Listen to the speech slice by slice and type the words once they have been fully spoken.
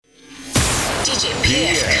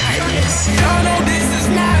Y'all know this is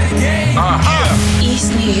not a game.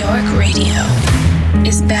 East New York Radio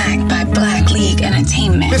is backed by Black League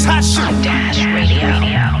Entertainment. It's hot shit. On Dash Radio.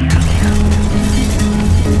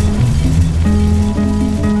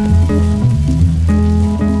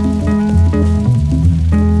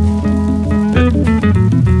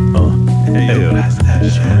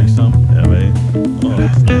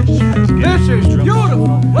 This is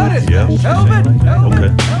beautiful. What is this? Helmet?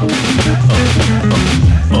 Okay.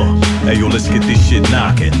 Hey yo, let's get this shit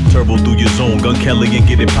knocking. Turbo through your zone, Gun Kelly and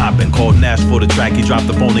get it poppin'. Called Nash for the track, he dropped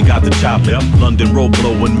the phone and got the choppin'. London road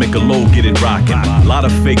blow and make a low, get it rockin'. Lot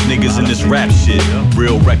of fake niggas in this rap shit.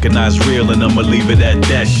 Real recognize real and I'ma leave it at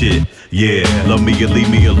that shit. Yeah, love me or leave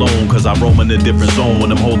me alone, cause I roam in a different zone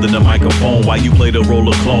when I'm holding the microphone. While you play the role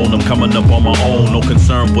of clone, I'm coming up on my own. No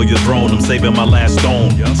concern for your throne, I'm saving my last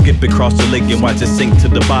stone. Skip across the lake and watch it sink to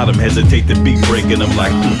the bottom. Hesitate to beat break and I'm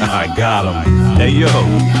like, I got him. Hey yo,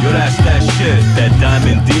 that's that shit. That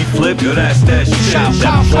Diamond D flip, yo, that's that shit.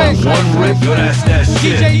 That front one rip, yo, that's that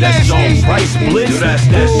shit. That Sean Price blitz, yo, that's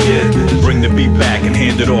that shit. Bring the beat back and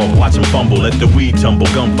hand it off. Watch him fumble, let the weed tumble.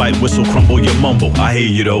 Gunfight, whistle, crumble, you mumble. I hear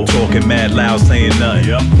you though, talking mad loud, saying nothing.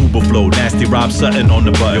 Uber flow, nasty Rob Sutton on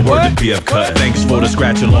the button. Word to PF Cut. Thanks for the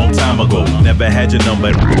scratch a long time ago. Never had your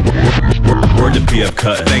number. Word to PF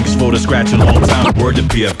Cut. Thanks for the scratch a long time. Word to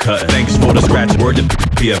PF Cut. Thanks for the scratch. Word to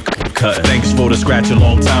PF Cut. Thanks for the scratch a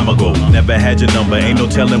long time ago. Never had your number. Ain't no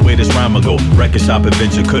telling where this rhyme go. Record shop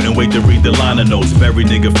adventure. Couldn't wait to read the liner notes. Very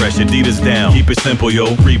nigga fresh. Adidas down. Keep it simple,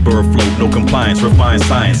 yo. Free bird float. No compliance. Refined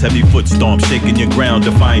science. Heavy foot stomp. Shaking your ground.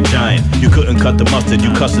 Define giant. You couldn't cut the mustard.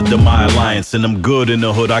 You cussed the my alliance. And I'm good in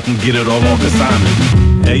the hood. I can get it all on consignment.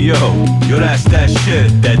 Hey yo, that's that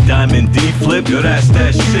shit. That Diamond D flip, yo, that's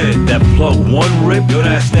that shit. That plug one rip, yo,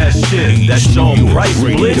 that's that shit. That Sean Price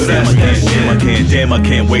blitz, yo, that's that shit. I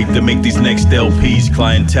can't wait to make these next LPs.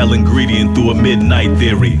 Clientele ingredient through a midnight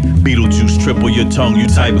theory. Beetlejuice, triple your tongue, you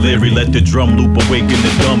type Leary. Let the drum loop awaken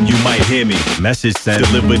the dumb, you might hear me. Message sent,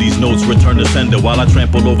 deliver these notes, return the sender. While I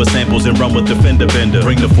trample over samples and run with the fender bender.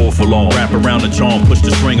 Bring the fourth along, wrap around the charm, push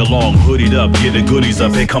the string along. Hoodied up, get the goodies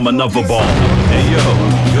up, here come another bomb. Hey yo,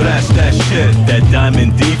 that's that shit. That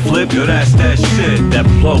Diamond D flip, yo, that's that shit. That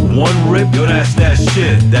plug one rip, yo, that's that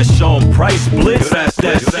shit. That Sean Price blitz, yo, that's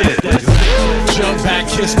that shit. Jump back,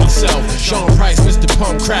 kiss myself. Sean Price, Mr.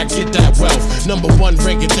 Pump Crack, get that wealth. #1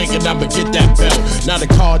 ranking, thinking I'ma get that belt. Not a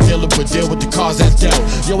car dealer, but deal with the cars that's dealt.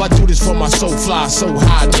 Yo, I do this for my so fly, so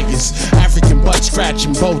high niggas. African butt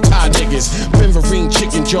scratching, bow tie niggas. Pimverine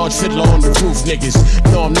chicken, George Fiddler on the roof niggas.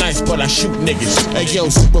 No, I'm nice, but I shoot niggas. Hey yo,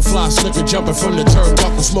 super fly slicker jumping from the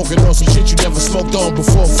turnbuckle, smoking on some shit you never smoked on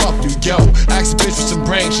before. Fuck you, yo. Asked a bitch for some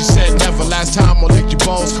brains, she said never. Last time I licked your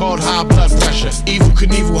balls, called high blood pressure. Evil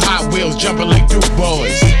Knievel, Hot Wheels, jumping like Duke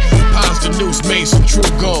boys. Pounds the noose, made some true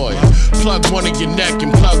goy. Plug one in your neck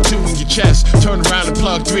and plug two in your chest. Turn around and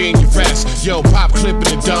plug three in your vest. Yo, pop clipping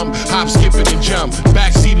and dump, hop skipping and jump.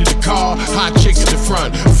 Backseat of the car, hot chicks in the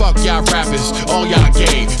front. Fuck y'all rappers, all y'all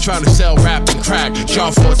gay. Trying to sell rap and crack,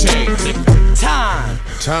 John Forte. Time.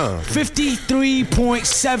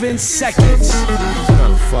 53.7 seconds.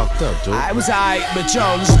 Kinda fucked up, dude. I was alright, but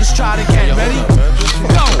yo, let's try it again. Ready?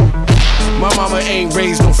 Go! My mama ain't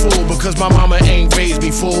raised no fool because my mama ain't raised me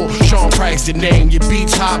fool. Sean Price the name, your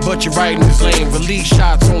beats hot but your writing is lame. Release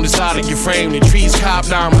shots on the side of your frame. The trees cop,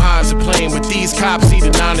 now I'm high as a plane. With these cops, see the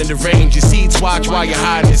 9 in the range. Your seats watch while you're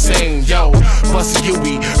hiding insane. Yo, bust a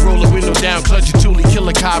Yui, roll the window down, clutch a toolie, kill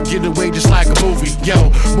a cop, get away just like a movie. Yo,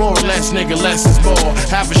 more or less, nigga, less is more.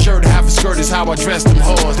 Half a shirt, half a skirt is how I dress them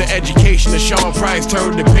whores. The education of Sean Price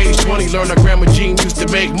turned to page 20. Learn how Grandma Jean used to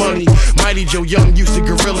make money. Mighty Joe Young used to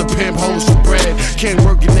gorilla pimp hoes for bread. Can't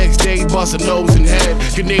work the next day, bust a nose and head.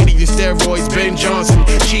 Canadian steroids, Ben Johnson,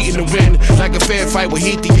 cheating to win. Like a fair fight with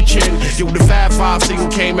heat to your chin. Yo, the Fab 5 single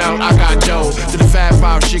came out, I got dough. To the Fab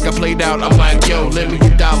 5 shit I played out, I'm like, yo, lend me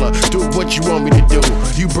your dollar. Do what you want me to do.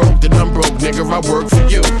 You broke, then I'm broke, nigga, I work for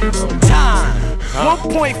you. Time.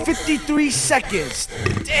 1.53 seconds.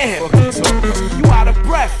 Damn. You out of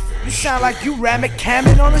breath. You sound like you Ramit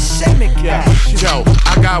Cammon on a segment, yeah. Yo,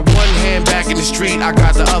 I got one hand back in the street, I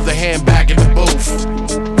got the other hand back in the booth.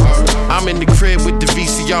 I'm in the crib with the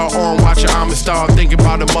VCR on, watching Amistad, thinking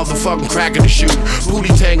about a motherfucking crack in the shoe. Booty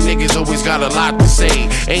tang niggas always got a lot to say.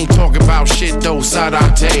 Ain't talking about shit though,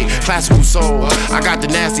 Sadate. Classical soul, I got the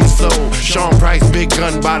nastiest flow. Sean Price, big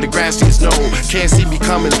gun by the grassiest snow. Can't see me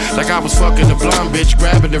coming like I was fucking a blonde bitch.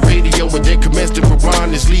 Grabbing the radio and then commence to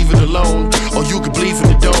run, just leave it alone. Or you could bleed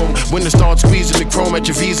from the dome. When it starts squeezing the chrome at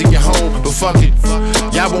your visa, your home. But fuck it,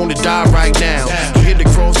 y'all wanna die right now. Hit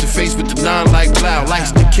across the face with the 9 like plow,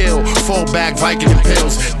 likes to kill. pill, fall back, Viking and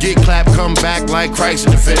pills. Get clapped, come back like Christ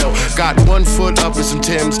in the field. Got one foot up in some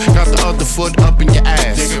Timbs, got the other foot up in your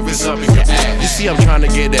ass. Nigga, it's up in your ass. You see, I'm trying to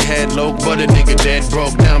get ahead, low, but a nigga dead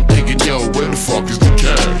broke. Now I'm thinking, yo, where the fuck is the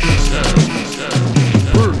cash?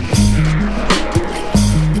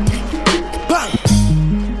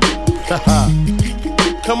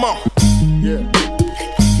 Come on. Yeah.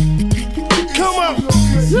 Come on.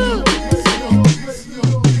 Yeah.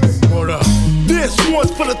 Hold up. This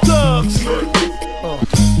one's for the thugs.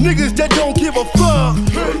 Niggas that don't give a fuck.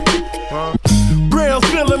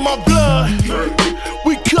 Brownsville in my blood.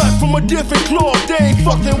 We cut from a different cloth. They ain't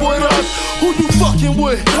fucking with us. Who you fucking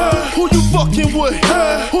with? Who you fucking with?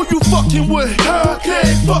 Who you fucking with? They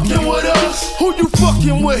ain't fucking with us. Who you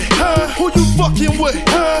fucking with? Who you fucking with?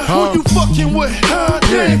 Who you fucking with?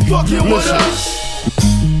 They ain't fucking with us.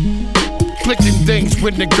 Clicking things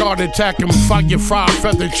when the guard attack him. Fire, fry,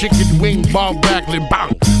 feather, chicken wing, ball backling,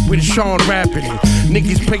 bang. With Sean rapping.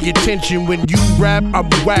 Niggas pay attention when you rap. I'm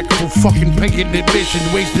whack for fucking paying admission.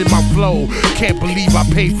 Wasting my flow. Can't believe I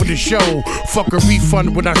paid for the show. Fuck a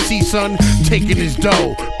refund when I see son taking his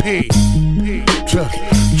dough. P.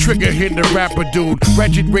 Trigger hit the rapper dude.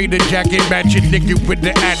 Ratchet Raider jacket matching nigga with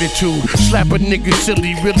the attitude. Slap a nigga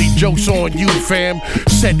silly, really jokes on you, fam.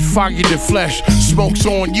 Set fire to flesh, smokes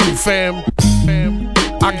on you, fam.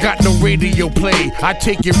 I got no radio play. I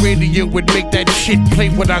take your radio and make that shit play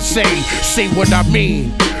what I say what I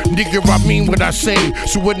mean. Nigga, I mean what I say.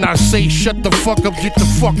 So when I say shut the fuck up, get the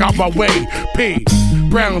fuck out my way. P.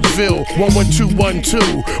 Brownsville,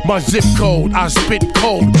 11212. My zip code, I spit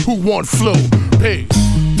cold. Who want flu? P.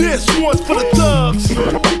 This one's for the thugs.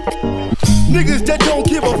 Niggas that don't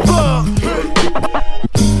give a fuck.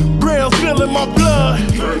 Brownsville in my blood.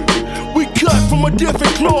 We cut from a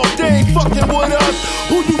different cloth. They ain't fucking with us.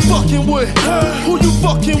 Who you fucking with? Who you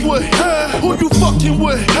fucking with? Who you fucking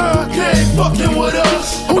with? They ain't fucking with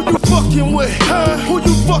us. Who you fucking with? Who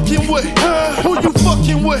you fucking with? Who you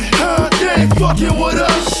fucking with? They ain't fucking with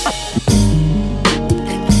us.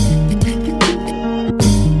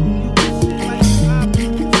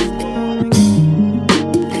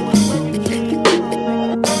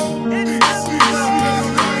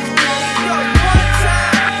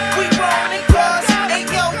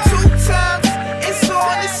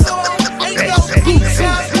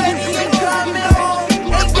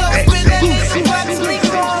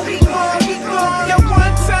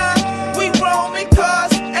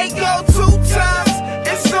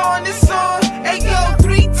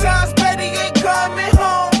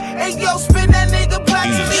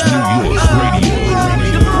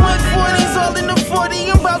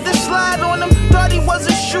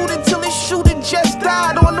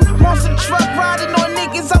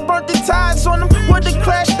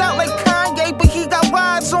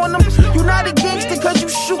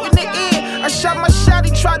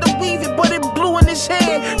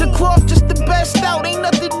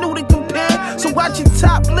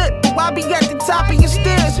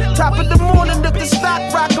 Top of the morning, look the stock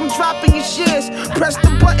rock, I'm dropping your shares. Press the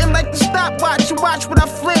button like the stopwatch and watch what I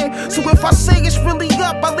flare. So if I say it's really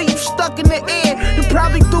up, I leave you stuck in the air. You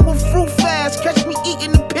probably do a fruit fast, catch me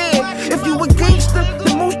eating a pear. If you a gangster,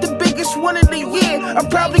 the most the biggest one of the year. I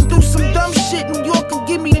probably do some dumb shit, New York can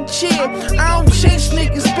give me the chair. I don't chase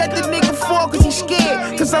niggas, bet the nigga fall cause he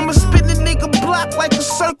scared. Cause I'ma spin the nigga block like a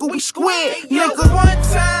circle, we square. Nigga, one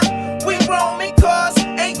time, we roaming cars,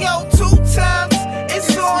 and yo, 2 times.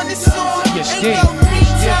 It's on,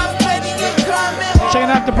 checking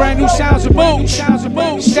out the brand new Sounds of Moose.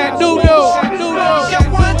 That doodle.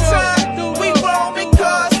 One time, we roaming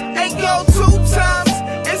cars, and yo, 2 times.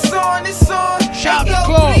 It's on. Shout and yo, to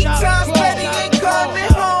Claude. 3 times, Betty ain't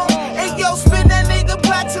coming home. And yo, spin that nigga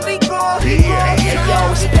black till he gone.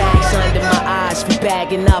 Yo, it's bags under my eyes for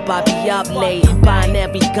bagging up. I be up late, buying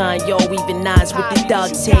every gun, yo, even nines with the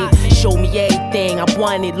duct tape. Show me everything, I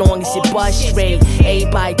want it long as it bust straight.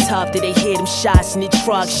 Everybody tough till they hear them shots and the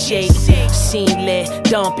truck shake. Scene lit,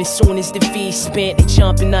 dumping soon as the V spent. They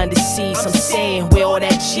jumping under seats, I'm saying where all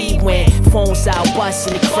that G went. Phones out,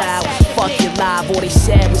 busting the crowd. Fuck your live, all they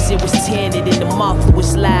said was it was tinted and the muffler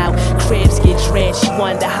was loud. Cribs get drenched, you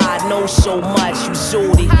wonder how I know so much. You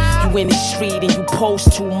zooted, you in the street and you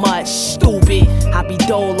post too much. Stupid, I be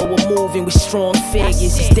dolo or moving with strong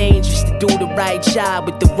figures. It's dangerous to do the right job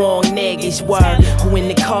with the wrong niggas. Word, who in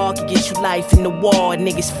the car can get you life in the wall.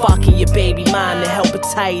 Niggas fucking your baby mom to help her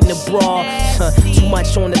tighten the bra. Too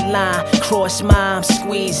much on the line, cross mine, I'm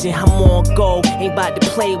squeezing. I'm on go, ain't about to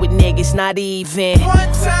play with niggas, not even.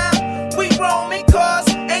 One time, we roaming cars,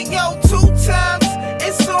 and yo, 2 times.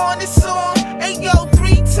 It's on. And yo,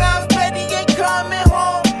 3 times, Betty ain't coming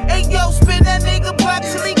home. And yo, spin that nigga block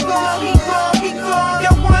till he gone.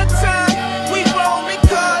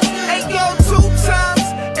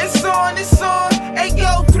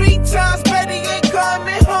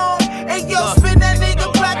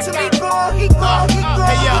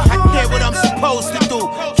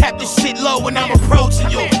 the shit low when I'm approaching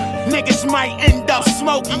you. Niggas might end up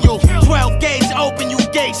smoking you. 12 gauge open, you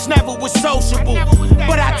gates never was sociable.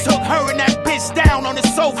 But I took her and that bitch down on the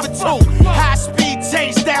sofa too. High speed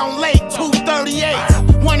chase down late,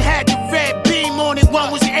 238. One had the red beam on it,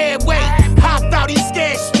 one was airway. Hopped out, he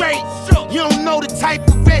scared straight. You don't know the type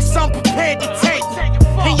of risk I'm prepared to take.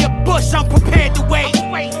 In your bush, I'm prepared to wait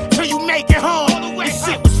till you make it home. This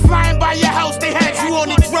shit was flying by your house, they had you on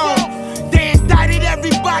the drone. They indicted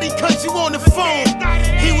everybody cause you on the phone.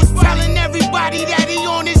 He was telling everybody that he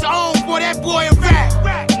on his own. Boy, that boy a rap.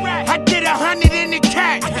 I did 100 in the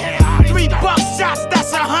cat. $3 shots,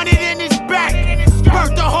 that's 100 in his back.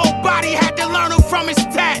 Burnt the whole body, had to learn him from his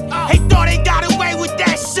tat. They thought they got away with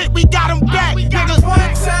that shit, we got him back. Niggas,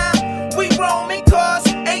 one time, we roaming cars.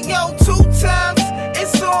 Ayo, 2 times,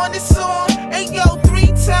 it's on, Ayo, 3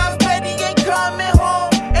 times, Betty ain't coming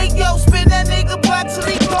home. Ayo, spin that nigga block till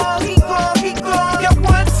he gone, he gone. Yeah,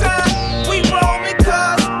 one time, we roaming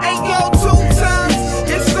cars. Ayo, 2 times,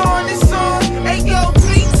 it's on, Ayo,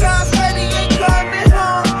 3 times, Betty ain't coming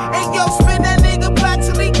home. Ayo, spin that nigga block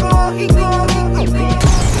till he gone, he gone.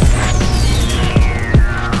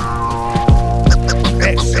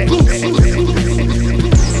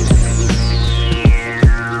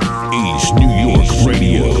 East New York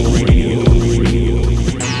Radio.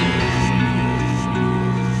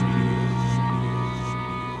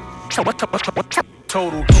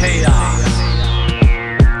 Total chaos.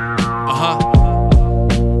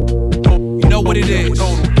 You know what it is.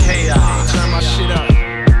 Total chaos. Turn my shit up.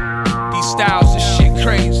 These styles, this shit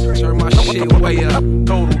crazy. Turn my shit way up.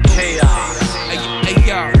 Total chaos. Hey,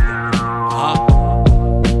 yo.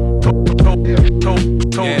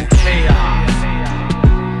 Total chaos.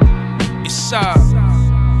 It's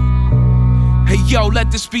Hey yo,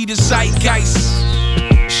 let this be the zeitgeist.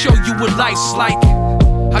 Show you what life's like.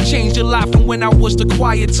 I changed a lot from when I was the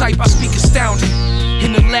quiet type. I speak astounding.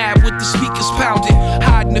 In the lab with the speakers pounding.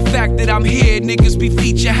 Hiding the fact that I'm here, niggas be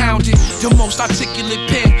feature hounded. The most articulate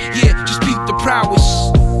pen, yeah, just beat the prowess.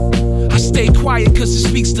 I stay quiet cause it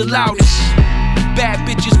speaks the loudest. Bad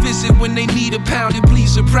bitches visit when they need a pound and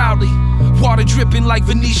please her proudly. Water dripping like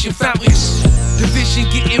Venetian fountains. The vision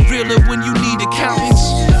getting realer when you need accountants.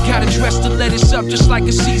 Gotta dress the lettuce up just like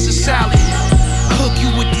a Caesar salad. I hook you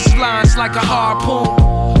with these lines like a harpoon.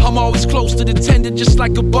 I'm always close to the tender just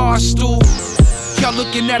like a bar stool. Y'all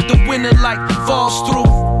looking at the winter like falls through.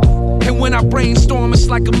 And when I brainstorm it's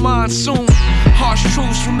like a monsoon. Harsh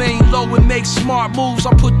truths remain low and make smart moves.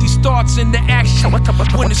 I put these thoughts into action when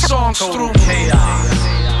the song's through.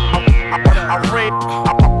 I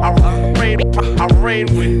reign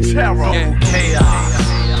with terror. Chaos.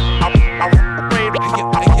 I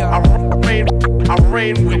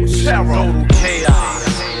reign with terror.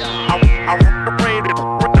 Chaos. I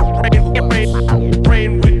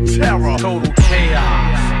reign with terror. Total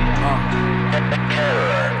chaos.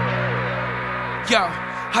 Yo,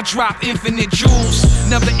 I drop infinite jewels,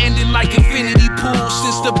 never ending like infinity pools.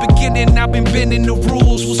 Since the beginning, I've been bending the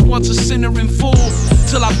rules. Was once a sinner in full,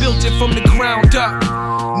 till I built it from the ground up.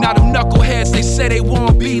 Now them knuckleheads, they say they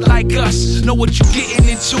won't be like us. Know what you getting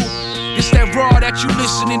into? It's that raw that you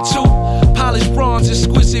listening to. Polished bronze,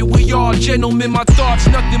 exquisite, we all gentlemen. My thoughts,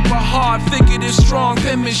 nothing but hard figured strong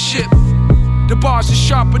penmanship. The bars are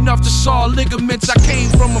sharp enough to saw ligaments. I came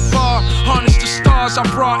from afar, harnessed the stars, I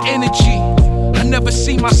brought energy. I never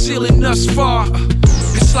see my ceiling thus far.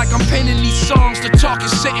 It's like I'm penning these songs, the talking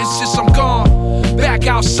sentences, I'm gone. Back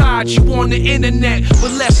outside, you on the internet,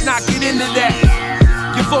 but let's not get into that.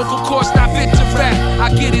 Your vocal cords not fit to rap. I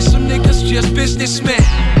get it, some niggas just businessmen.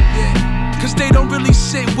 Yeah. Cause they don't really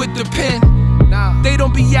sit with the pen. They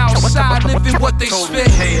don't be outside living what they spit.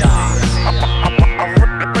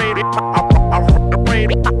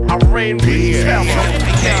 I reign with terror.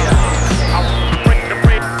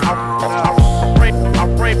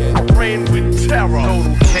 I reign with terror.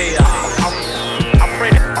 Total chaos. I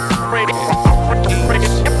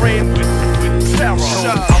reign with terror.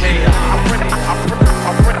 Total chaos.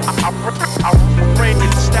 I reign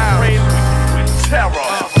with terror.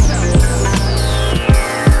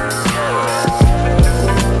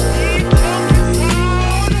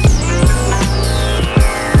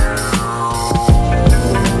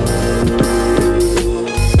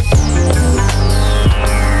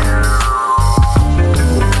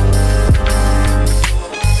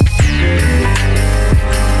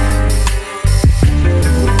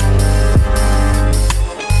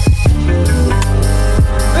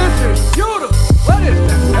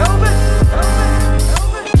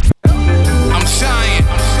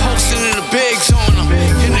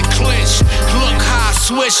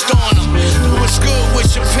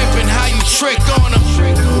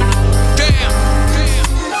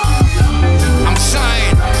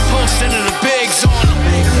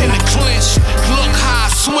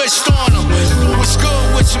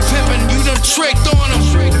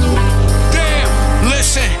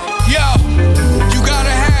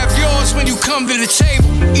 come to the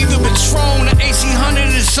table. Either Patron or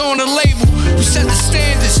 1800 is on the label. You set the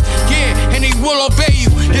standards, yeah, and they will obey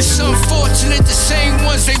you. It's unfortunate, the same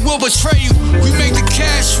ones, they will betray you. We make the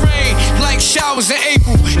cash rain like showers in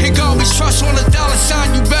April. And God we trust on a dollar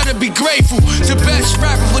sign, you better be grateful. The best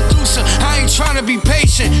rapper, producer, I ain't trying to be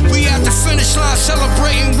patient. We at the finish line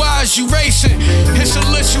celebrating wise, you racing. It's a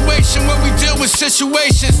situation where we deal with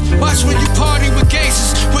situations. Watch when you party with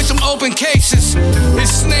gangsters with some open cases.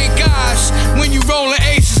 It's snake eyes when you rollin'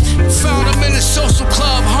 aces. Found him in a social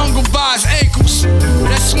club, hung by his ankles.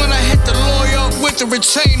 That's when I hit the lawyer with the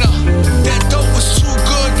retainer. That dope was too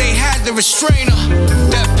good, they had the restrainer.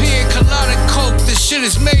 That pina colada coke, this shit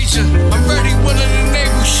is major. I'm ready, willing, and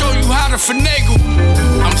able, show you how to finagle.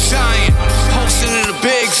 I'm giant, posting in the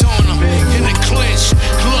bigs on them. In the clinch,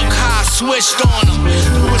 look how I switched on them.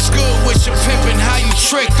 What's good with your pimpin', how you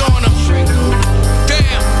tricked on them?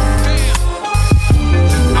 Damn,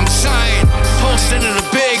 I'm giant, posting in the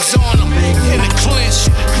bigs on them. In the clinch,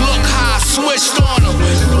 look how I switched on them.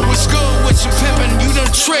 What's good with your pimpin', you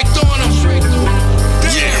done tricked on them?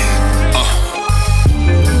 Yeah,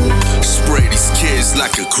 spray these kids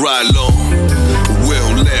like a Krylon.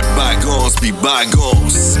 We'll let bygones be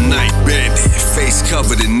bygones. Night bandit, face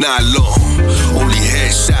covered in nylon. Only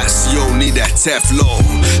headshots, you don't need that Teflon.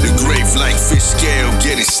 The grave like fish scale,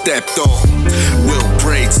 getting stepped on. We'll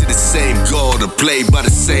pray to the same God or play by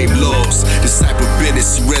the same laws. This type of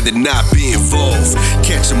business, you rather not be involved.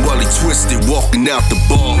 Catch him while he twisted, walking out the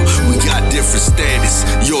bar. We got different standards,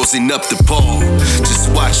 yours ain't up to par. Just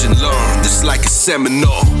watch and learn, just like a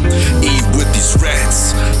seminar. Eat with these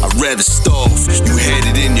rats, I'd rather starve. You had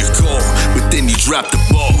it in your car, but then you dropped the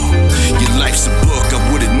ball. Your life's a book I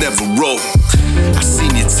would've never wrote. I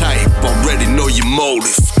seen your type, already know your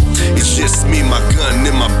motive. It's just me, my gun,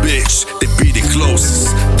 and my bitch. They be the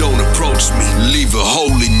closest. Don't approach me, leave a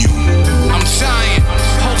hole in you. I'm giant,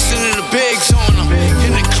 posting in the bigs on them.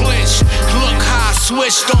 In the clinch, look how I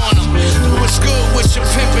switched on them. What's good with your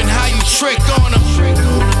pimpin', how you tricked on them?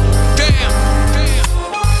 Damn,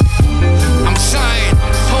 I'm giant,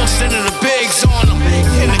 posting in the bigs on them.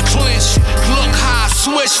 In the clinch, look how I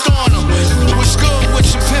switched on them. What's good with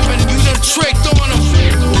your pimpin', you done tricked on them?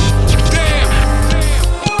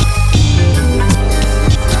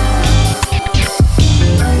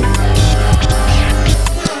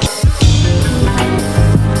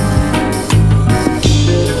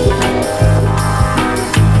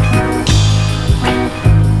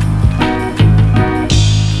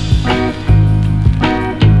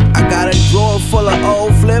 Full of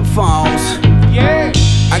old flip phones. Yeah.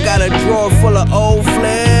 I got a drawer full of old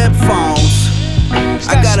flip phones.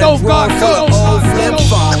 I got a drawer full of old flip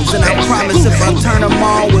phones. And I promise if I turn them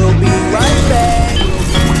on, we'll be right back.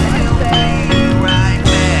 We'll be right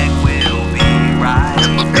back. We'll be right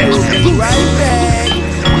back. We'll be right back.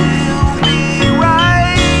 We'll be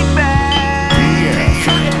right back.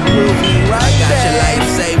 I got your life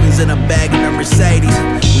savings in a bag in a Mercedes.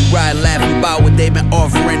 We ride laughing about what they've been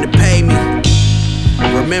offering to pay me.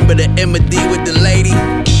 Remember the M&D with the lady?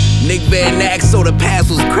 Nick Van Ack, so the past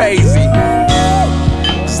was crazy.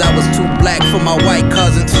 Cause I was too black for my white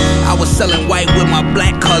cousins. I was selling white with my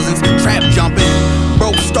black cousins. Trap jumping,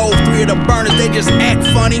 broke stove 3 of the burners, they just act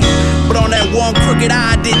funny. But on that one crooked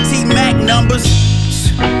eye, I did T-Mac numbers.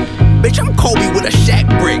 Bitch, I'm Kobe with a Shaq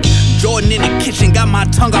brick. Jordan in the kitchen, got my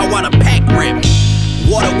tongue out while the pack rip.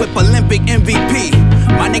 Water whip Olympic MVP.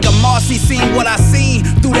 My nigga Marcy seen what I seen.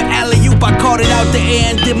 Through the alley-oop, I caught it out the air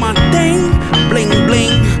and did my thing. Bling,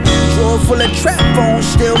 bling. Drawer full of trap phones,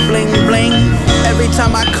 still bling, bling. Every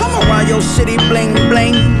time I come around your city, bling,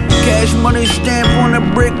 bling. Cash money stamp on the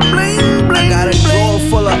brick, bling, bling. I got a drawer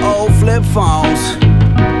full of old flip phones.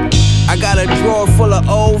 I got a drawer full of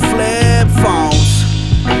old flip phones.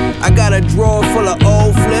 I got a drawer full of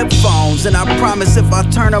old flip phones. And I promise if I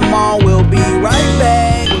turn them on, we'll be right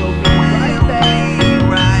back. We'll be right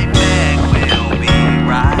back. We'll be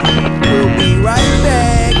right back. We'll be right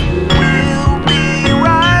back. We'll be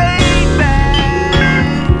right back.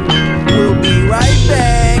 We'll be right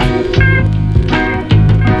back.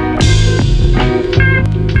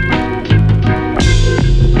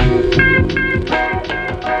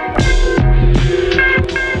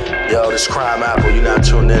 Yo, this Crime Apple, you're not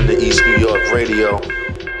tuned in to East New York Radio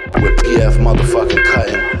with PF motherfucking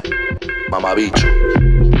Cutting, Mama Bicho.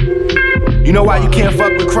 You know why you can't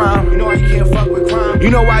fuck with crime? You know why you can't fuck with crime? You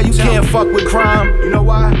know why you can't fuck with crime? You know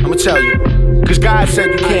why? I'ma tell you. Cause God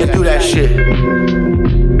said you can't do that shit.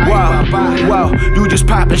 Wow, you just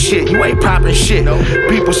poppin' shit, you ain't poppin' shit.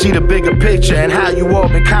 People see the bigger picture and how you all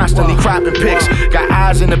been constantly cropping pics. Got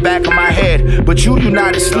eyes in the back of my head, but you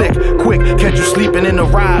not as slick. Quick, catch you sleeping in the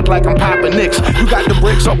ride like I'm poppin' nicks. You got the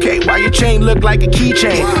bricks, okay, why your chain look like a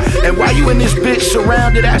keychain? And why you in this bitch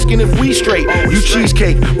surrounded asking if we straight? You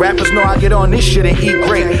cheesecake, rappers know I get on this shit and eat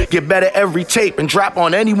great. Get better every tape and drop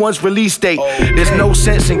on anyone's release date. There's no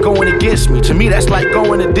sense in going against me. To me, that's like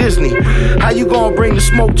going to Disney. How you gonna bring the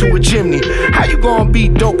smoke to a chimney? How you gonna be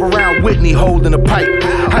dope around Whitney holding a pipe?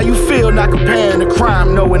 How you feel not comparing to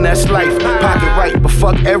crime, knowing that's life? Pocket right, but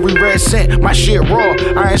fuck every red cent. My shit raw.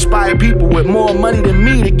 I inspire people with more money than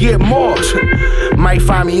me to get more. Might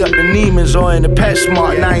find me up in Neiman's or in the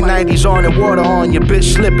PetSmart. 990s on the water on your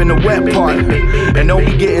bitch slipping the wet part. And don't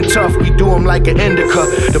be getting tough, we do them like an indica.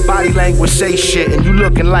 The body language say shit and you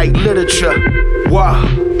looking like literature. Wow,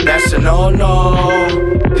 that's a no-no.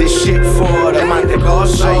 This shit for the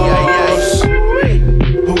mantecosos.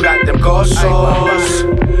 Who got them cosos?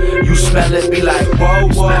 You smell it, be like, whoa,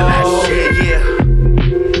 whoa. Smell that shit, yeah.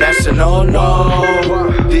 That's a no-no.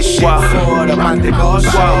 This shit for the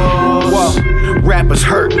mantecosos. Rappers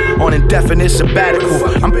hurt on indefinite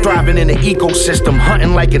sabbatical. I'm thriving in the ecosystem,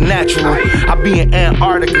 hunting like a natural. I be in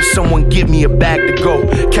Antarctica, someone give me a bag to go.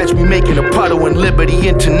 Catch me making a puddle in Liberty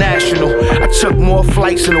International. I took more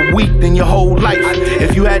flights in a week than your whole life.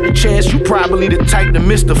 If you had the chance, you probably the type to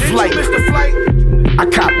miss the flight. I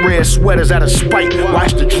cop red sweaters out of spite.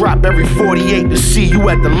 Watch the drop every 48 to see you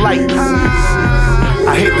at the light.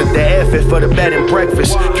 I hit the effort for the bed and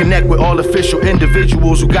breakfast. Connect with all official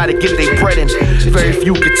individuals who gotta get their bread in. Very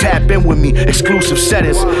few can tap in with me, exclusive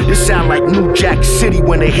settings. This sound like New Jack City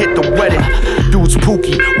when they hit the wedding. Dude's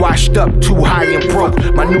pookie, washed up, too high and broke.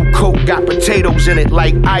 My new coat got potatoes in it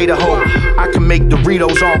like Idaho. I can make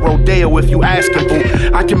Doritos on Rodeo if you asking, boo.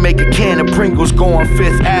 I can make a can of Pringles go on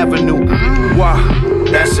 5th Avenue. Wow,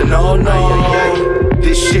 that's a no-no.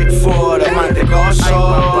 This shit for the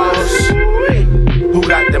mantecosos. Who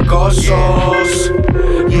got them cosos?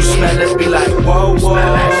 You smell it, be like, whoa, whoa.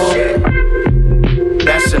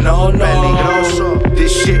 That's a no-no.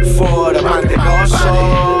 This shit for the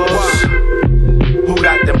mantecosos. Who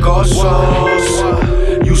got them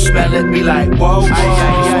cosos? You smell it, be like, whoa,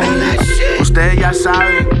 whoa. Ustedes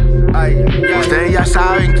ya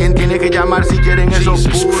saben quién tiene que llamar si quieren esos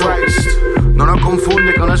puros. No nos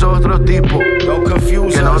confunde con esos otros tipos.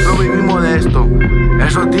 Que nosotros vivimos de esto.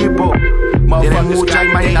 Esos tipos tienen mucha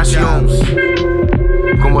imaginación.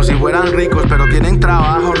 Como si fueran ricos, pero tienen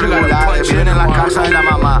trabajos regulares. Viven en la casa de la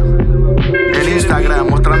mamá. En Instagram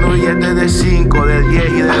mostrando billetes de 5, de 10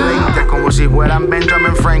 y de 20. Como si fueran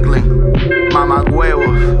Benjamin Franklin.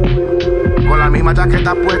 Mamagüevos. Con la misma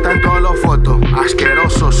chaqueta puesta en todas las fotos.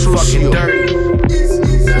 Asqueroso, sucio.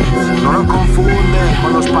 No nos confunden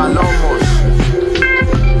con los palomos.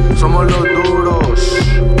 Somos los duros.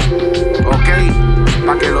 Ok,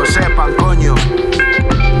 pa' que lo sepan, coño.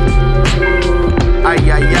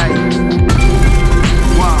 Ay, ay, ay.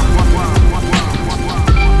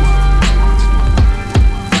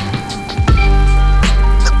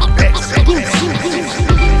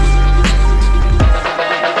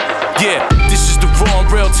 Yeah, this is the raw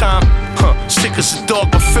real time. Sick as a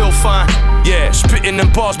dog, but feel fine. Yeah, spitting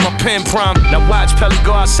them bars, my pen prime. Now watch Pelly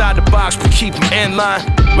go outside the box, but keep him in line.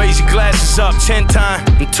 Raise your glasses up 10 times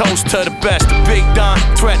and toast to the best, the big Don.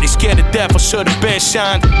 Threat, they scared to death, I should've been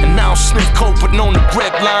shined. And now I'm sniff coke, but known to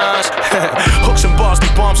grip lines. Hooks and bars, they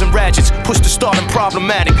bombs and ratchets. Push the starting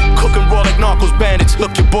problematic. Cook and roll like narcos bandits.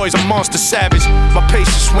 Look, your boy's a monster savage. My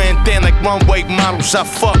patience went thin like runway models. I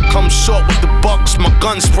fuck, come short with the bucks. My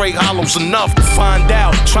gun spray hollows enough to find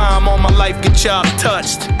out. Try 'em all my life, get y'all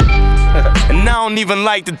touched. And I don't even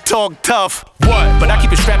like to talk tough. What? But I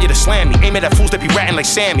keep it strapped, yeah, to slam me. Aim at fools that be ratting like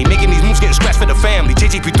Sammy. Making these moves, getting scratched for the family.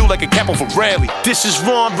 JJP do like a capo for rally. This is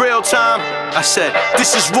raw in real time. I said,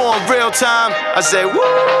 this is raw in real time. I said, woo.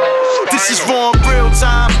 This is raw in real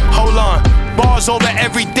time. Hold on. Bars over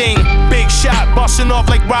everything. Big shot, busting off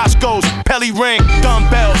like Roscoe's. Pelly ring,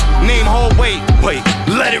 dumbbells, name hold weight. Wait,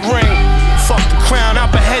 let it ring. Fuck the crown,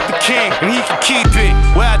 I behead the king, and he can keep it.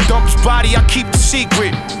 Where I dump his body, I keep the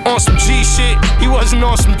secret. On some G shit, he wasn't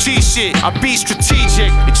on some G shit. I be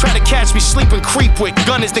strategic. They try to catch me sleeping, creep with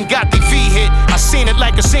gunners, then got the V hit. I seen it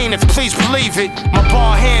like I seen it, please believe it. My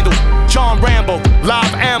bar handle, John Rambo,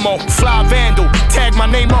 live ammo, fly vandal. Tag my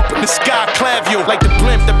name up in the sky, Clavio. Like the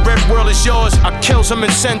blimp, the red world is yours. I kills them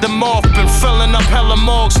and send them off. Been filling up hella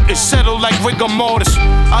morgues, it's settled like rigor mortis.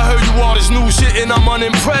 I heard you all this new shit and I'm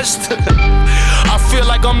unimpressed. I feel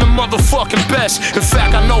like I'm the motherfucking best. In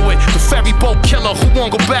fact, I know it. The ferry boat killer who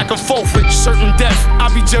won't go back and forth with certain death. left,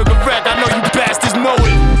 I be jerking wreck. I know you bastards know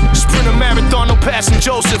it. Sprint a marathon, no passing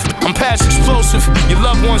Joseph. I'm past explosive. Your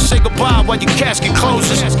loved ones say goodbye while your casket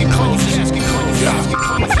closes.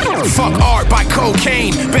 Fuck art by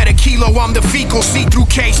cocaine. Better kilo, I'm the fecal. See-through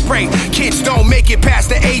K-spray. Kids don't make it past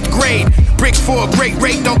the 8th grade. Bricks for a great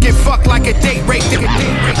rate. Don't get fucked like a date rape.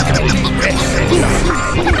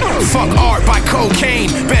 Fuck art by cocaine.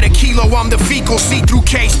 Better kilo, I'm the fecal. See-through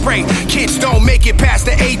K-spray. Kids don't make it past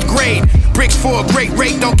the 8th grade. Bricks for a great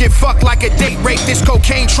rate. Don't get fucked like a date rape. This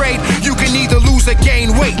cocaine trade, you can either lose or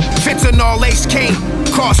gain weight. Fentanyl, ace cane.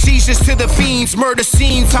 Cause seizures to the fiends. Murder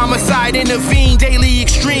scenes, homicide intervene. Daily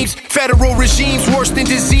extremes. Federal regimes worse than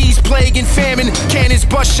disease, plague and famine. Cannons,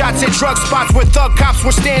 bust shots at drug spots where thug cops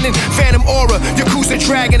were standing. Phantom aura, Yakuza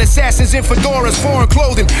dragon, assassins in fedoras. Foreign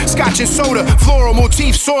clothing, scotch and soda. Floral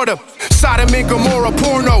motif sorta. Sodom and Gomorrah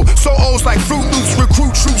porno. So O's like Fruit Loops.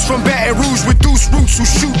 Recruit troops from Baton Rouge with deuce roots who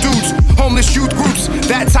shoot dudes. Homeless youth groups,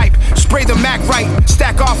 that type. Spray the Mac right.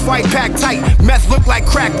 Stack off white, pack tight. Meth look like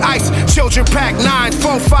cracked ice. Children pack 9s,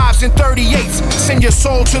 4 5s, and 38s. Send your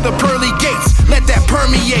soul to the pearly gates. Let that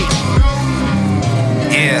permeate.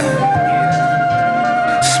 Yeah.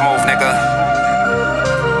 Smooth nigga.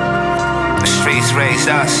 The streets raised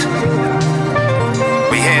us.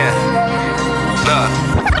 We here. Look.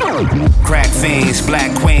 Crack fiends,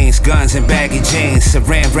 black queens, guns and baggy jeans.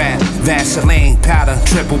 Saran wrap, Vaseline, powder,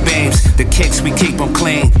 triple beams. The kicks, we keep them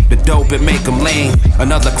clean. The dope, it make them lean.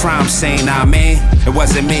 Another crime scene, I mean. It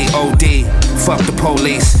wasn't me, OD. Fuck the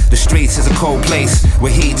police. The streets is a cold place.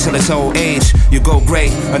 With heat till it's old age. You go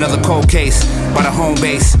great, another cold case. By the home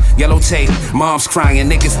base, yellow tape. Moms crying,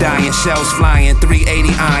 niggas dying, shells flying.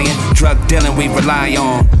 380 iron, drug dealing we rely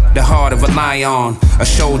on. The heart of a lion, a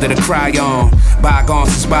shoulder to cry on.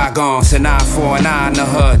 Bygones is bygones, an eye for an eye in the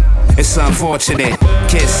hood. It's unfortunate,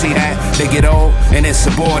 kids see that, they get old and it's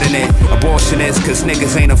subordinate. Abortion is cause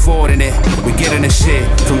niggas ain't affording it. We getting the shit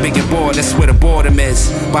from being bored, that's where the boredom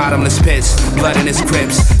is. Bottomless pits, blood in his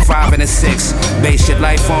crips, 5 and a 6. Base your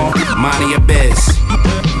life on, mind your biz.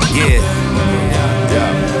 Yeah.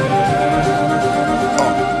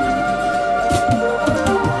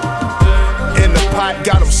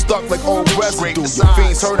 Got them stuck like old residue. Your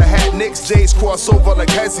fiends heard I had Knicks, J's cross over like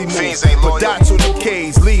Hezzy moves. But dots on them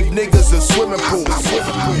K's, leave niggas in swimming pools.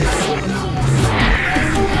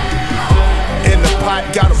 In the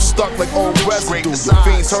pot, got them stuck like old residue. Your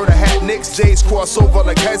fiends heard I had Knicks, J's cross over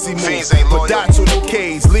like Hezzy moves. But dots on them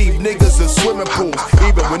K's, leave niggas in swimming pools.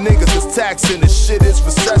 Even when niggas is taxing, the shit is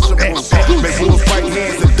recession proof. Make wolves fight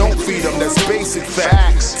hands and don't feed them, that's basic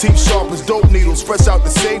facts. Teeth sharp as dope needles, fresh out the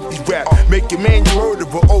safety wrap. Make your man your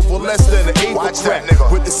murderer over less than an eighth of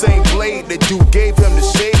crack. With the same blade that you gave him to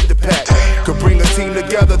shave the pack. Could bring a team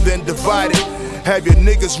together, then divide it. Have your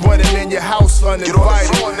niggas running in your house uninvited.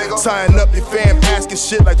 Tying up your fam, asking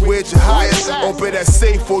shit like where'd you hide it? Open that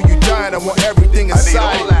safe or you dying, I want everything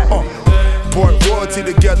inside it. Brought royalty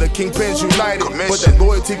together, kingpins united. But that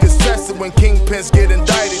loyalty gets tested when kingpins get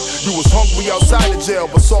indicted. You was hungry outside the jail,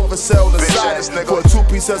 but soft and sell inside it. For a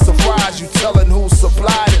 2-piece of surprise, you tellin' who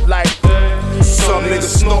supplied it like. Some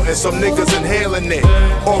niggas snorting, some niggas inhaling it.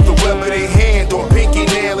 Off the web of their hand or pinky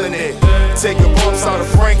nailing it. Taking bumps out of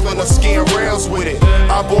Franklin or skiing rails with it.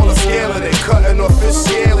 Eyeballing scaling it, cutting off fish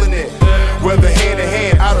scaling it. Whether hand in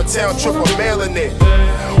hand, out of town trip or mailing it.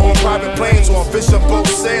 On private planes or on fishing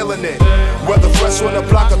boats sailing it. Whether fresh on the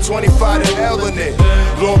block or 25 and L in it.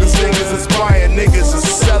 Longest niggas is buying, niggas is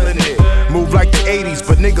selling it. Move like the 80s,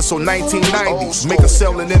 but niggas so 1990s. Make a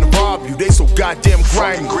selling and rob you, they so goddamn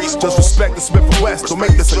grimy. Just respect the Smith & West, don't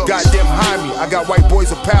make this a goddamn high me. I got white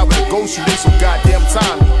boys of power to ghost you, they so goddamn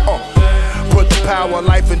timey. Put the power of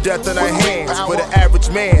life and death in our hands. For the average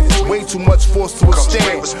man, it's way too much force to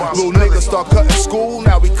withstand. Little niggas start cutting school,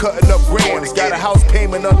 now we cutting up grams. Got a house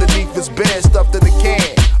payment underneath his bed, stuffed in the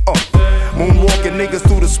can. Moonwalking niggas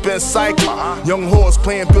through the spin cycle. Young horse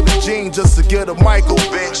playing Billie Jean just to get a Michael.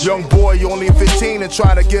 Young boy only 15 and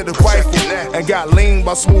trying to get a rifle. And got leaned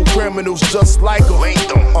by smooth criminals just like him.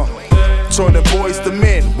 Turning boys to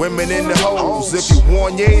men, women into hoes. If you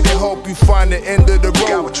want yay, they help you find the end of the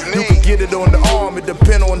road. You can get it on the arm, it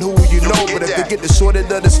depend on who you know. But if they get the short end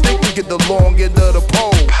of the stick, you get the long end of the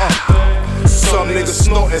pole. Some niggas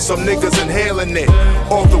snorting, some niggas inhaling it.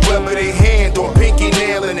 Off the web of their hand or pinky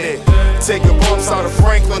nailing it. Taking bumps out of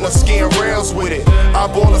Franklin or skiing rails with it.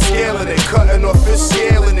 Eyeballing scaling it, cutting off fish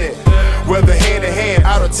scaling it. Whether hand in hand,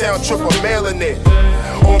 out of town trip or mailing it.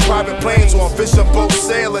 On private planes or on fishing boats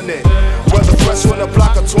sailing it. Whether fresh on the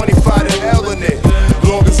block or 25 and L in it.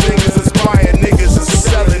 Longest niggas is buying, niggas is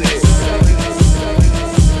selling it.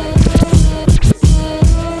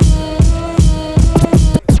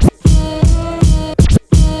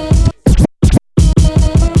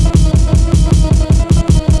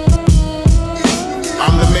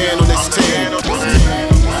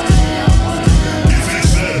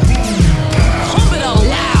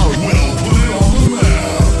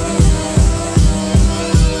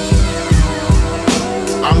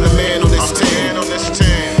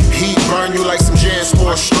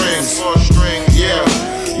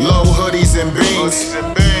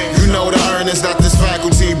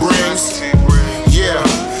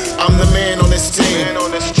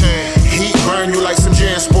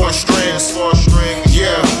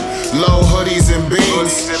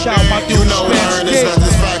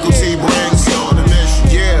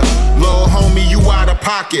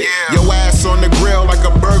 pocket. Your ass on the grill like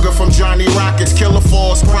a burger from Johnny Rockets. Killer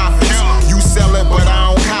false prophets. You sell it, but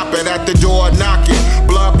I don't cop it. At the door knocking.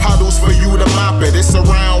 Blood puddles for you to mop it. It's a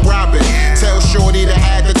round robin. Tell Shorty to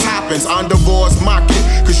add the toppings. On divorce, mock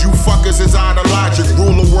it. Cause you fuckers is out of logic.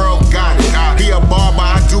 Rule the world, got it. He a barber,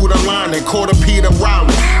 I do the lining. Quarter Peter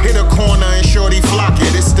Rowling. Hit a corner and Shorty flock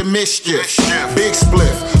it. It's the mischief. Big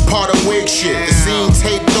spliff. Part of wig shit. The scene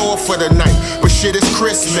taped off for the night. But shit is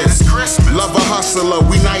Christmas. Love a hustler.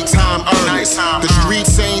 We nighttime earners. The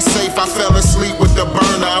streets ain't safe. I fell asleep with the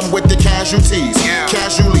burner. I'm with the casualties.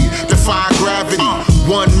 Casually defy gravity.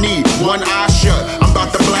 One knee, one eye shut. I'm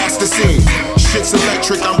about to blast the scene. Shit's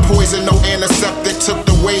electric. I'm poison, no antiseptic. Took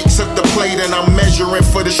the weight, took the plate, and I'm measuring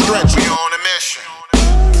for the stretch. We on a mission.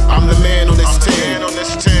 I'm the man on this team.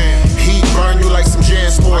 Heat burn you like some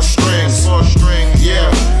Jansport strings.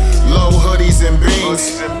 Yeah, low hoodies and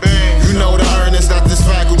beans. You know the earnings that this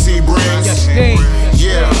faculty brings.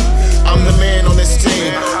 Yeah, I'm the man on this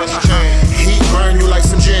team. Heat burn you like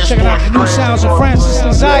some Jansport. Checking out the new sounds of Francis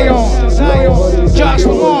and Zion. Josh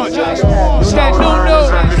Lamont. It's that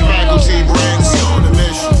new. Faculty brings. On the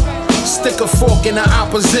mission. Stick a fork in the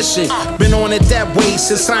opposition. Been on it that way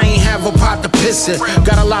since I ain't have a pot to piss in.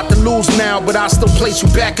 Got a lot to lose now, but I still place you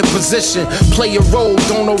back in position. Play your role,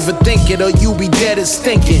 don't overthink it, or you be dead and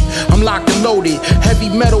stinking. I'm locked and loaded, heavy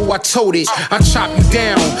metal, I told it. I chop you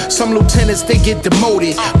down, some lieutenants, they get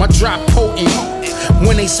demoted. My drop potent,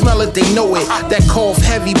 when they smell it, they know it. That cough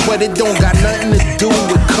heavy, but it don't got nothing to do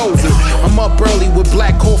with COVID. I'm up early with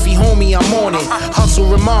black coffee, homie, I'm on it. Hustle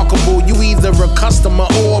remarkable, you either a customer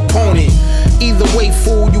or opponent. Either way,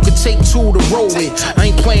 fool, you can take two to roll it. I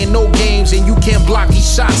ain't playing no games and you can't block these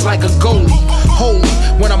shots like a goalie. Holy,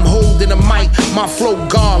 when I'm holding the mic, my flow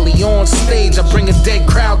godly. On stage, I bring a dead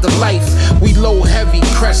crowd to life. We low heavy,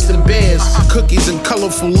 crest and bears. Cookies and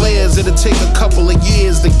colorful layers. It'll take a couple of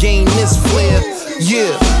years to gain this flair.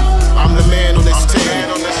 Yeah, I'm the man on this team.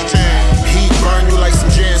 Heat burn you like some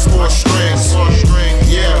Jansport strings.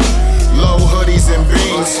 Yeah, low hoodies and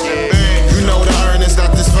beans. You know the earnings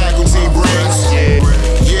that this faculty brings.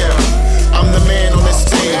 Yeah, I'm the man on this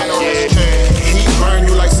team. Heat burn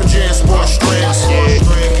you like some Jansport strings.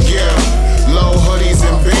 Yeah, low hoodies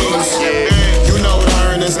and beans. You know the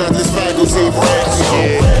earnings that this faculty brings.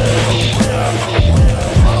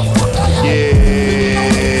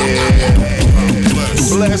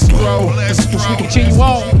 Let's grow. As we continue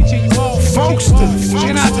on. Funkster.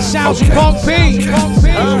 Checking out the sounds of Punk P.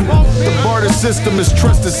 The barter system is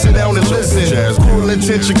trust to sit down and listen. Cruel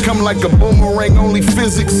intention come like a boomerang, only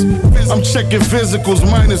physics. I'm checking physicals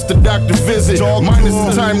minus the doctor visit. Minus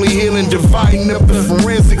the timely healing, dividing up the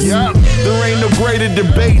forensics. There ain't no greater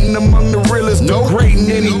debating among the realists. No grading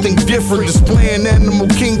anything different, displaying animal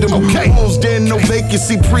kingdom. Rules, there no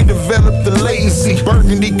vacancy, pre-developed the latency.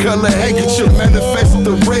 Burgundy color handkerchief manifest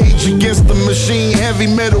the rage against the machine. Heavy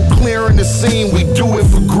metal clearing the scene, we do it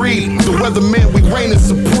for greed. The weatherman, we reigning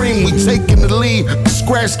supreme, we taking the lead.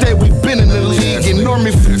 Scratch that, we been in the league.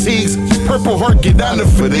 Enormous fatigues, Purple Heart, get honor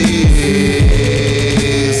for this.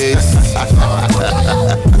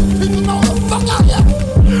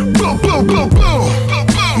 Boom, boom, boom, boom.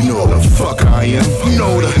 You know the fuck I am. You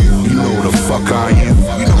know the fuck I am.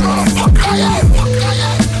 You know the fuck I am.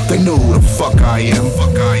 They know who the fuck I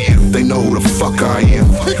am. They know who the fuck I am.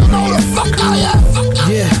 They know who the fuck I am.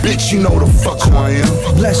 Yeah, bitch, you know the fuck who I am.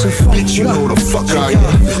 Bitch, you know the fuck I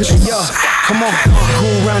am. Come on,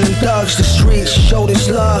 go around them thugs, the streets, show this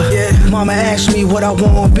love. Yeah. Mama asked me what I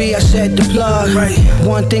wanna be, I said the plug. Right.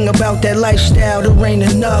 One thing about that lifestyle, there ain't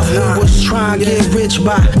enough. We was trying to get rich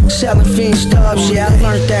by selling fiend stubs. Yeah, I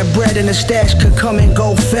learned that bread in the stash could come and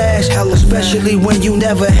go fast. Especially when you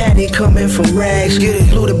never had it coming from rags.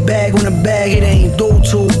 Blew the bag on the bag, it ain't do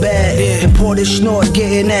too bad. Imported snort,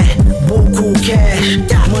 getting that buku cash.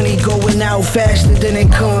 Money going out faster than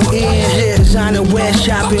it come in. Designer wear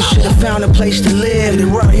shopping, should've found a place to live. The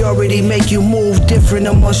priority make you move different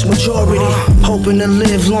amongst majority. Hoping to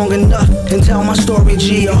live long enough and tell my story,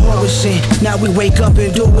 G, a horror scene. Now we wake up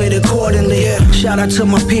and do it accordingly. Shout out to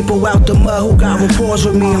my people out the mud who got rapport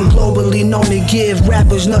with me. I'm globally known to give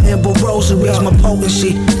rappers nothing but rosaries. My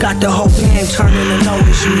potency got the whole game turning to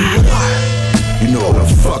notice me. You know the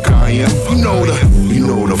fuck I am. You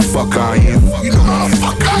know the fuck I am. You know the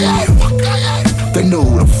fuck I am. They know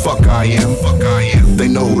who the fuck I am. They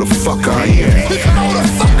know who the fuck I am.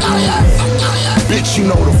 Bitch, you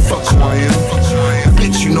know the fuck who I am.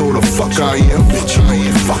 Bitch, you know the fuck I am. Bitch, you know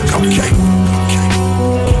the fuck, okay.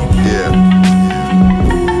 Yeah.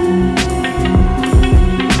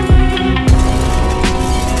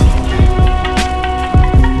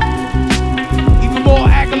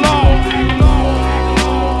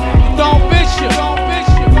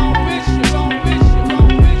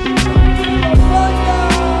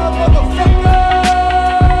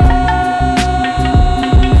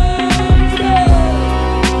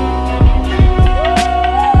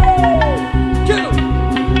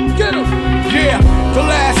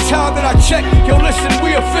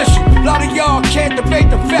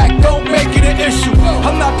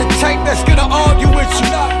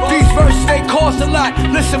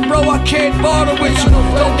 listen, bro, I can't bother with you.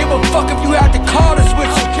 Don't give a fuck if you had the Carters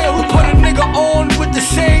with you. We put a nigga on with the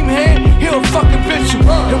same hand, he'll fucking bitch you.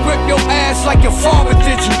 And rip your ass like your father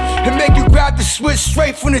did you. And make you grab the switch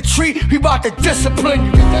straight from the tree. We bout to discipline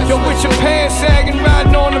you. Yo, with your pants sagging,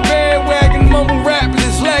 riding on the bandwagon, mumble rapping,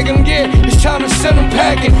 it's lagging, yeah. It's time to send them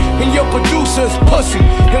packing. And your producer's pussy,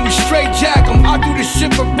 and we straight jack them. I do this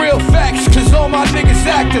shit for real facts, cause all my niggas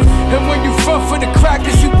active. And when you front for the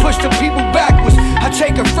crackers, you push the people backwards. I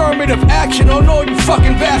take affirmative action on all you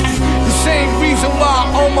fucking bastards. The same reason why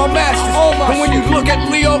I own my masters. And when you look at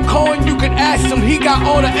Leo Cohen, you can ask him, he got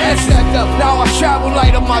all the answers. Now I travel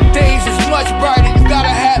lighter, my days is much brighter. You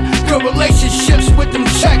gotta have good relationships with them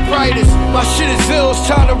check writers. My shit is ill, it's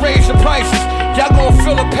time to raise the prices. Y'all gon'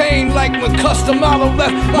 feel the pain like when Customado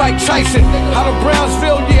left Mike Tyson. Out of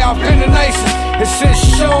Brownsville, yeah, I've been the nicest. And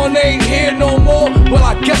since Sean ain't here no more, well,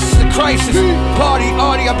 I guess it's a crisis. Party,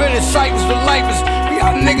 arty, I've been in Cyprus for lifers.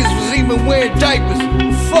 Y'all niggas was even wearing diapers.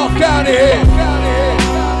 Fuck out of here.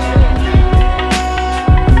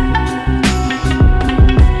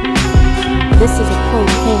 This is a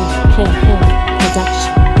Propane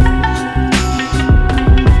production.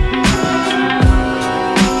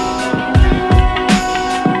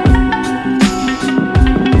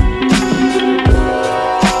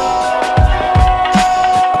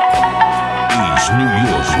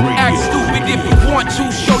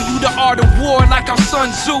 Show you the art of war like I'm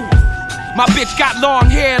Sun Tzu. My bitch got long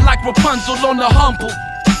hair like Rapunzel on the humble.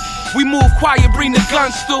 We move quiet, bring the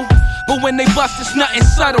guns through. But when they bust, it's nothing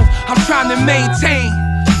subtle. I'm trying to maintain.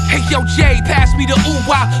 Hey yo, Jay, pass me the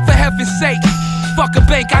ooh-wah, for heaven's sake. Fuck a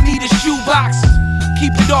bank, I need a shoebox.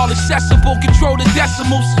 Keep it all accessible, control the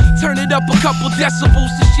decimals. Turn it up a couple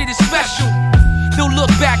decibels, this shit is special. They'll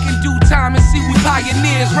look back in due time and see we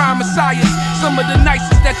pioneers, rhyme messiahs. Some of the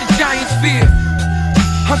nicest that the giants fear.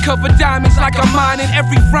 Uncover diamonds like I'm mining.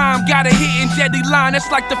 Every rhyme got a hidden deadly line, that's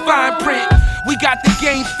like the fine print. We got the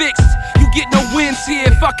game fixed, you get no wins here.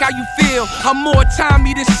 Fuck how you feel, I'm more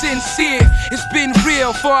timey than sincere. It's been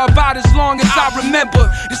real for about as long as I remember.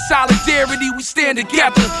 The solidarity, we stand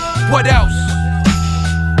together. What else?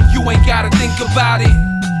 You ain't gotta think about it.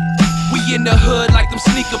 We in the hood like them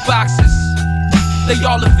sneaker boxes. They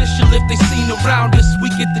all official if they seen around us. We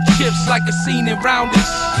get the chips like a scene around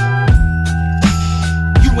us.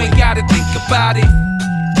 You ain't gotta think about it.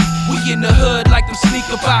 We in the hood like them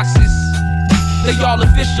sneaker boxes. They all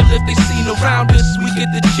official if they seen around us. We get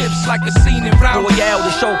the chips like a scene around us. Royale,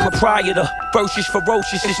 the show proprietor. Ferocious,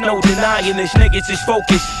 ferocious, there's no denying this. Niggas is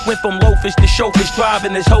focused. Went from loafers to chauffeurs,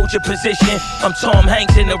 driving this, hold your position. I'm Tom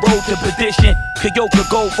Hanks in the road to perdition. Kyoka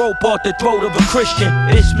gold rope off the throat of a Christian.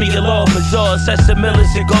 It's me, the law bazaar, sets a million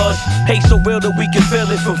cigars. Hate so real that we can feel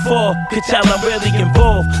it from far. Could tell I'm really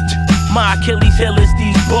involved. My Achilles heel is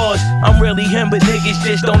these bars. I'm really him, but niggas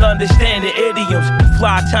just don't understand the idioms.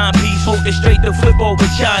 Fly timepiece, orchestrate the flip over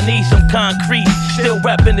Chinese. I'm concrete, still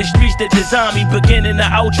reppin' the streets that design me. Beginning the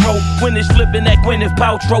outro, when it's flipping that Gwyneth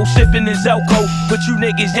Paltrow, sipping the Zelco. But you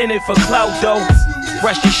niggas in it for clout though.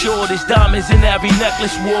 Rest assured, there's diamonds in every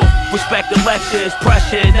necklace war. Respect the lecture, there's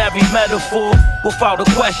pressure in every metaphor. Without a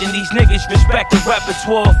question, these niggas respect the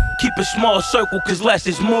repertoire. Keep a small circle, cause less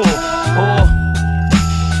is more.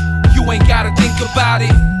 You ain't gotta think about it.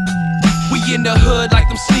 We in the hood like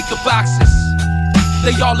them sneaker boxes.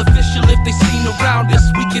 They all official if they seen around us.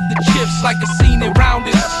 We get the chips like a scene around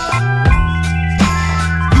us.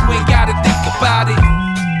 You ain't gotta think about it.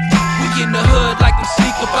 We in the hood like them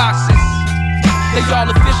sneaker boxes. They all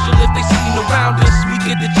official if they seen around us. We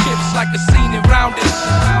get the chips like a scene around us.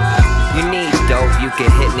 You need dope, you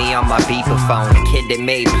can hit me on my beeper phone. A kid that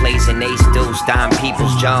made plays in Ace Deuce, Dime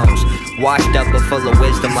Peoples Jones. Washed up but full of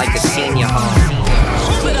wisdom like a senior home.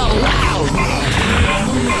 Spit out loud.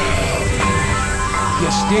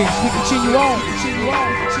 Yes, Diggs, we continue on.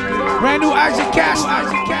 Brand new Isaac Castle.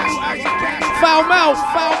 Foul mouth,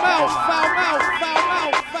 foul mouth, foul mouth, foul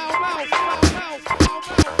mouth, foul mouth, foul mouth.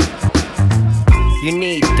 You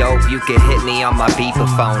need dope, you can hit me on my beeper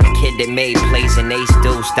phone. A kid that made plays in Ace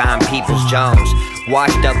Deuce, Dime Peoples Jones.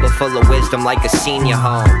 Washed up but full of wisdom like a senior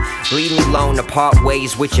home. Leave me alone to part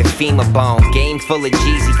ways with your femur bone. Game full of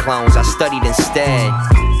Jeezy clones, I studied instead.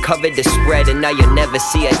 Covered the spread and now you'll never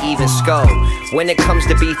see an even scope. When it comes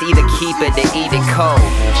to beef, either keep it or eat it cold.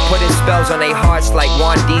 Putting spells on their hearts like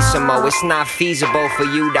Juan Decimo. It's not feasible for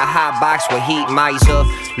you to hot box with heat, miser.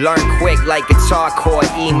 Learn quick like guitar chord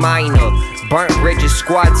E minor. Burnt Bridges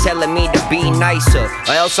squad telling me to be nicer,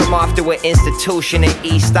 or else I'm off to an institution in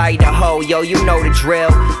East Idaho. Yo, you know the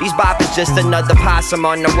drill. These boppers just another possum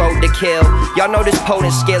on the road to kill. Y'all know this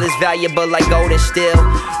potent skill is valuable like gold and steel.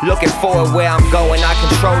 Looking forward where I'm going, I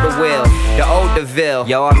control the wheel. The old DeVille.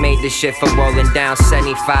 Yo, I made this shit for rolling down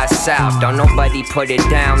 75 South. Don't nobody put it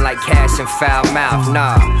down like Cash and Foul Mouth,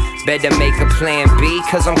 nah. Better make a plan B,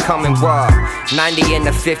 cause I'm coming raw. 90 in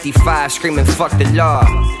the 55, screaming fuck the law.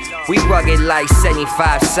 We rugged like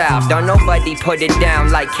 75 South. Don't nobody put it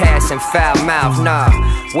down like Cass and Foul Mouth, nah.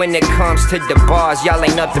 When it comes to the bars, y'all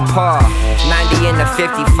ain't up to par. 90 in the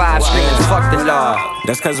 55, screaming fuck the law.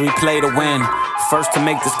 That's cause we play to win. First to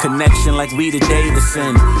make this connection like we the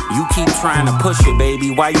Davidson. You keep trying to push it,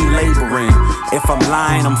 baby, why you laboring? If I'm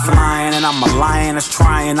lying, I'm flying, and I'm a lion that's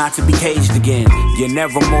trying not to be caged again. You're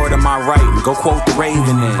never more to my right, go quote the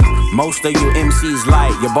Raven in. Most of you MCs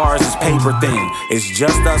light, your bars is paper thin. It's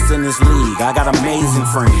just us in this league, I got amazing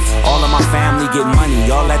friends. All of my family get money,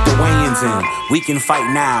 y'all let the weigh-ins in. We can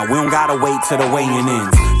fight now, we don't gotta wait till the weighing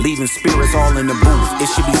ends. Leaving spirits all in the booth, it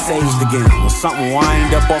should be saged again. When something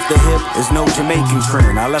wind up off the hip, it's no Jamaican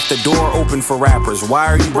trend. I left the door open for rappers, why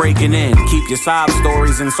are you breaking in? Keep your sob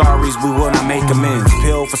stories and sorries, we will not make amends.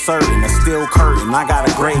 Pill for certain, a steel curtain, I got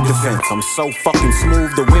a great defense. I'm so fucking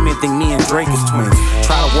smooth, the women think me and Drake is twins.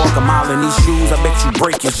 Try to walk a mile in these shoes, I bet you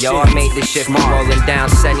break your shit. Yo, I made this shit from rolling down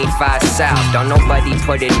 75 South. Don't nobody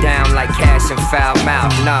put it down like Cash and Foul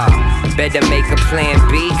Mouth, nah. Better make a plan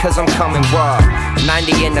B, cause I'm coming raw.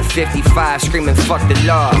 90 in the 55, screaming fuck the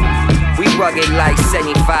law. We rugged like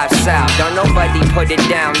 75 South. Don't nobody put it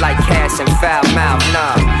down like Cass and Foul Mouth,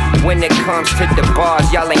 nah. When it comes to the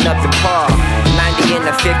bars, y'all ain't up to par. 90 in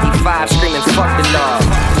the 55, screaming fuck the law.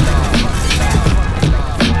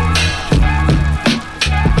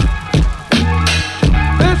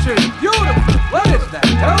 This is beautiful. What is that?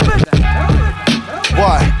 Tell me.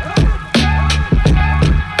 What?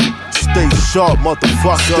 Stay sharp,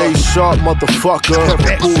 motherfucker. Stay sharp, motherfucker.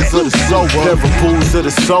 Pools of the sower. Never pools of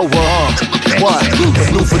the sower. What?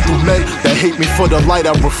 Maneuver through men that hate me for the light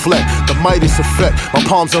I reflect. The mightiest effect. My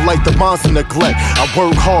palms are like the minds of neglect. I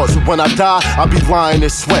work hard, so when I die, I be lying in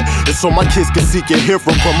sweat. And so my kids can seek a hero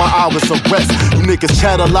from my hours of rest. You niggas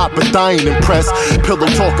chat a lot, but I ain't impressed.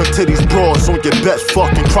 Pillow talking to these broads on your best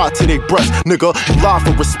fucking cry to their breasts. Nigga, you lie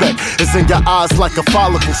for respect. It's in your eyes like a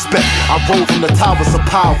follicle speck. I roll from the towers of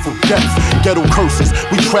powerful depths. Ghetto curses.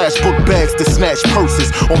 We trash book bags to snatch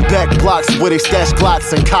purses. On back blocks where they stash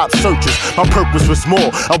Glocks and cop searches. My purpose was more,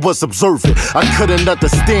 I was observant. I couldn't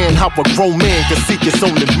understand how a grown man can seek his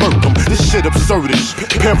own and murk him. This shit absurdish.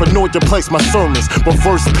 Paranoia place my sermons.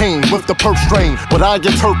 Reverse pain with the purse strain. But I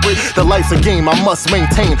interpret the life's a game I must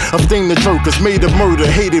maintain. Abstain the jerkers, made a murder.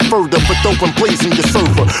 Hated further for throwing blazing your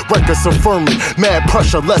server. Records affirming, mad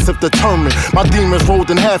pressure, less if determined. My demons rolled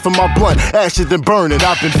in half of my blunt, ashes and burning.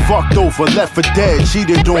 I've been fucked over, left for dead,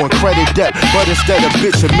 cheated on credit debt. But instead a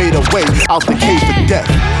bitch had made a way out the cave of death.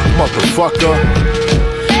 Motherfucker.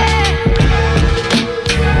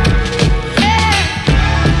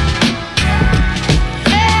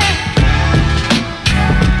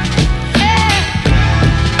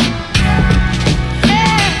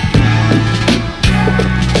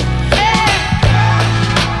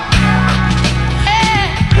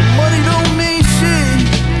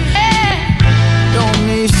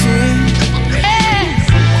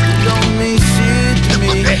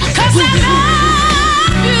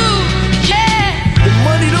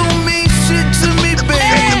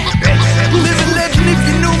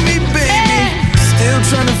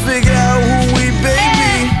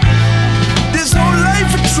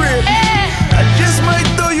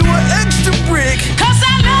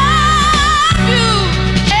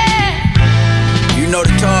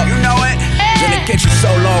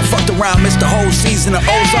 Fucked around, missed the whole season of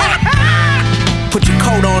Ozark. Put your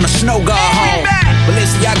coat on, a snow guard home.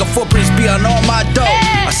 Balenciaga footprints be on all my dough.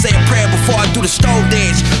 I say a prayer before I do the stove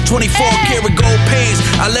dance. 24 karat gold pants.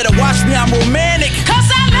 I let her watch me, I'm romantic. Cause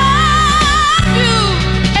I love you.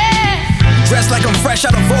 Dressed like I'm fresh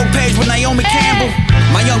out of Vogue page with Naomi Campbell.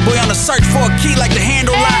 My young boy on the search for a key like the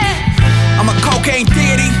handle lock. I'm a cocaine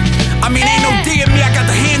deity. I mean, ain't no D in me, I got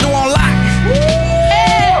the handle on lock.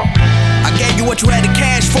 Gave you what you had the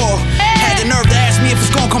cash for. Had the nerve to ask me if it's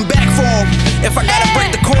gonna come back for him. If I gotta break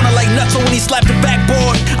the corner like Nutso when he slapped the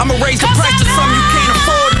backboard, I'ma raise the price to something you can't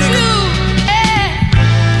afford, nigga.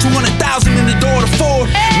 200,000 in the door to Ford.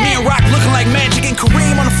 Me and Rock looking like Magic and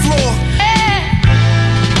Kareem on the floor.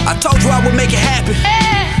 I told you I would make it happen.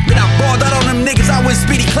 Then I balled out on them niggas, I went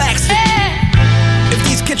Speedy Claxton. If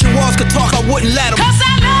these kitchen walls could talk, I wouldn't let them. Cause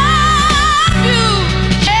I love you.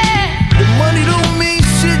 The money don't mean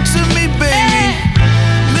shit to me, baby.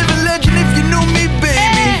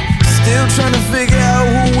 Still trying to figure out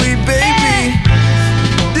who we, baby.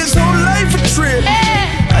 This whole life a trip.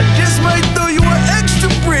 I just might throw you an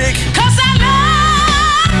extra brick. Cause I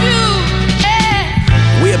love you.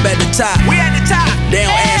 We up at the top. We at the top. They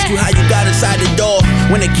don't ask you how you got inside the door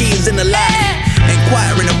when the key is in the lock.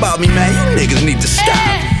 Inquiring about me, man, you niggas need to stop.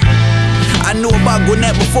 I knew about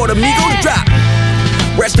Gwinnett before the Migos drop.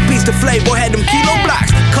 Rest in peace to Flavor, had them kilo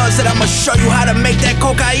blocks. Cuz said I'ma show you how to make that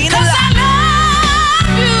cocaine a lot.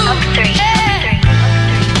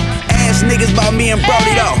 Ask niggas about me and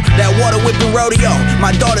Brody though. That water whipping rodeo.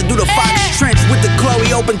 My daughter do the Fox Trench with the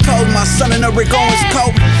Chloe open toes. My son in a Rick Owens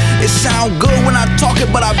coat. It sound good when I talk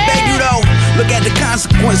it, but I beg you though, look at the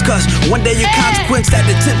consequence. Cause one day your consequence at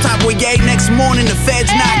the tip top with yay, next morning the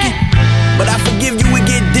feds knocking. But I forgive you, it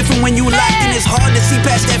get different when you locked in. It's hard to see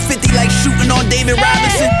past that 50 like shooting on David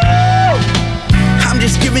Robinson. I'm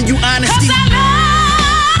just giving you honesty. Cause I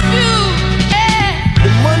love you. The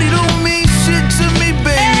money don't mean shit to me,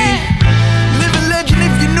 baby. Living legend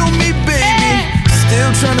if you knew me, baby. Still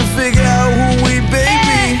trying to figure out who we,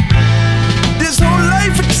 baby. This whole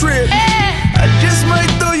life a trip. I just might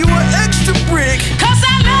throw you an extra brick. Cause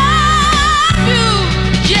I love you,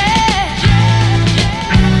 yeah.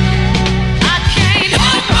 I can't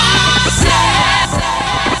help myself.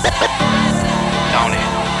 Don't it?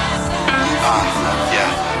 Yeah.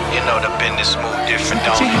 You know the business move different,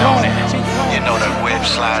 don't it? You know the whip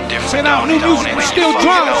slide different, don't it? Still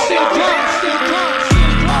drunk.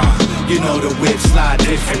 You know the whip slide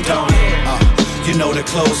different, don't it? You know the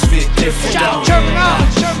clothes fit different, don't it?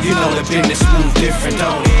 You know the business move different,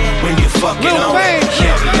 don't it? When you fucking on it,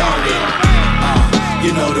 carry on it.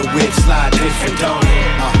 You know the whip slide different, don't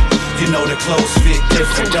it? You know the clothes fit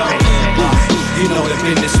different, don't it? You know the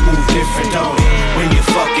business move different, don't it? When you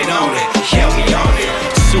fucking on it, carry on it.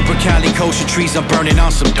 Super Cali kosher trees, I'm burning on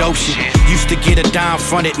some dope shit. Used to get a dime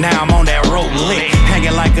fronted, now I'm on that road lit.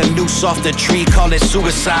 Hanging like a noose off the tree, call it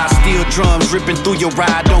suicide. Steel drums ripping through your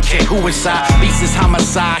ride, don't care who inside. Beats is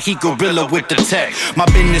homicide, he gorilla with the tech. My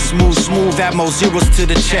business moves smooth, add more zeros to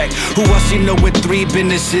the check. Who else you know with 3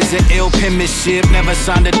 businesses and ill penmanship? Never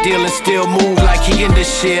signed a deal and still move like he in the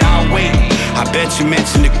shit. I'll wait, I bet you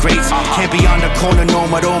mention the greats. Can't be on the corner no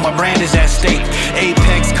more, though my brand is at stake.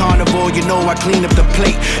 Apex Carnival, you know I clean up the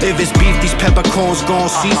plate. If it's beef, these peppercorns gon'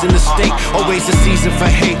 season the steak. Always a season for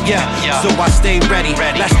hate, yeah. So I stay ready.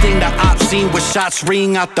 Last thing the op seen was shots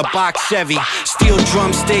ring out the box Chevy. Steel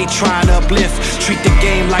drums stay trying to uplift. Treat the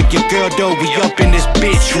game like your girl though. We up in this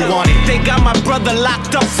bitch, you want it? They got my brother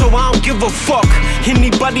locked up, so I don't give a fuck.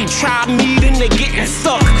 Anybody try me, then they getting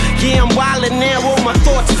stuck. Yeah, I'm wildin' now, all my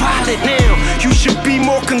thoughts violent now. You should be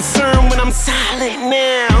more concerned when I'm silent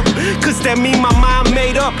now. Cause that mean my mind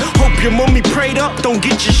made up. Hope your mommy prayed up. Don't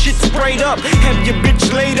get your shit sprayed up. Have your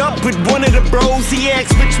bitch laid up with one of the bros. He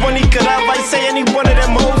asked which one he could have. I say any one of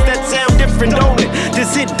them hoes. That sound different, don't it?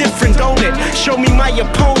 This hit different, don't it? Show me my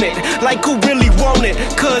opponent, like who really want it.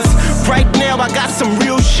 Cause right now I got some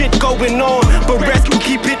real shit going on. But rest will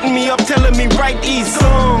keep hitting me up, telling me write these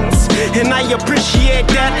songs. And I appreciate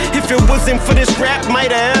that. If it wasn't for this rap,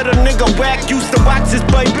 might have had a nigga whack. Used to watch his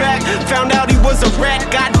boy back. Found out he was a rat.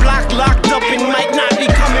 Got blocked, locked up, and might not be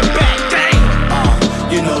coming back. Dang.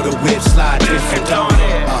 You know the whip slide different, don't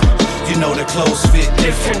it? You know the clothes fit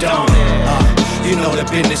different, don't it? You know the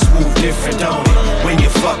business move different, don't it? When you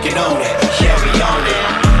fucking on it, carry on it.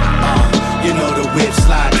 You know the whip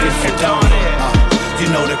slide different, don't it? You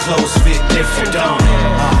know the clothes fit different, don't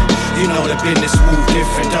it? You know the business move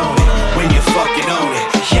different, don't it? When you fucking on it,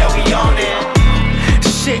 carry on it.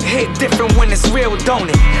 Shit hit different when it's real, don't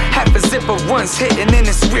it? Half a zipper once hitting and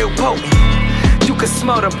it's real potent. You can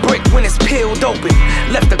smell the brick when it's peeled open.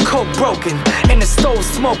 Left the coke broken, and the stove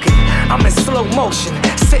smoking. I'm in slow motion,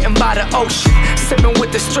 sitting by the ocean. Sipping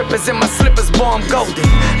with the strippers in my slippers, boy, I'm golden.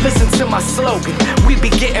 Listen to my slogan, we be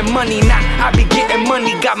getting money, not I be getting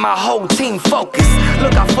money. Got my whole team focused.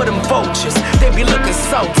 Look out for them vultures, they be looking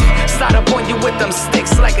salty. Slide up on you with them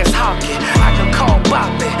sticks like it's hockey. I can call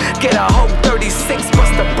Bop it, get a whole 36,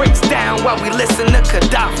 bust the bricks down while we listen to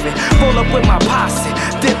Gaddafi. Roll up with my posse,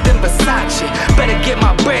 dipped in Versace. Better get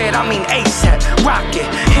my bread, I mean ASAP, rock it.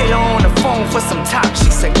 Hit her on the phone for some top, she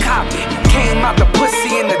said copy. Came out the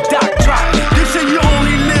pussy in the dock, drop it. They say you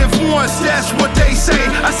only live once, that's what they say.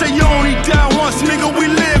 I say you only die once, nigga, we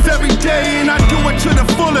live every day. And I do it to the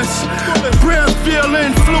fullest. Brownsville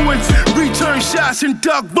influence, return shots and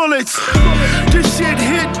duck bullets. This shit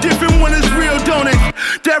hit different when it's real, don't it?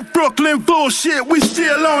 That Brooklyn bullshit, we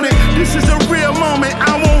still on it. This is a real moment,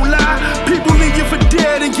 I won't lie. People leave you for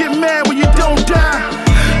dead and get mad when you don't die.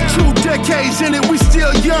 2 decades in it, we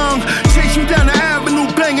still young. Chase you down the avenue,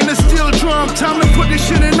 banging the steel drum. Time to put this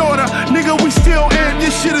shit in order.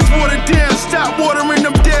 stop watering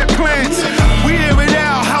them dead plants. We air it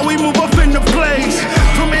out, how we move up in the place.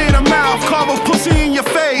 From ear to mouth, carve a pussy in your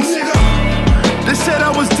face. They said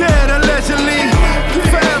I was dead, allegedly.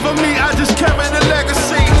 Forever me, I just carry the legacy.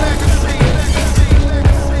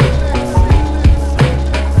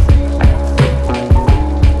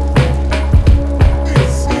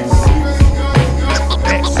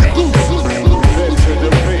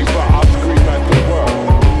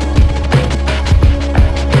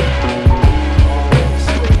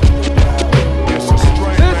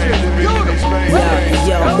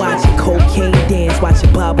 Watch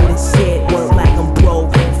it bubble and shit. Work like I'm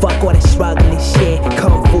broke. Fuck all that struggling shit.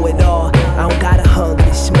 Come for it all. I don't got a hunger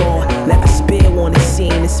this small. Left a spill on the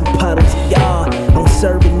scene and some puddles of y'all. I'm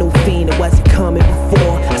serving new fiend, it wasn't coming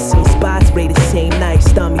before. I seen spots rated same night,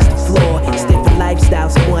 stomachs to floor. It's different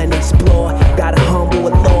lifestyles I wanna explore. Gotta humble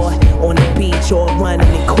a law on the beach or running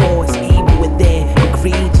in course. Evil within, but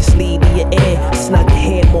greed just lead to your end. I snuck the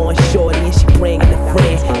hand more on shorty and she bringing a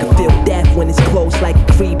friend. Can feel death when it's close like a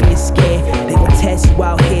creepy skin. They gon' test you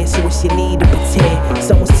out here, so it's your need to pretend.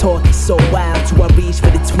 Someone's talking so wild, do I reach for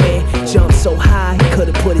the twin? Jump so high, he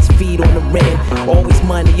could've put his feet on the rim. Always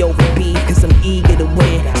money over beef, cause I'm eager to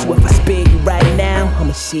win. So if I spare you right now,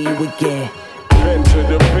 I'ma see you again. Pen to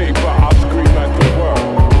the paper, I'll scream at the world.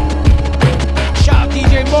 Shout out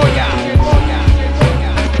DJ Moya.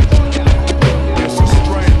 It's a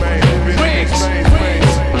strain, man. Pen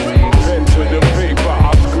to the paper,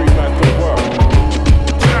 I'll scream at the world.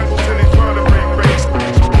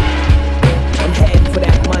 I'm heading for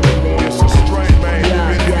that money, man. It's a strain, man. Yeah,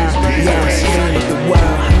 I'm screaming at the world. I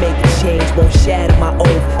make a change, won't shatter my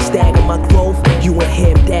oath. Stagger my growth, you and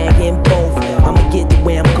him dagging both. I'ma get to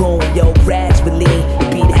where I'm going, yo, gradually. To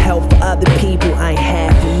be the help for other people, I ain't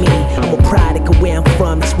half for me. I'm a product of where I'm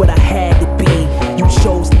from, it's what I had to be. You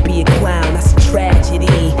chose to be a clown, that's a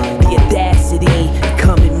tragedy. The audacity to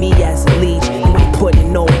come at me as a leech. You ain't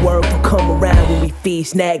putting no work, don't come around when we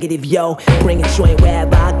feast negative, yo. Bring a joint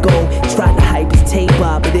wherever I go. Tried to hype his tape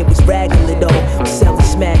up, but it was regular though. I'm selling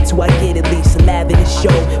smack till I get at least 11 to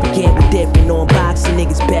show. Again, we're different on boxing,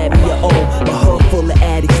 niggas bad me or old. My hood full of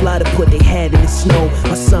addicts, love to put their head in the snow.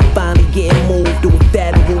 My son finally getting moved to a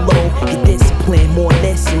federal low. Get discipline, more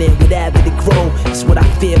listening, whatever to grow. It's what I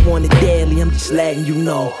feel on the daily, I'm just letting you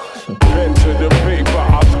know. Pen to the paper,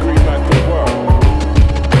 I'll scream at the world.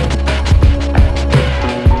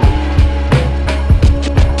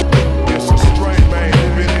 It's a strain, man,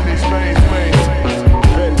 living in these veins.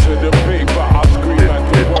 Pen to the paper, I'll scream at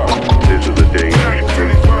the world. This is a dangerous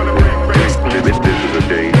group. This is a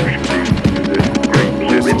dangerous group.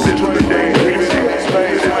 This is a dangerous group.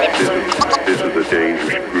 This is a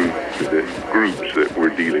dangerous group. The groups that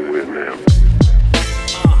we're dealing with now.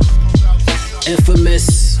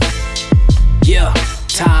 Infamous, yeah,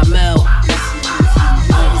 Time L.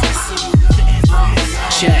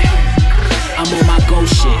 Check. I'm on my go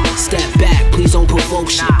shit. Step back, please don't provoke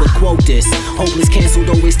shit. But quote this: hopeless, canceled,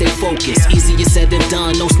 always stay focused. Easier said than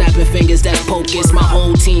done, no snapping fingers, that's pocus. My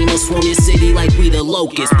whole team will swarm your city like we the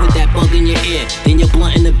locusts. Put that bug in your ear, then you're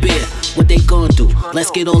blunt in the beer. What they gon' do?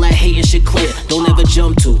 Let's get all that hate and shit clear. Don't ever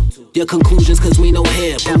jump to your conclusions, cause we know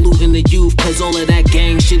here. Polluting the youth, cause all of that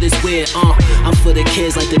gang shit is weird. I'm for the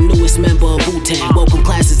kids like the newest member of Wu-Tang. Welcome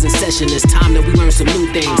classes in session, it's time that we learn some new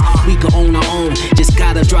things. We can own our own, just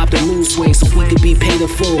gotta drop the mood swing so we could be paid in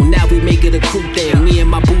full. Now we make it a crew thing, me and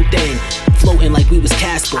my boo thing. Floating like we was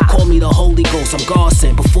Casper, call me the Holy Ghost, I'm God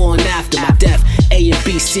sent. Before and after my death, A and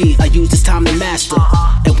B, C, I use this time to master.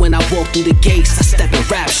 And when I walk through the gates, I step in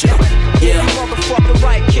rapture. Yeah. Motherfucking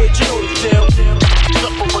right, kid, you know the deal.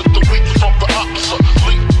 Separate the weak from the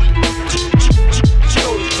obsolete. You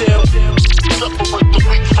know the deal. Separate the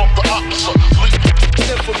weak from the obsolete.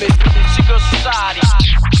 Infamous, secret society.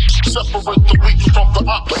 Separate the weak from the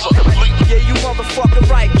obsolete. Yeah, you motherfucking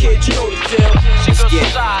right, kid, you know the deal. Secret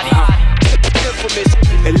society. Infamous.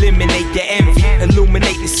 Eliminate the envy,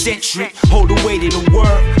 illuminate the century. Hold the weight of the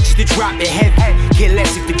world, just to drop it heavy. Get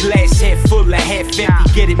less if the glass head full or half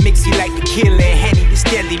empty. Get it mixy like the killer and Henny, the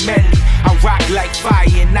steady melody. I rock like fire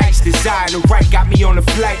and ice, desire to right. Got me on the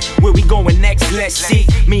flight, where we going next, let's see.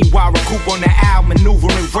 Meanwhile, recoup on the owl,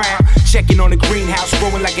 maneuvering round. Checking on the greenhouse,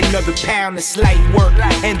 growing like another pound. It's light work,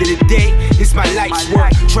 end of the day, it's my life's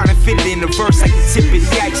work. Trying to fit it in the verse like the tip of the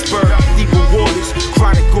iceberg. Deeper waters,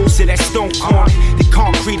 chronicles of that stone corner. The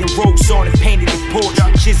concrete and ropes on it, painted the porch.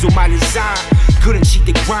 Chisel my design, couldn't cheat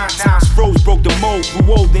the grind. Times froze, broke the mold,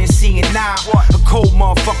 grew older and seeing now. A cold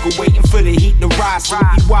motherfucker waiting for the heat to rise. So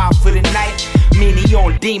be wild for the night, meaning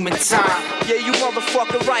on demon time. Yeah, you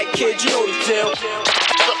motherfucking right, kid, you know the deal.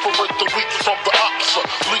 Separate the weak from the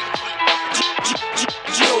obsolete.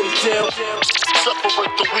 You know the deal.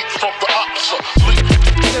 Separate the weak from the obsolete.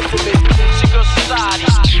 Secret society.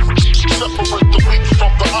 Separate the weak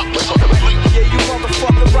from the obsolete. Yeah, you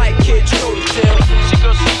motherfucking right, kid. You know the deal.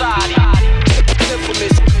 Secret society.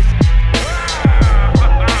 Infamous.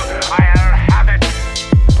 I'll have it.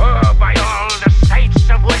 Oh, by all the saints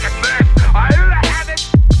of wickedness, I'll have it.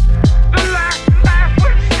 The last laugh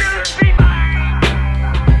will still be mine.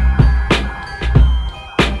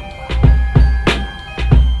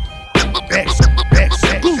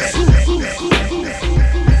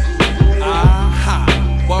 Aha.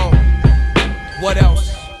 Whoa. What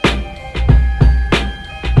else?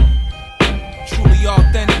 Truly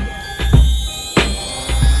authentic.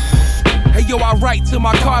 Hey yo, I write till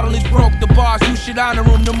my cartilage broke. The bars, you should honor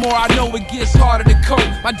them. The more I know, it gets harder to cope.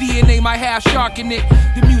 My DNA might have shark in it.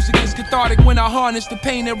 The music is cathartic when I harness the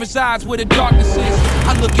pain that resides where the darkness is.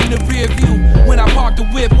 I look in the rear view when I park the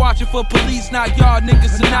whip, watching for police. Not y'all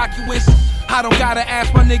niggas innocuous. I don't gotta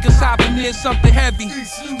ask my niggas hopping in something heavy.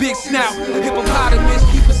 Big snout, hippopotamus.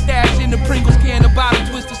 Keep a stash in the Pringles can, the bottom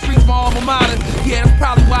twist the streets, my alma mater. Yeah, that's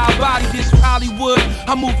probably why I body this Hollywood.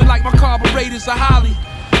 I'm moving like my carburetors are Holly.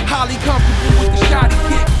 Highly comfortable with the shoddy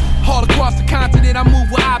kick. All across the continent, I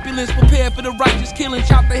move with opulence. Prepared for the righteous killing,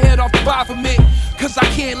 chop the head off the Baphomet. Cause I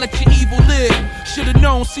can't let your evil live. Should've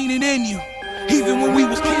known, seen it in you. Even when we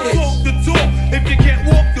was kids. Talk the talk, if you can't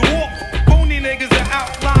walk the walk. Phony niggas are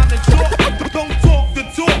outline the talk. Don't talk the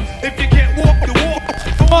talk, if you can't walk the walk.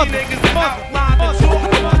 Phony niggas are outline the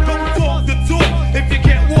talk. Don't talk the talk, if you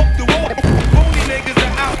can't walk the walk. Phony niggas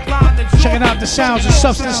are outline the talk. Checking out the sounds of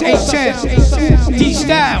Substance 810.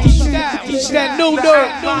 D-Styles. It's that new dude.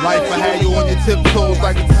 Life I had you on your tiptoes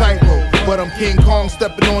like a tightrope. But I'm King Kong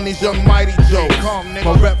stepping on these young mighty jokes.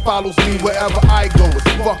 My rep follows me wherever I go. It's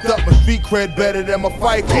fucked up, my street cred better than my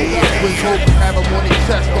fight code. Twin hopes have them on their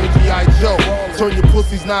chest, no G.I. Joe. Turn your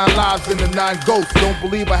pussies 9 lives into 9 ghosts. Don't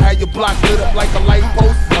believe I had your block lit up like a light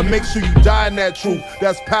post. I make sure you die in that truth.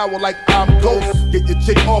 That's power like I'm Ghost. Get your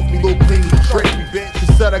chick off me, little clean trick me, bitch. She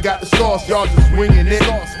said I got the sauce, y'all just winging it.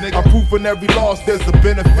 I'm proof in every loss, there's a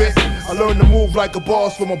benefit. I learned to move like a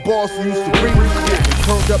boss from a boss who used to bring me shit.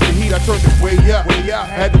 Turned up the heat, I turned it way up.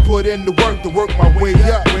 Had to put in the work to work my way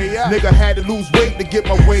up. Nigga had to lose weight to get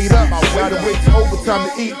my weight up. Gotta wait till overtime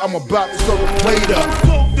to eat, I'm about to serve a plate up.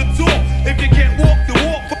 Talk the talk, if you can't walk the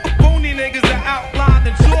walk. Phony niggas are outline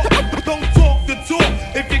the talk. Don't talk the talk,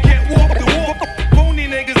 if you can't walk the walk. Phony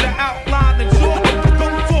niggas are outline the talk.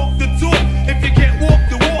 Don't talk the talk, if you can't walk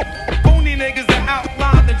the walk. Phony niggas are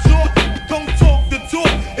outline the talk. Don't talk the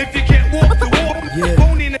talk, if you can't walk the walk.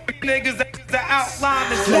 Phony niggas are outline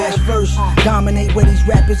the talk. Flash verse, dominate where these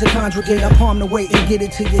rappers are congregate. I palm the weight and get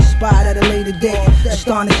it to your spot at a later date.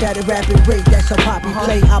 Astonished at a rapid rate, that's how Poppy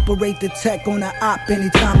play. Operate the tech on the op any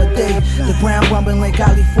time of day. The ground rumbling like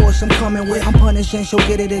Ali Force, I'm coming with. I'm punishing, she'll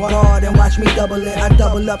get it at guard and watch me double it. I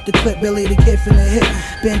double up the clip, Billy the Kid from the hip.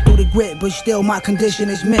 Been through the grit, but still my condition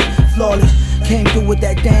is mint. Flawless, came through with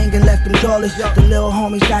that dang and left them jawless. The little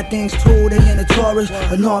homies got things too, they in the Taurus.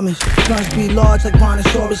 Enormous, guns be large like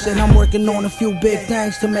Brontosaurus. And I'm working on a few big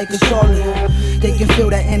things to make it solid. They can feel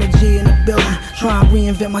that energy in the building. Try and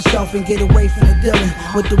reinvent myself and get away from the dealing.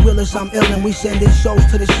 With the realest I'm illin', we sending shows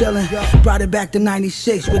to the ceiling. Brought it back to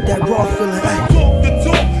 96 with that raw feeling. Talk the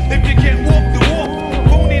talk, if you can't walk the walk.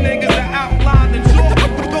 Phony niggas are outline the talk.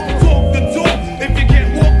 Don't talk the talk, if you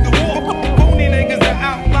can't walk the walk. Phony niggas are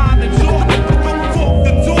outline the talk. Don't talk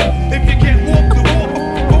the talk, if you can't walk the walk.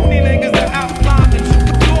 Phony niggas are outline the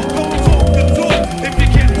talk. Don't talk the talk, if you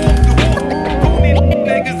can't walk the walk. Phony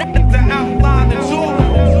niggas are outline the talk.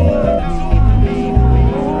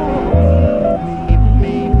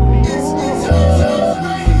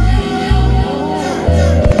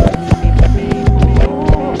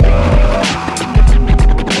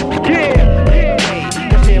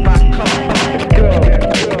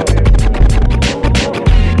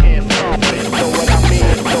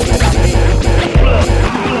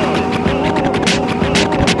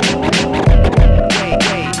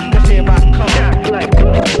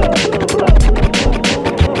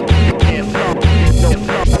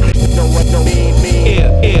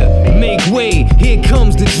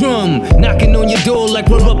 Knocking on your door like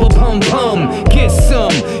we're up a pum-pum. Get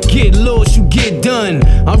some, get lost, you get done.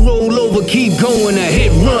 I roll over, keep going, I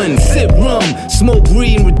hit run. Sip rum, smoke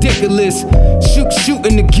green, ridiculous.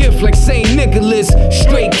 Shooting the gift like St. Nicholas.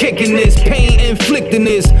 Straight kicking this, pain inflicting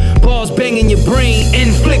this. Bars banging your brain,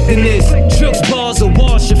 inflicting this. Tricks bars will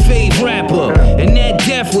wash your fave rapper. And that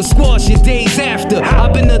death will squash your days after.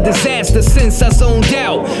 I've been a disaster since I zoned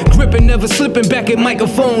out. Gripping, never slipping back at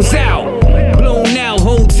microphones out. Blown out,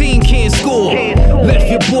 whole team can't score. Left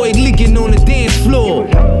your boy leaking on the dance floor.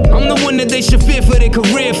 I'm the one that they should fear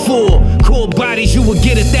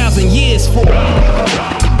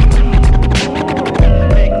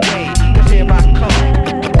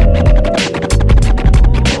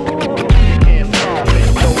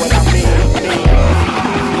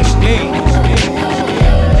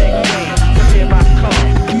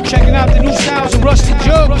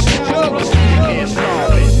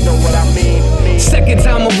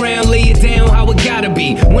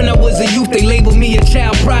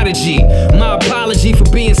prodigy. My apology for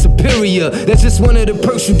being superior. That's just one of the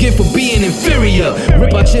perks you get for being inferior.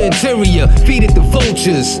 Rip out your interior, feed it to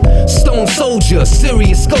vultures. Stone soldier,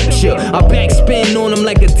 serious sculpture. I backspin on him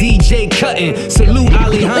like a DJ cutting. Salute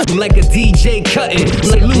Alejandro like a DJ cutting.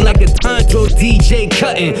 Salute like a Alejandro DJ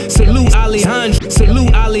cutting. Salute Alejandro,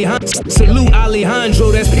 salute Alejandro, salute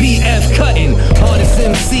Alejandro, that's PF cutting. Hardest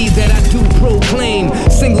MC that I do proclaim.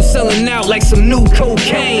 Single selling out like some new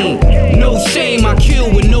cocaine. No shame, I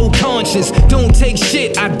kill with no conscience. Don't take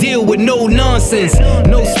shit, I deal with no nonsense.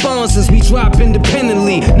 No sponsors, we drop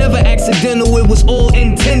independently. Never accidental, it was all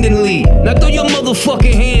intendingly. Now throw your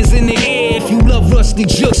motherfucking hands in the air if you love Rusty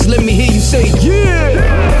Jukes. Let me hear you say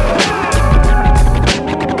yeah.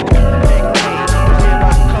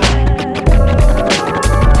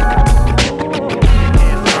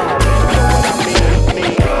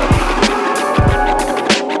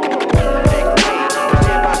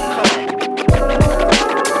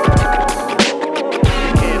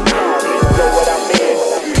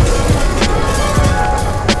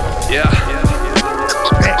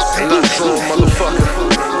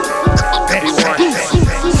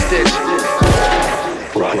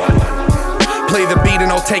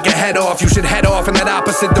 Take your head off, you should head off in that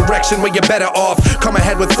opposite direction where you're better off. Come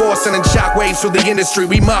ahead with force and shockwaves through the industry.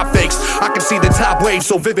 We mob fakes, I can see the top wave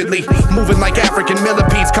so vividly. Moving like African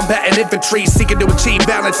millipedes, combating infantry, seeking to achieve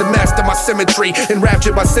balance and master my symmetry.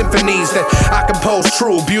 Enraptured by symphonies that I compose,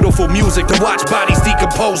 true, beautiful music to watch bodies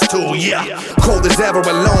decompose to. Yeah, cold as ever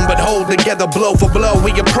alone, but hold together blow for blow.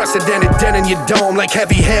 We unprecedented, dent in your dome like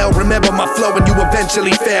heavy hail. Remember my flow and you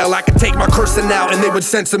eventually fail. I could take my cursing out and they would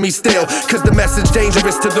censor me still, cause the message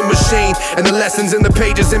dangerous to the machine, and the lessons in the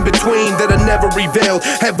pages in between that are never revealed.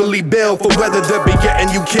 Heavily billed for whether they'll be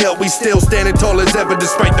getting you killed. We still standing tall as ever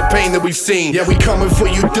despite the pain that we've seen. Yeah, we coming for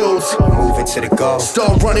you dudes. Moving to the goal.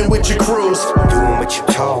 Start running with your crews. Doing what you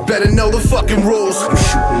told. Better know the fucking rules. You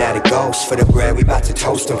shooting at a ghost for the bread. We about to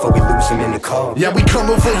toast them before we lose them in the cold. Yeah, we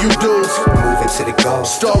coming for you dudes. Moving to the goal.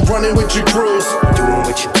 Start running with your crews. Doing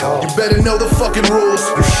what you told. You better know the fucking rules.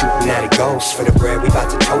 You shooting at a ghost for the bread. We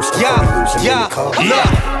about to toast them before we lose them in the cold.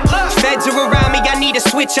 Feds are around me, I need to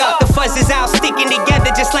switch up. The fuzz is out, sticking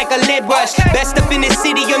together just like a lead rush. Best up in the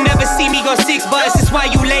city, you'll never see me go 6 buzz. That's why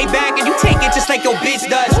you lay back and you take it just like your bitch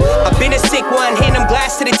does. I've been a sick one, hand them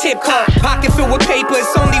glass to the tip cup. Pocket filled with paper,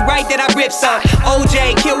 it's only right that I rip some.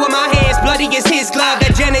 OJ, kill with my hands, bloody as his glove.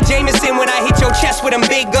 That Janet Jameson when I hit your chest with them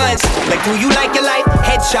big guns. Like, do you like your life?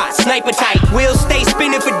 Headshot, sniper tight. Wheels stay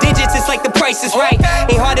spinning for digits, it's like the price is right.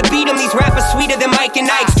 Ain't hard to beat them, these rappers sweeter than Mike and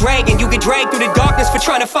Ike's. Dragging, you get dragged through the darkness for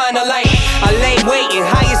trying to find a light. I lay waiting,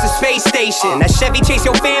 high as a space station. That Chevy chase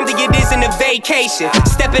your family, it isn't a vacation.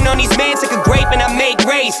 Stepping on these mans like a grape and I make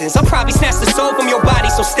raisins. I'll probably snatch the soul from your body,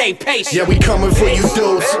 so stay patient. Yeah, we coming for you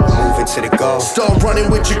dudes. Moving to the goal. Start running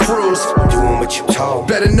with your crews. Doing what you told.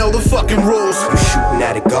 Better know the fucking rules. You shooting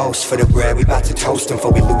at a ghost for the bread. We about to toast them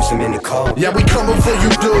before we lose them in the cold. Yeah, we coming for you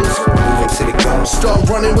dudes. Moving to the goal. Start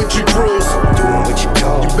running with your crews. Doing what you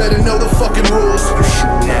told. You better know the fucking rules. You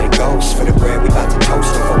shooting at a ghost for the bread. We about to toast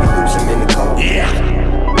them before we lose them in the cold. Yeah.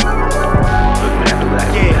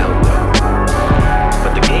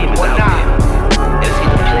 But the game is out there. It's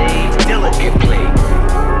getting played. Dylan get played.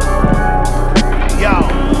 Yo.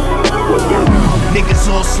 Niggas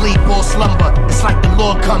all sleep, all slumber. It's like the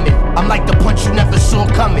Lord coming. I'm like the punch you never saw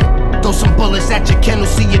coming. Throw some bullets at your kennel,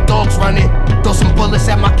 see your dogs running. Throw some bullets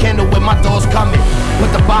at my kennel when my dogs coming.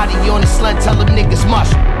 Put the body on the sled, tell them niggas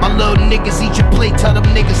mush. My little niggas eat your plate, tell them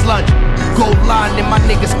niggas lunch. Gold line in my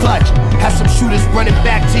niggas clutch. Have some shooters running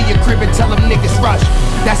back to your crib and tell them niggas rush.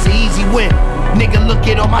 That's an easy win. Nigga, look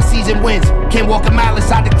at all my season wins. Can't walk a mile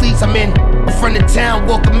inside the cleats I'm in. A friend of town,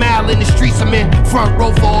 walk a mile in the streets I'm in. Front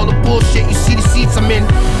row for all the bullshit, you see the seats I'm in.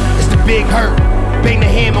 It's the big hurt. Bang the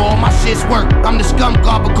hammer, all my shit's work. I'm the scum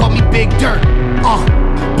god, but call me Big Dirt.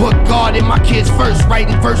 Put God in my kids first,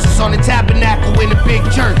 writing verses on the tabernacle in a big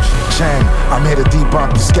church. Chang, I'm here to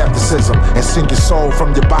debunk your skepticism and sing your soul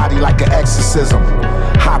from your body like an exorcism.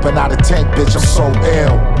 Hopping out of tank, bitch, I'm so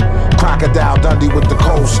ill. Crocodile Dundee with the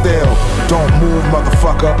cold steel. Don't move,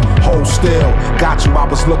 motherfucker, hold still. Got you, I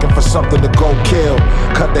was looking for something to go kill.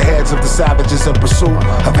 Cut the heads of the savages in pursuit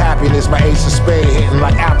of happiness. My ace of spade hitting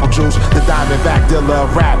like apple juice. The Diamondback dealer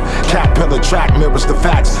of rap. Caterpillar track mirrors the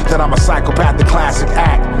facts that I'm a psychopath, the classic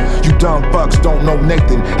act. You dumb bucks don't know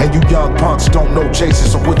Nathan, and you young punks don't know Jason,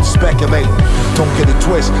 so what you speculating? Don't get it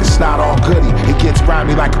twisted, it's not all goody. It gets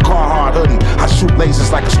grimy like a Carhartt hoodie. I shoot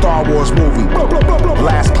lasers like a Star Wars movie. The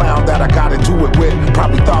last clown that I got into it with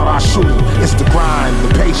probably thought I'd shoot him. It's the grind,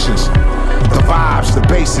 the patience, the vibes, the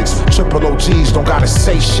basics. Triple OGs don't gotta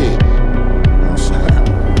say shit. You know what I'm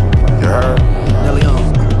saying? You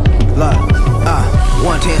heard?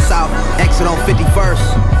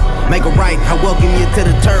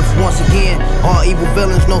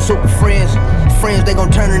 super friends. Friends, they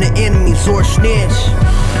gon' turn into enemies or snitch.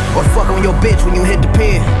 Or fuck on your bitch when you hit the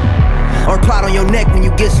pen. Or plot on your neck when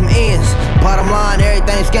you get some ends. Bottom line,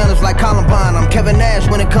 everything scandalous like Columbine. I'm Kevin Nash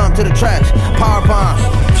when it comes to the tracks. Power bombs,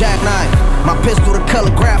 jackknife. My pistol the color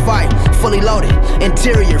graphite, fully loaded.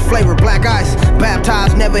 Interior, flavor black ice.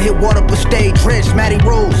 Baptized, never hit water but stayed drenched. Matty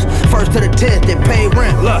rules, first to the 10th, then pay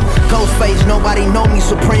rent. Look, Ghostface, nobody know me.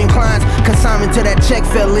 Supreme clients, consignment to that check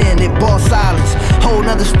fell in. It ball silence. Whole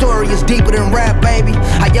nother story is deeper than rap, baby.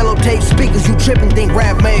 I yellow tape speakers, you trippin', think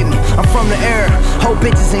rap made me. I'm from the air, whole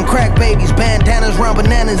bitches and crack babies. Bandanas round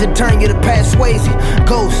bananas and turn you to Pat Swayze.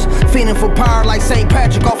 Ghosts, feeding for power like St.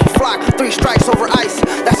 Patrick off a flock. 3 strikes over ice,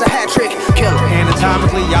 that's a hat trick. Killer.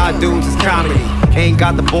 Anatomically, y'all dudes is comedy. Ain't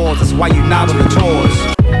got the balls, that's why you not on the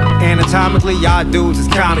tours. Anatomically, y'all dudes is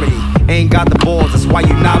comedy. Ain't got the balls, that's why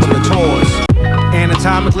you not on the tours.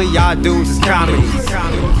 Anatomically, y'all dudes is comedy.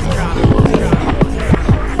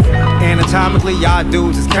 Anatomically, y'all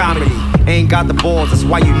dudes is comedy. Ain't got the balls, that's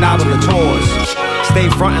why you not on the tours. Stay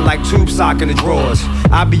frontin' like tube sock in the drawers.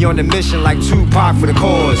 I be on the mission like Tupac for the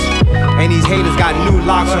cause. And these haters got new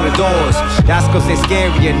locks on the doors. That's cause they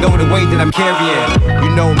scary and know the weight that I'm carrying.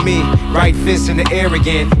 You know me, right fist in the air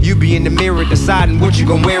again. You be in the mirror deciding what you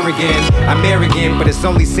gon' wear again. I'm arrogant, but it's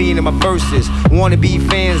only seen in my verses. Wannabe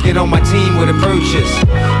fans get on my team with a purchase.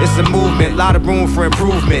 It's a movement, lot of room for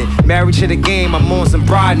improvement. Married to the game, I'm on some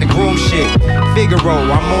bride and the groom shit. Figaro,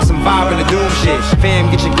 I'm on some vibe and the doom shit. Fam,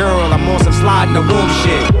 get your girl, I'm on some slide in the womb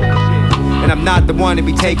shit. And I'm not the one to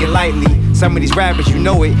be taken lightly. Some of these rappers, you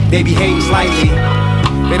know it, they be hating slightly.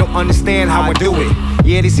 They don't understand how I do it.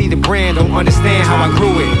 Yeah, they see the brand, don't understand how I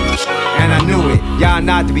grew it. And I knew it, y'all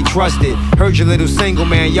not to be trusted. Heard your little single,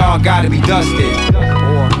 man, y'all gotta be dusted.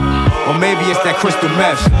 Or maybe it's that crystal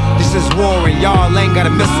meth. This is war and y'all ain't got a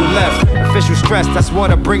missile left. Official stress, that's what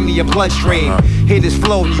I bring to your bloodstream. Hear this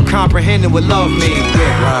flow and you comprehending what love means.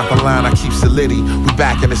 Yeah, line for line, I keep solidity. We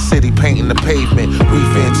back in the city, painting the pavement.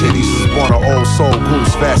 Refan titties is born an old soul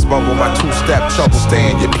goose. Fast bubble, my 2-step trouble.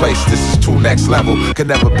 Stay in your place, this is too next level. Could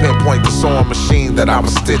never pinpoint the sewing machine that I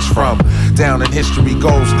was stitched from. Down in history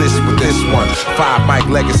goes this with this one. 5 Mike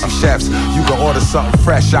Legacy chefs. You can order something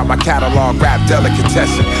fresh out my catalog, rap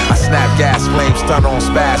delicatessen. I snap gas flames, stun on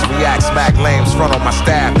spaz, react, smack lames, front on my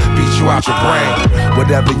staff, beat you out your brain.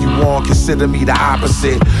 Whatever you want, consider me the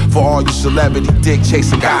opposite. For all you celebrity dick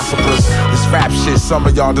chasing gossipers. This rap shit, some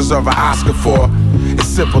of y'all deserve an Oscar for. It's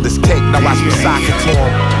simple as cake, now watch me sock it to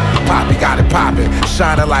him. Poppy got it poppin',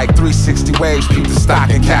 shining like 360 waves, peep the stock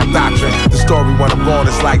and cap doctrine. The story when I'm born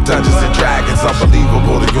is like Dungeons and Dragons.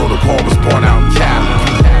 Unbelievable, the unicorn was born out in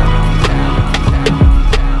Cali.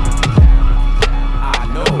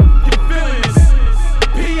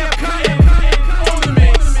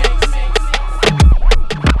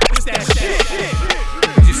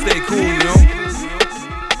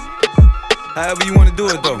 However you wanna do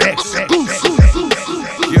it though.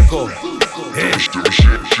 Your call.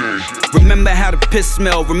 Remember how the piss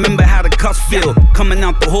smell, remember how the cuss feel. Coming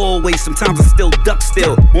out the hallway, sometimes I still duck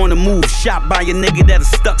still. On the move, shot by a nigga that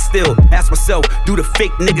is stuck still. Ask myself, do the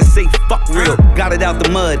fake niggas say fuck real? Got it out the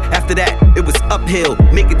mud, after that, it was uphill.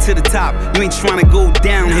 Make it to the top, you ain't tryna go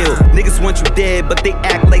downhill. Niggas want you dead, but they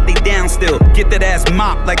act like they down still. Get that ass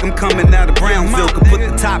mopped like I'm coming out of Brownsville. Could put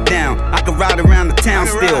the top down, I could ride around the town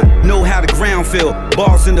still. Know how the ground feel,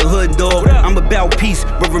 bars in the hood, dog. I'm about peace,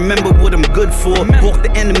 but remember what I'm good for. Walk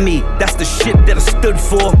the enemy, that's the shit that I stood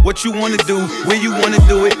for. What you wanna do, where you wanna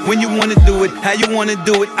do it, when you wanna do it, how you wanna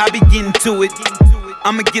do it, I be getting to it.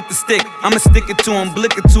 I'ma get the stick, I'ma stick it to him,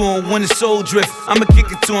 blick it to him. When the soul drift, I'ma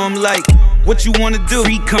kick it to him like, what you wanna do?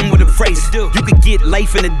 Free come with a price. You could get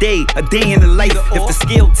life in a day in the life. If the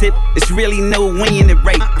scale tip, it's really no weighing it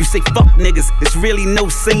right. You say fuck niggas, it's really no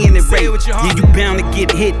saying it right. Yeah, you bound to get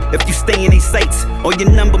hit if you stay in these sights. Or your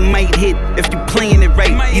number might hit if you playing it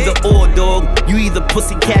right. Either or, dog. You either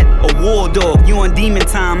pussycat or war dog. You on demon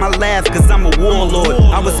time, I laugh cause I'm a warlord.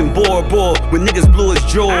 I was in Bora Bora when niggas blew his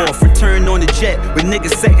jaw off. Returned on the jet when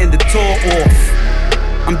niggas setting the tour off.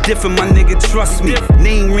 I'm different, my nigga, trust me.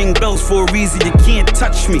 Name ring bells for a reason, you can't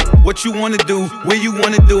touch me. What you wanna do, where you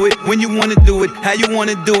wanna do it, when you wanna do it, how you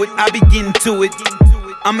wanna do it, I be getting to it.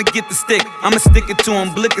 I'ma get the stick, I'ma stick it to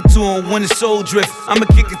him, blick it to him. When the soul drift, I'ma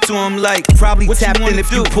kick it to him like, probably tapped in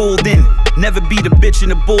if you pulled in. Never be the bitch in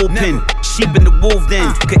the bullpen. Sheep in the wolf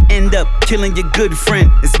den could end up killing your good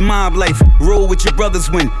friend. It's mob life, roll with your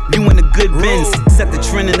brothers when you in a good Benz. Set the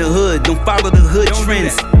trend in the hood, don't follow the hood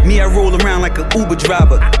trends. Me, I roll around like an Uber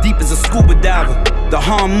driver, deep as a scuba diver. The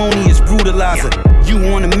harmonious brutalizer. You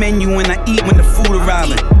on the menu and I eat when the food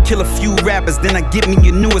arriving. Kill a few rappers, then I get me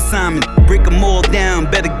a new assignment. Break them all down,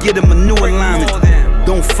 better get them a new alignment.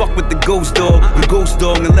 Don't fuck with the ghost dog, the ghost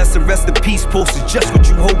dog, unless the rest of peace post is just what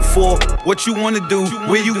you hope for. What you wanna do,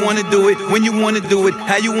 where you wanna do it, when you wanna do it,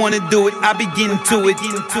 how you wanna do it, I be getting to it.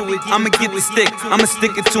 I'ma get the stick, I'ma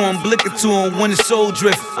stick it to him, blick it to him when the soul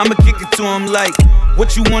drift. I'ma kick it to him like,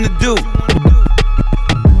 what you wanna do?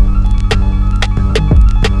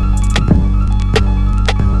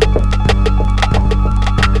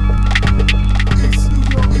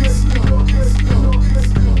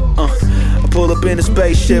 Pull up in a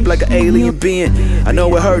spaceship like an alien being. I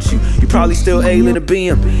know it hurts you, you probably still alien to be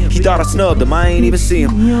him. He thought I snubbed him, I ain't even see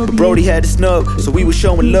him. But Brody had to snub, so we was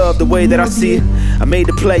showing love the way that I see it. I made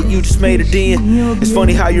the plate, you just made it in. It's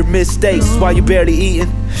funny how your mistakes is why you barely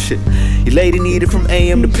eating. Shit, your lady needed from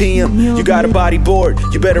AM to PM. You got a body board,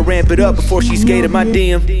 you better ramp it up before she skated my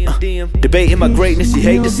DM. Debating my greatness, you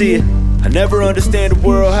hate to see it. I never understand the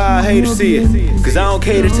world how I hate to see it. Cause I don't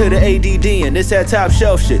cater to the ADD and it's that top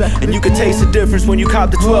shelf shit. And you can taste the difference when you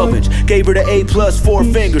cop the 12-inch. Gave her the A+ 4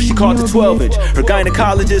 fingers, she caught the 12-inch. Her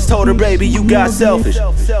gynecologist told her, baby, you got selfish.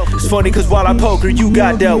 It's funny cause while I poke her, you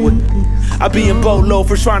got dealt with. I be in boat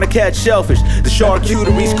loafers trying to catch shellfish. The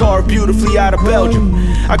charcuterie's carved beautifully out of Belgium.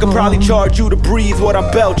 I could probably charge you to breathe what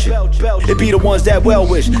I'm belching. It be the ones that well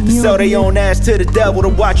wish to sell their own ass to the devil to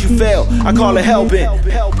watch you fail. I call it hell-bent.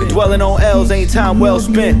 Dwelling on L's ain't time well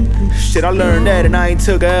spent. Shit, I learned that and I ain't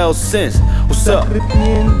took a L since. What's up?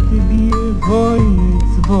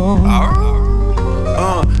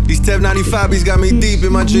 These Tev 95 beats got me deep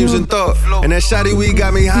in my dreams and thought. And that shotty weed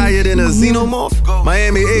got me higher than a xenomorph.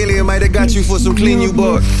 Miami alien might have got you for some clean you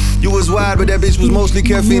bought. You was wide, but that bitch was mostly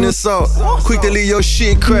caffeine and salt. Quick to leave your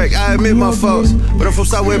shit crack, I admit my faults. But I'm from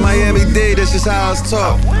Southwest Miami-Dade, that's just how I was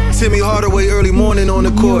taught. Timmy Hardaway early morning on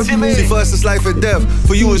the court. See, for us it's life or death,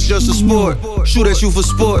 for you it's just a sport. Shoot at you for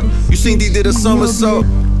sport, you seen D did a somersault.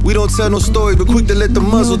 We don't tell no story, but quick to let the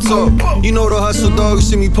muzzle talk. You know the hustle, dog, you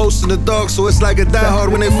see me posting the dog, so it's like a diehard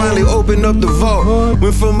when they finally open up the vault.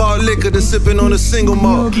 Went from all liquor to sipping on a single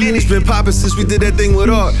malt. It's been poppin' since we did that thing with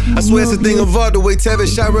art. I swear it's a thing of art, the way Tev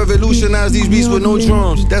shot revolutionized these beats with no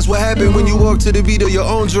drums. That's what happened when you walk to the beat of your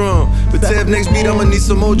own drum. But Tev, next beat I'ma need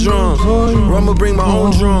some more drums, or I'ma bring my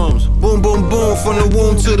own drums. Boom, boom, boom, from the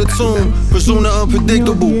womb to the tomb. Presume the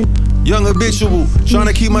unpredictable. Young habitual,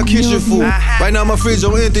 tryna keep my kitchen full. Right now my fridge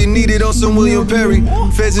on empty, needed on some William Perry.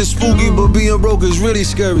 Feds is spooky, but being broke is really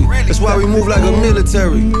scary. That's why we move like a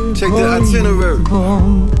military. Check the itinerary,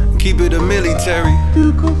 keep it a military.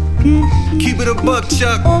 Keep it a buck,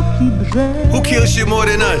 Chuck. Who kills shit more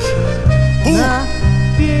than us? Who?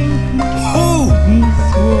 Who?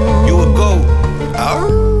 You a goat.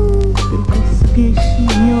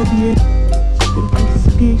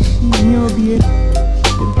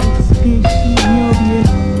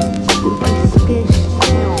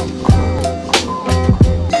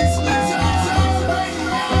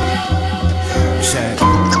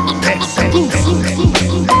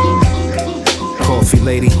 Coffee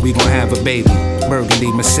lady, we gon' have a baby.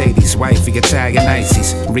 Burgundy Mercedes, wifey Italian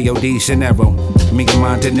ices. Rio de Janeiro, me and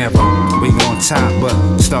my De Niro. We on top,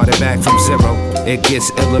 but started back from zero. It gets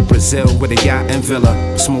iller, Brazil with a yacht and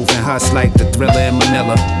villa. Smooth and hush like the Thriller in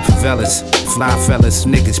Manila. Favelas, fly fellas,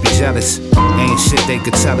 niggas be jealous. Ain't shit they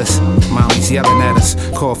could tell us. Mommy's yelling at us.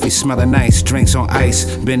 Coffee smelling nice, drinks on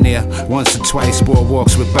ice. Been there once or twice,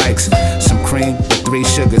 boardwalks with bikes. Some cream with 3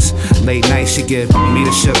 sugars. Late night she give me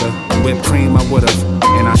the sugar. Whipped cream I would've,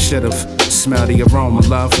 and I should've. Smell the aroma,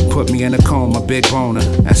 love, put me in a coma, big boner.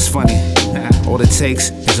 That's funny. All it takes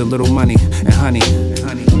is a little money and honey.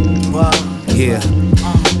 Wow. Yeah.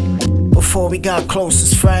 Before we got close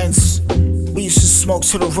as friends, we used to smoke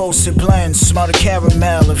to the roasted blends, smell the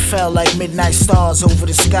caramel, and felt like midnight stars over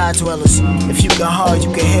the sky dwellers. If you can hard,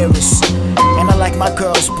 you can hear us. And I like my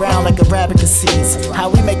girls brown like Arabica seeds. How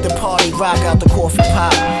we make the party rock out the coffee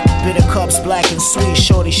pot. Bitter cups, black and sweet.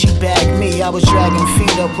 Shorty, she bagged me. I was dragging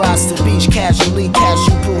feet up Rasta Beach, casually,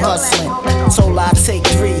 cashew brew hustling. Told her I'd take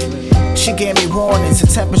 3. She gave me warnings, the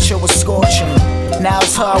temperature was scorching. Now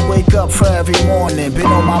it's hard, wake up for every morning. Been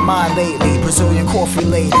on my mind lately, Brazilian coffee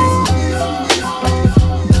lady.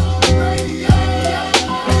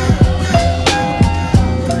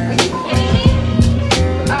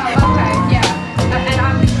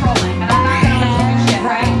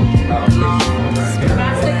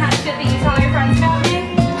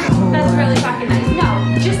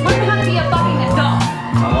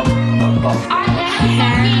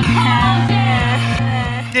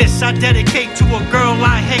 I dedicate to a girl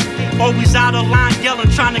I hate. Always out of line, yelling,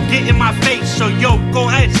 trying to get in my face. So yo, go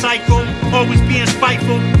ahead, psycho. Always being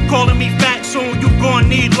spiteful, calling me fat, soon you gon'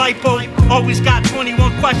 need lipo. Always got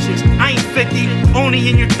 21 questions. I ain't 50, only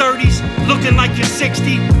in your 30s, looking like you're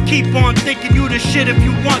 60. Keep on thinking you the shit if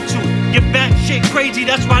you want to. You're batshit crazy,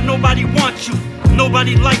 that's why nobody wants you.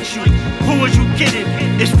 Nobody likes you. Who is you kidding?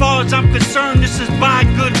 As far as I'm concerned, this is by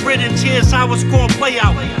good riddance. Here's how it's gonna play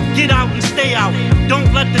out. Get out and stay out.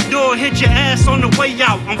 Don't let the door hit your ass on the way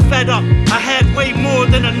out. I'm fed up. I had way more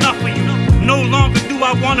than enough of you. No longer do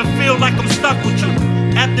I wanna feel like I'm stuck with you.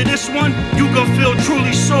 After this one, you gon' feel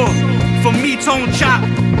truly sore. For me, Tone Chop,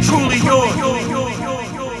 truly yours.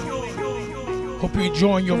 Hope you're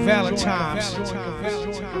enjoying your Valentine's.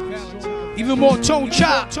 Even more Tone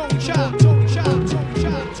Chop.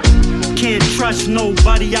 Can't trust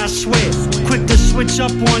nobody, I swear. Quick to switch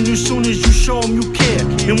up on you soon as you show them you care.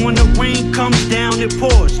 And when the rain comes down, it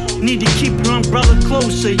pours. Need to keep your umbrella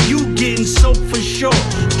closer, you getting soaked for sure.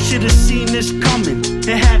 Should've seen this coming,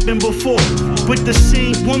 it happened before. With the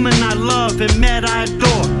same woman I love and mad I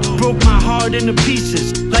adore. Broke my heart into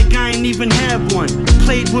pieces, like I ain't even have one.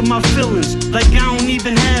 Played with my feelings, like I don't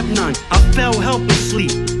even have none. I fell helplessly,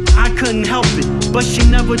 I couldn't help it. But she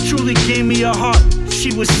never truly gave me a heart.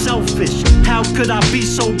 She was selfish, how could I be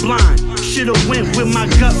so blind? Should've went with my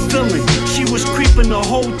gut feeling. She was creeping the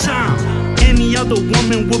whole time. Any other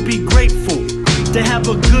woman would be grateful to have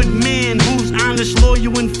a good man who's honest,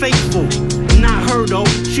 loyal, and faithful. Not her though,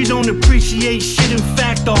 she don't appreciate shit. In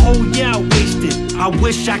fact, the whole year I wasted. I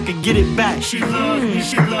wish I could get it back. She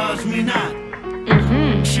loves me not.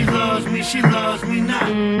 She loves me not. She loves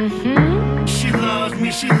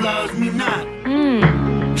me not.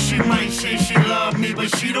 She might say she loves me, but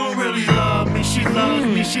she don't really love me. She loves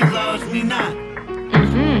me not. She loves me not.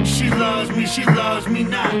 She loves me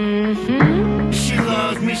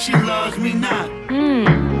not.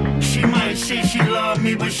 She might say she loves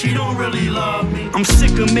me, but she don't really love me. I'm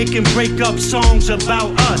sick of making breakup songs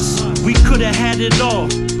about us. We could've had it all,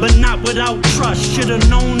 but not without trust. Should've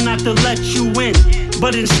known not to let you in,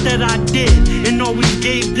 but instead I did, and always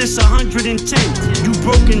gave this 110. You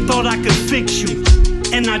broke and thought I could fix you,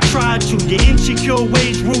 and I tried to. Your insecure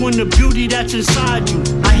ways ruin the beauty that's inside you.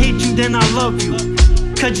 I hate you, then I love you,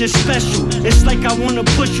 cause you're special. It's like I wanna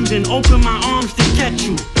push you, then open my arms to catch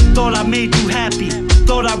you. Thought I made you happy,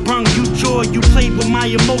 thought I brung you joy. You played with my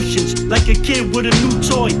emotions like a kid with a new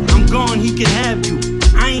toy. I'm gone, he can have you.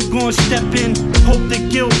 I ain't gonna step in, hope the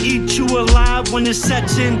guilt eats you alive when it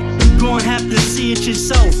sets in. You gonna have to see it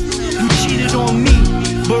yourself. You cheated on me,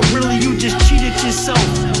 but really you just cheated yourself.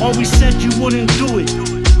 Always said you wouldn't do it,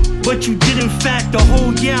 but you did. In fact, the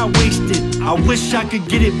whole year I wasted. I wish I could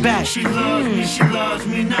get it back. She loves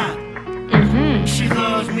me not. She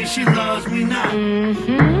loves me not.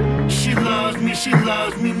 She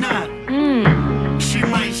loves me not. She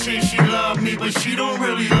might say she loves me, but she don't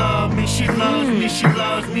really love me. She loves me not. She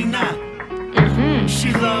loves me not.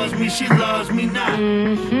 She loves me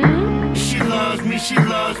not. She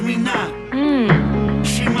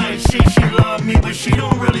might say she loves me, but she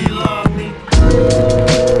don't really love me.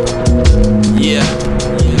 Yeah.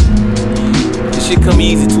 This shit come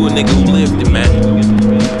easy to a nigga who lived it, man.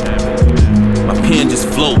 My pen just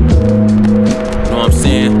float. You know what I'm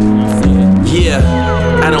saying? Yeah,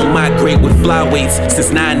 I don't migrate with flyweights since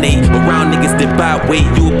 9'8". Around niggas that buy weight,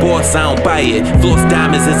 you a boss, I don't buy it. Floss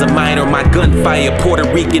diamonds is a minor, my gunfire. Puerto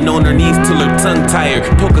Rican on her knees till her tongue tired.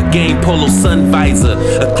 Poker game, polo sun visor.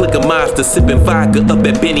 A click of mobster sipping vodka up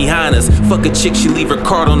at Benihana's. Fuck a chick, she leave her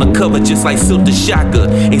card on the cover just like Silta Shaka.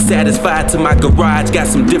 Ain't satisfied to my garage, got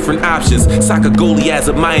some different options. Soccer goalie as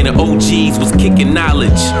a minor, OGs was kicking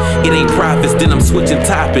knowledge. It ain't profits, then I'm switching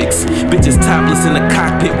topics. Bitches topless in the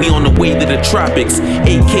cockpit, we on the way to the tropics.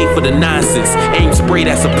 8K for the nonsense, aim spray,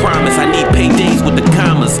 that's a promise. I need paydays with the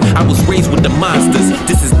commas, I was raised with the monsters.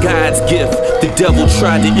 This is God's gift, the devil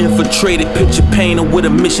tried to infiltrate it. Picture painter with a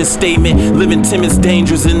mission statement. Living timid's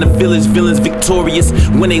dangerous in the village, villains victorious.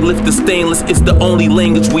 When they lift the stainless, it's the only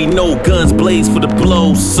language we know. Guns blaze for the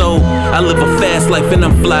blows, so I live a fast life and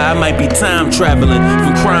I'm fly. I might be time traveling,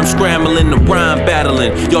 from crime scrambling to rhyme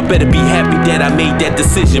battling. Y'all better be happy that I made that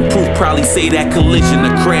decision. Proof probably say that collision, a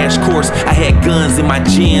crash course. I had guns in my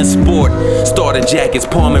Gen Sport. Starter jackets,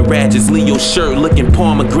 palm ratchets. Leo shirt looking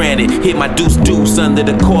pomegranate. Hit my deuce under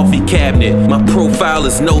the coffee cabinet. My profile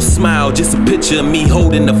is no smile, just a picture of me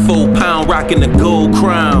holding the 4 pound, rocking the gold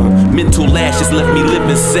crown. Mental lashes left me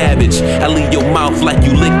living savage. I leave your mouth like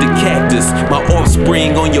you licked a cactus. My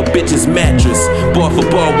offspring on your bitch's mattress. Bar for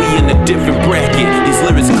bar, we in a different bracket. These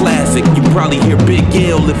lyrics classic, you probably hear Big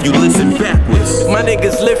L hell if you listen backwards. My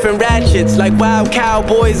niggas lifting ratchets like wild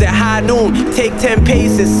cowboys at high noon. Take 10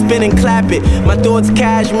 paces, spin and clap it. My thoughts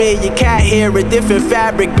cashmere, your cat hair, a different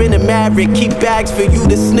fabric. Been a maverick, keep bags for you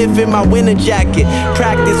to sniff in my winter jacket.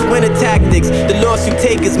 Practice winter tactics, the loss you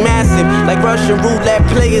take is massive. Like Russian roulette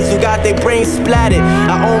players who got their brains splattered.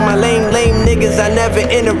 I own my lame niggas I never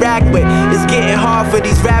interact with. It's getting hard for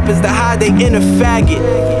these rappers to hide they inner faggot.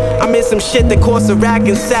 I'm in some shit that costs a rack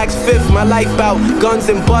and Saks Fifth. My life out guns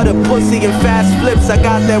and butter, pussy and fast flips. I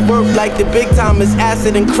got that work like the big timers,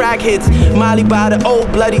 acid and crack hits. Molly by the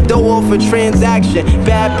old bloody dough off a transaction.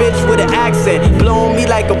 Bad bitch with an accent, blowing me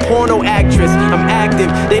like a porno actress. I'm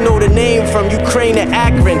active, they know the name from Ukraine to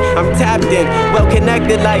Akron. I'm tapped in, well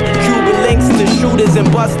connected like Cuban links to shooters and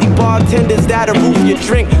busty bartenders that'll roof your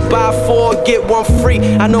drink. Buy 4, get 1 free.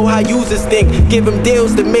 I know how users think. Give them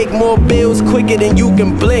deals to make more bills quicker than you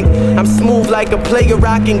can blink. I'm smooth like a player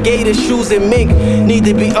rocking gator shoes and mink. Need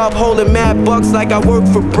to be up holding mad bucks like I work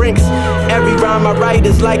for Brinks. Every rhyme I write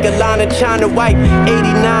is like a line of China White.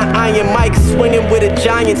 89 Iron Mike swinging with a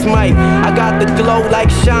Giants mic. I got the glow like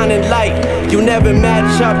shining light. You never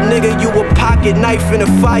match up, nigga, you a pocket knife in a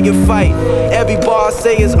firefight. Every bar I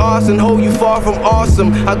say is awesome, hold you far from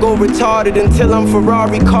awesome. I go retarded until I'm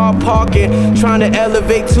Ferrari car parking. Trying to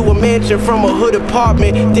elevate to a mansion from a hood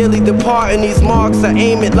apartment. Daily departing these marks, I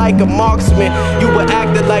aim it like a marksman. You were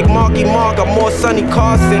acting like Marky Mark, I'm more Sonny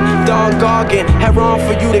Carson. Don Gargan, had wrong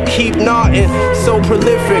for you to keep knotting. So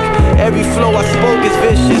prolific, every flow I spoke is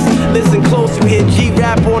vicious. Listen close, you hear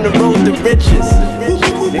G-Rap on the road to riches.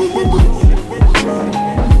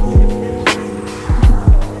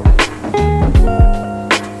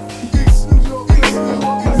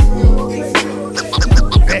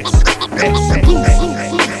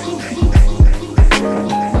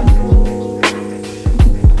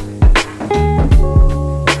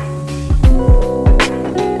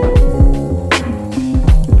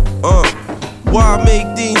 Why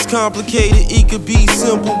make things complicated? It could be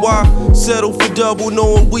simple. Why settle for double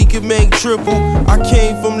knowing we can make triple? I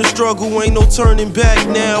came from the struggle, ain't no turning back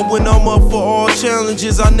now. When I'm up for all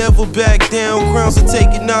challenges, I never back down. Crowns are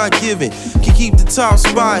taken, not given. Can keep the top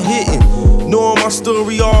spot hitting. Knowing my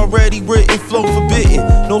story already written, flow forbidden.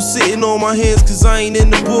 No sitting on my hands cause I ain't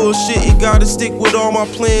in the bullshit. It gotta stick with all my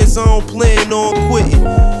plans, I don't plan on quitting.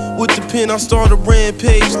 With the pen I start a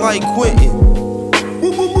rampage like Quentin.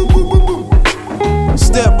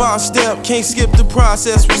 Step by step, can't skip the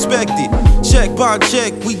process, respect it. Check by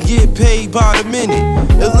check, we get paid by the minute.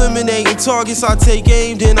 Eliminating targets, I take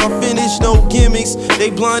aim, then I finish, no gimmicks. They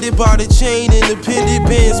blinded by the chain, independent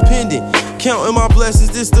bands pending. Counting my blessings,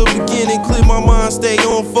 this the beginning. Clear my mind, stay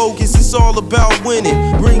on focus, it's all about winning.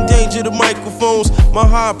 Bring danger to microphones, my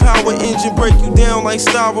high power engine break you down like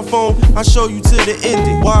styrofoam. I show you to the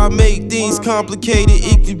ending. Why make things complicated?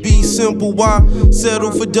 It could be simple. Why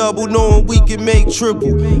settle for double knowing we can make triple?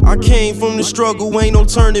 I came from the struggle, ain't no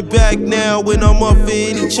turning back now. When I'm up for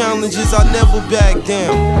any challenges, I never back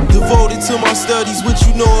down. Devoted to my studies, what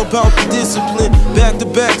you know about the discipline.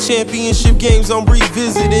 Back-to-back championship games I'm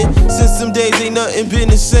revisiting. Since them days ain't nothing been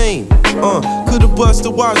the same. Could've bust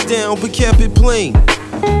the watch down, but kept it plain.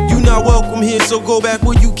 You not welcome here, so go back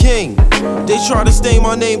where you came. They try to stain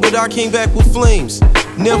my name, but I came back with flames.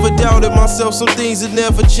 Never doubted myself, some things that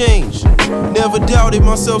never change. Never doubted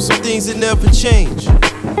myself, some things that never change.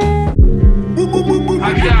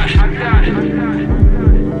 I got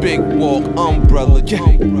it. Big walk, umbrella,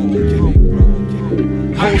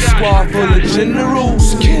 whole squad full of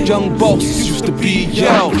generals. Young bosses used to be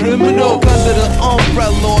young criminal. Under the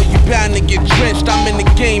umbrella, or you bound to get drenched. I'm in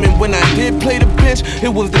the game, and when I did play the bench, it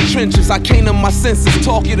was the trenches. I came to my senses,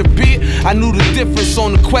 talking a bit. I knew the difference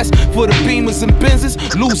on the quest for the Beamers and Benzes.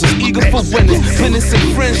 Losers eager for winners. Business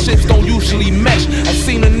and friendships don't usually mesh. I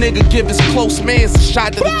seen a nigga give his close mans a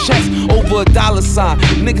shot to the chest over $.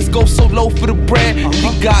 Niggas go so low for the bread,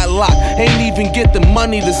 he got locked. Ain't even get the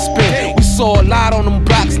money to spend. We saw a lot on them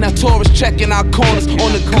blocks, now tourists checking our corners.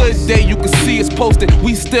 On a good day, you can see us posted,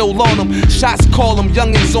 we still on them. Shots call them,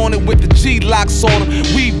 youngins on it with the G-locks on them.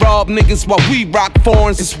 We rob niggas while we rock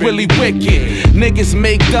foreigns, it's really wicked. Niggas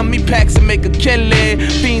make dummy packs and make a killing.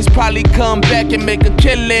 Fiends probably come back and make a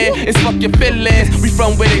killing. It's fuck your feelings, we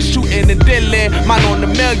from where they shooting and dealing. Mine on the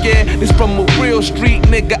million, this from a real street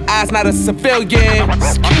nigga, eyes not a civilian. I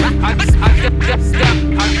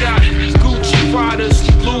got Gucci Pradas,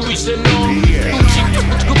 Louis and all.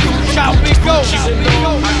 Gucci and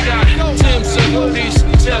all. I got Tim's and hoodies,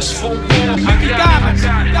 just for war. I got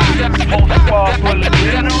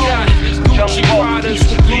Gucci Pradas,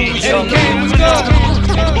 Louis and all.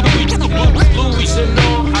 Louis and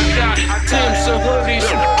all. I got Tim's and hoodies,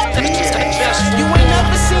 just for war. You ain't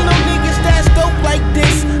never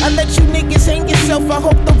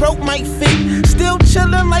rope might fit. Still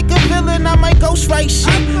chillin' like a villain, I might ghostwrite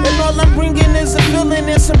shit. And all I'm bringing is a feeling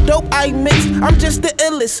and some dope I mix. I'm just the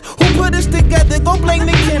illest. Who put us together? Go blame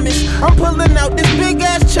the chemist. I'm pulling out this big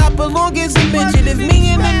ass chopper, long as a midget. If me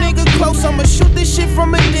and a nigga close, I'ma shoot this shit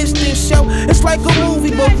from a distance. Yo, it's like a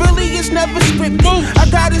movie, but really it's never scripted. I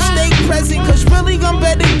gotta stay present, cause really I'm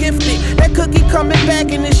better gifted. That cookie coming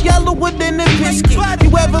back and it's yellower than a biscuit.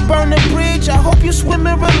 You ever burn a bridge? I hope you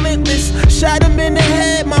swimming relentless. Shot him in the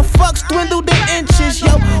head, my fucks dwindled to inches.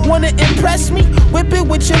 Yo, wanna impress me? Whip it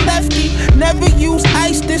with your lefty. Never use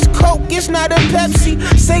ice, this Coke, it's not a Pepsi.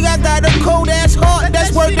 Say I got a cold ass heart,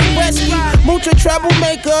 that's worth the rescue. Mucha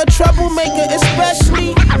troublemaker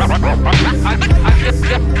especially. I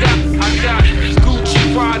got Gucci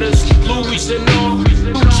Pradas, Louis and all.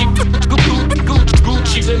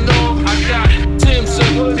 Gucci and all. I got Timbs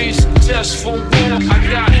and hoodies just for war. I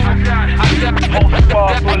got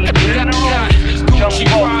Gucci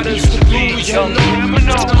Pradas, Louis and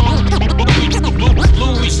all.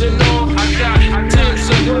 Louis and all. I got Timbs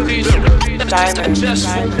and hoodies. You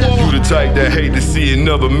the type that hate to see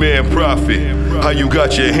another man profit. How you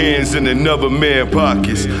got your hands in another man's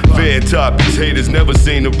pockets. Fan topics, haters never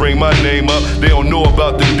seem to bring my name up. They don't know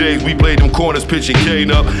about the days we played them corners pitching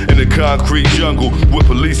cane up in the concrete jungle where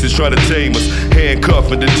police is trying to tame us.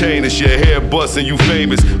 Handcuff and detain us, your hair bust and you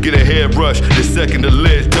famous. Get a hairbrush, the second the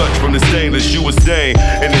lead touch from the stainless, you a stain.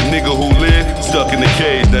 And the nigga who lived, stuck in the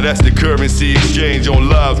cage. Now that's the currency exchange on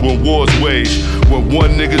lives when wars wage. When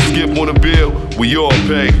one nigga skip on a bill, we all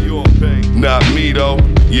pay. Not me though,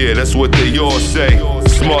 yeah, that's what they all say.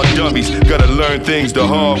 Smart dummies, gotta learn things the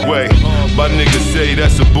hard way. My niggas say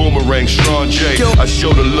that's a boomerang, Strong J. I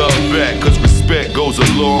show the love back, cause respect goes a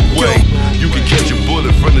long way. You can catch a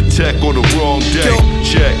bullet from the tech on the wrong day.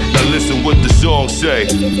 Check, now listen what the song say. I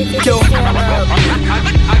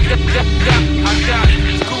got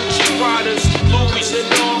Gucci Pradas, Louis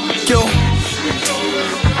and all.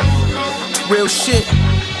 Real shit.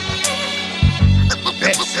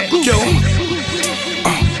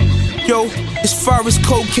 Yo, as far as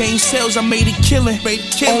cocaine sales, I made it killing.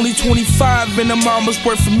 Only 25 and I'm almost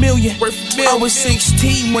worth $1 million. I was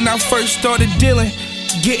 16 when I first started dealing.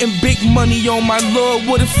 Getting big money on my Lord,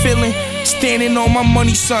 what a feeling. Standing on my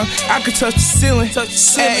money, son, I could touch the ceiling.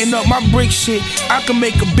 Adding up my brick shit, I can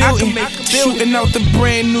make a building. Shooting out the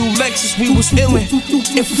brand new Lexus, we was illin'.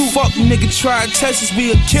 If a fuck nigga try to test us,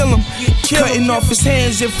 we'll kill him. Cutting off his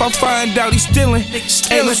hands if I find out he's stealing.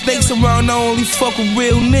 Ain't no snakes around, I only fuck with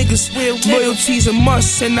real niggas. Loyalty's a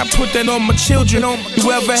must, and I put that on my children.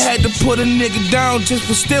 You ever had to put a nigga down just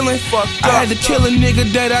for stealing? I had to kill a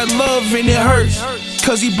nigga that I love and it hurts.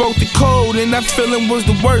 Cause he broke the code and that feeling was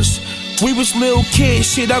the worst. We was little kids,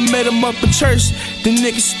 shit, I met him up in church. The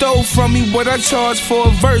nigga stole from me what I charged for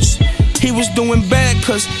a verse. He was doing bad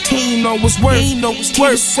cause he ain't know what's worth. He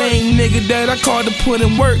the same nigga that I called to put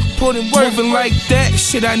in work. Moving like that,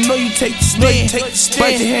 shit, I know you take the stand.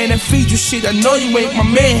 Bite your hand and feed you, shit, I know you ain't my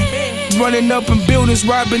man. Running up in buildings,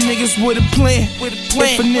 robbing niggas with a plan.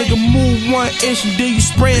 If a nigga move 1 inch and then you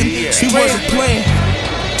spray him, he wasn't playing.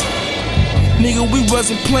 Nigga, we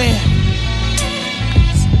wasn't playing.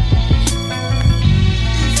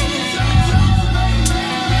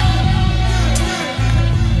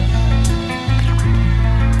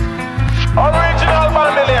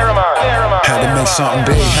 Had to make something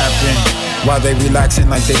big happen while they relaxing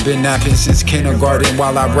like they been napping since kindergarten.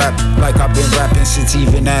 While I rap like I've been rapping since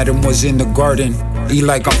even Adam was in the garden. Eat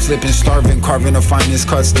like I'm flipping, starving, carving the finest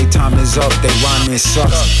cuts. They time is up, they rhyming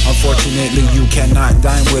sucks. Unfortunately, you cannot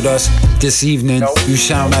dine with us this evening. You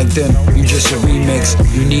sound like them, you just a remix.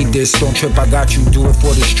 You need this, don't trip, I got you. Do it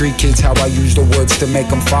for the street kids, how I use the words to make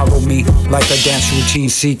them follow me. Like a dance routine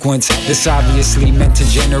sequence. It's obviously meant to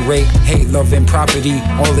generate hate, love, and property.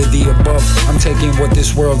 All of the above, I'm taking what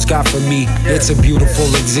this world's got for me. It's a beautiful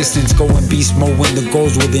existence, going beast mode when the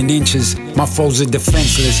goal's within inches. My foes are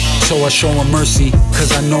defenseless, so I show them mercy.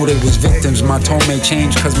 Cause I know they was victims. My tone may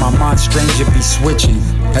change cause my mind's strange, it be switching.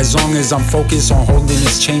 As long as I'm focused on holding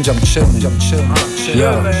this change, I'm chillin'.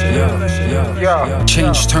 Yeah.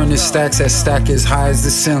 Change turning stacks as stack as high as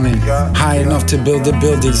the ceiling. High enough to build a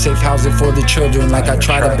building, safe housing for the children. Like I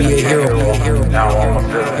try to be a hero. Now I'm a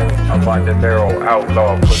villain. I'm on the barrel,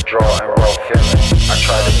 outlaw, put draw and raw feeling. I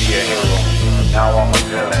try to be a hero. Now I'm a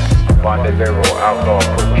villain. I'm on the barrel, outlaw,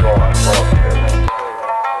 put draw and raw feeling.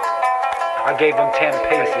 I gave him 10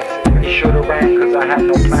 paces. It should've ran cause I had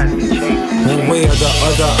no plans to change. One way or the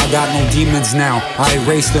other, I got no demons now. I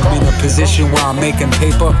erased them in a position where I'm making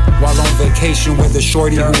paper while on vacation with a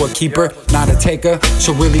shorty who a keeper, not a taker.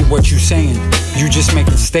 So really what you saying? You just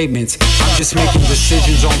making statements. I'm just making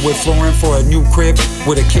decisions on with flooring for a new crib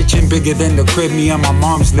with a kitchen bigger than the crib me and my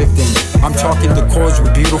mom's lived in. I'm talking decors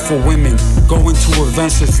with beautiful women, going to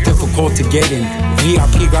events that's difficult to get in.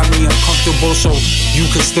 VIP got me uncomfortable, so you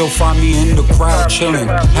could still find me in the crowd chilling.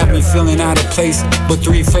 Had me feeling out of place, but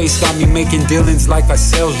 3-Face got me making dealings like a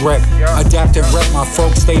sales rep. Adapt and rep, my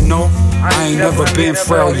folks, they know I ain't never been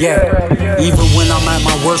frail yet. Even when I'm at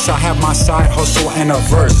my worst, I have my side hustle and a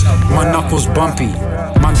verse. My knuckles bumpy,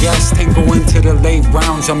 my gas tank go into the late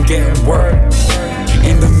rounds, I'm getting work.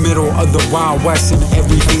 In the middle of the Wild West and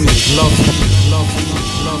everything is lovely.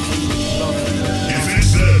 If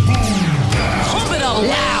it's that boom, pump it up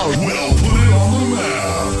loud. We'll put it on the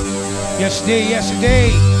map. Yes, indeed, yes,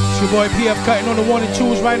 indeed. It's your boy PF cutting on the 1 and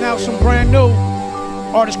 2s right now, some brand new.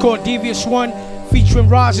 Artist called Devious One, featuring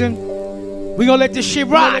Rosin. We gonna let this shit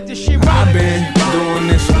ride, I've been doing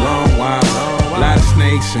this a long while. A lot of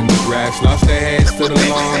snakes in the grass, lost their heads to the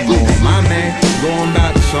lawnmower. My man, going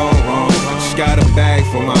about this all wrong. Just got a bag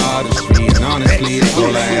for my artistry, and honestly, it's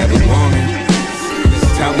all I ever wanted.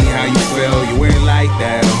 Tell me how you feel, you ain't like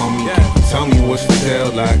that, homie. Tell me what's the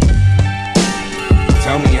deal like.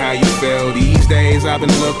 Tell me how you feel. These days I've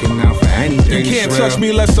been looking out for anything. You can't trust me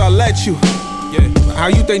unless I let you. How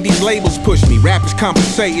you think these labels push me? Rappers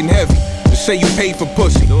compensating heavy. Just say you paid for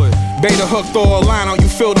pussy. Beta hook, throw a line on you,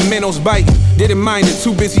 feel the minnows biting. Didn't mind it,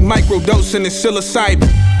 too busy microdosing the psilocybin.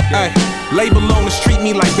 Ay, label owners treat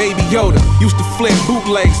me like Baby Yoda. Used to flip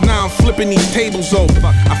bootlegs, now I'm flipping these tables over.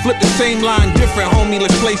 I flip the same line different, homie,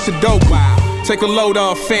 let's play Sudoku. Take a load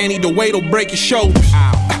off Fanny, the weight'll break your shoulders.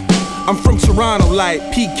 I'm from Toronto like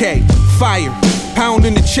PK, fire. Pound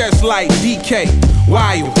in the chest like DK,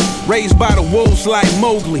 wild. Raised by the wolves like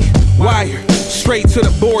Mowgli, wire. Straight to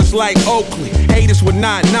the boards like Oakley. Haters would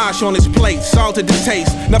not nosh on his plate, salted the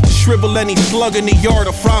taste. Enough to shrivel any slug in the yard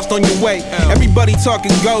or frost on your way. Everybody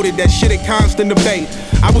talking goated, that shit a constant debate.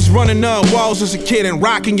 I was running up walls as a kid and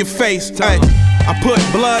rocking your face. Ay, I put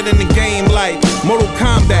blood in the game like Mortal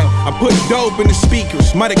Kombat. I put dope in the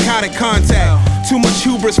speakers, mitochondrial contact. Too much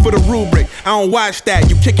hubris for the rubric, I don't watch that.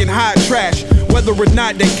 You kicking hot trash, whether or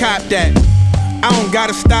not they cop that. I don't got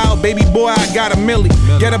a style, baby boy, I got a milli.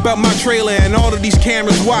 Get about my trailer and all of these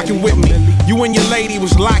cameras walking with me. You and your lady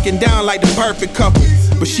was locking down like the perfect couple,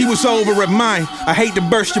 but she was over at mine. I hate to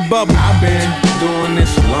burst your bubble. I've been doing this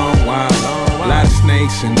a long while. A lot of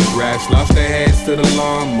snakes in the grass, lost their heads to the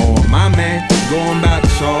lawnmower. My man, going about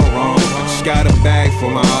this all wrong. I just got a bag for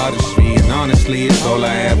my artistry, and honestly, it's all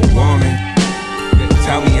I ever wanted.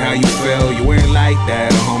 Tell me how you feel, you ain't like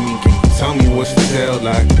that, homie. Can you tell me what's the deal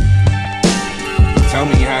like? Tell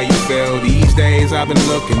me how you feel. These days I've been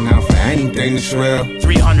looking out for anything that's real.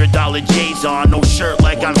 $300 J's on, no shirt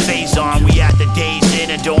like I'm Faison. We at the days in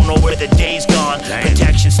and don't know where the day's gone.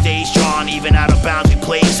 Protection stays drawn, even out of bounds we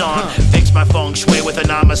plays on. Fix my feng shui with a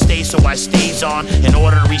namaste so I stays on. In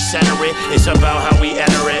order to recenter it, it's about how we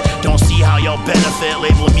enter it. Don't see how y'all benefit,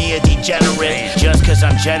 label me a degenerate. Just cause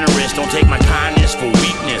I'm generous, don't take my kindness for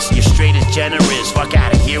weakness. You're straight as generous, fuck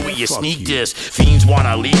out of here with your sneak this. Fiends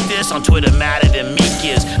wanna leak this, on Twitter madder than Meek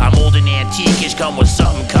is. I'm old and antique-ish, come with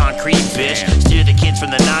something concrete, bitch. Steer the kids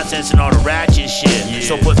from the nonsense and all the ratchet shit.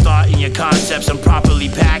 So put thought in your concepts and properly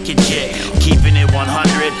package it. Keeping it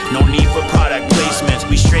 100, no need for product placements.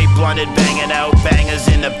 We straight blunted, banging out bangers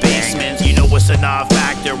in the basement. You know what's a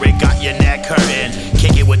non-factor, it got your neck hurting.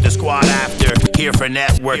 Kick it with the squad after, here for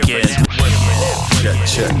networking. Check,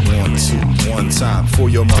 check, 1, 2, one time for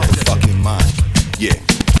your motherfucking mind. Yeah,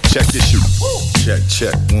 check this shit. Check,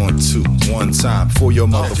 check, 1, 2, one time for your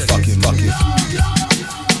motherfucking bucket.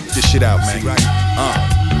 This shit out, man.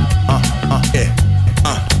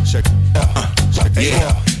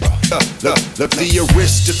 Yeah. Look, the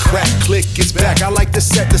aristocrat clique is back. I like to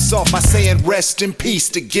set this off by saying rest in peace,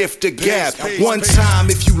 the gift of gab. 1 time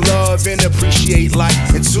if you love and appreciate life,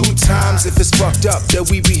 and 2 times if it's fucked up that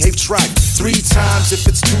we behave tripe. 3 times if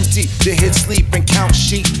it's too deep to hit sleep and count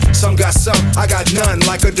sheep. Some got some, I got none,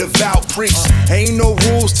 like a devout priest. Ain't no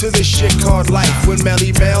rules to this shit called life. When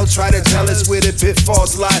Melly Mel try to tell us where the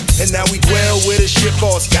pitfalls lie, and now we dwell where the shit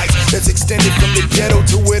balls. Yikes, that's extended from the ghetto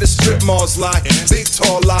to where the strip malls lie. Big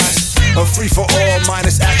tall lie. A free for all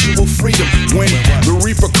minus actual freedom. When the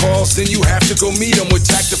Reaper calls, then you have to go meet him with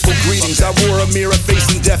tactful greetings. I wore a mirror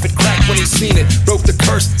facing death laugh and crack when he seen it. Broke the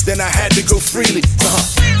curse, then I had to go freely.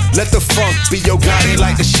 Let the funk be your guiding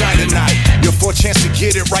light to shine tonight. Your fourth chance to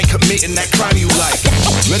get it right, committing that crime you like.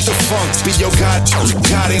 Let the funk be your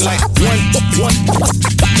guiding light.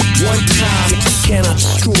 One time. Cannot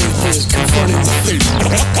destroy this, confronting the face.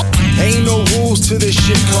 Ain't no rules to this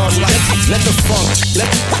shit called life. Let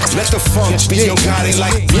the funk be your guiding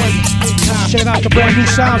light. One time. Check out the brand new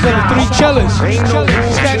sounds of the Three Chillers.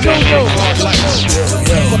 It's that no-no.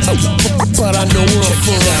 But I know where I'm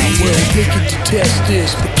from. Where they can detest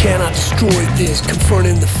this, but cannot destroy this.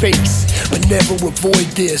 Confronting the face, but never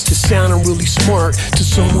avoid this. To sounding really smart to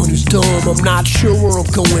someone who's dumb. I'm not sure where I'm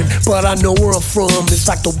going, but I know where I'm from. It's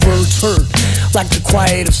like the words hurt, like the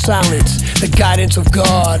quiet of silence. The guidance of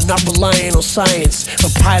God, not relying on science. A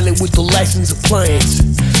pilot with the license appliance.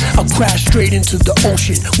 I'll crash straight into the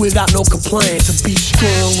ocean without no compliance. I'll be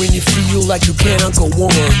strong when you feel like you cannot go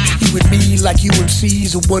on. You and me like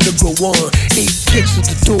UMC's a wonder go on. 8 kicks at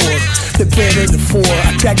the door, they're better than 4.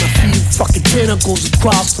 I drag my feet, fucking tentacles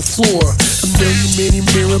across the floor. A million, many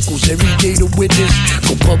miracles every day to witness.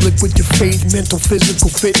 Go public with your faith, mental, physical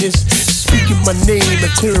fitness. Speaking my name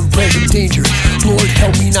and clearing present danger. Lord,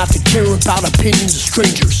 help me not to care about opinions of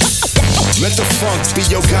strangers. Let the funk be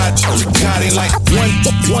your guiding light. One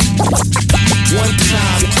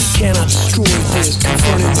time. Cannot destroy this,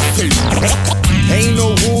 confronting the face. Ain't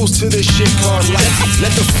no rules to this shit called life.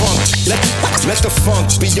 Let the funk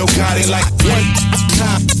be your guiding light. One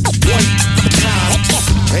time.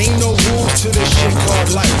 Ain't no rules to this shit called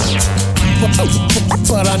life.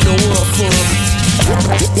 But I know where I'm from.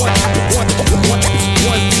 One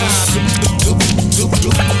time. 2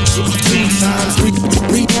 times.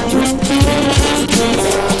 3 times.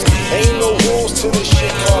 Ain't no rules to this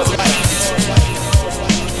shit called life.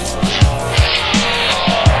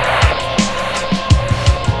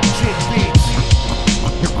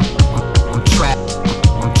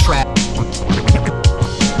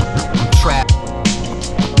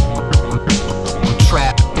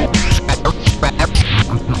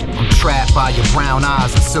 Trapped by your brown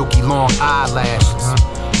eyes and silky long eyelashes.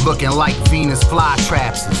 Looking like Venus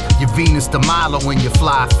flytraps. Your Venus de Milo in your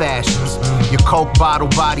fly fashions. Your Coke bottle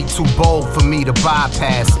body too bold for me to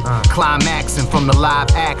bypass it. Climaxing from the live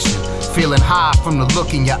action. Feeling high from the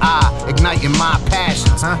look in your eye, igniting my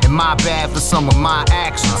passions. And my bad for some of my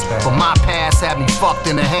actions. But my past had me fucked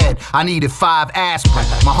in the head. I needed 5 aspirin.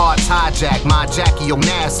 My heart's hijacked, my Jackie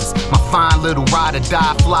Onassis. My fine little ride or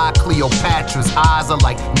die fly Cleopatra's eyes are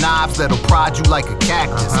like knives that'll prod you like a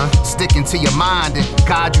cactus. Sticking to your mind and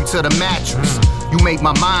guide you to the mattress. You make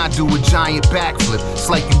my mind do a giant backflip. It's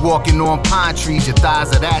like you walking on pine trees, your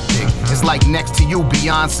thighs are that thick. It's like next to you,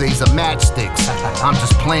 Beyonce's a matchsticks. I'm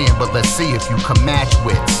just playing, but let's see if you can match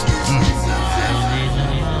wits.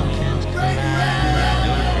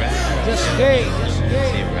 Just today.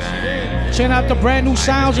 Check out the brand new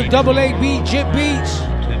sounds of Double AB Jit Beats.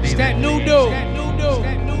 It's that new dude.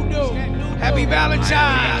 Happy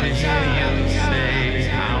Valentine's.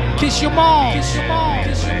 Kiss your mom.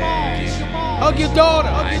 Hug your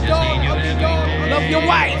daughter. Love your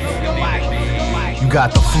wife. You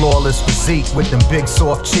got the flawless physique with them big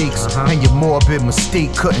soft cheeks. And your morbid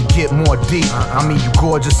mystique couldn't get more deep. I mean, you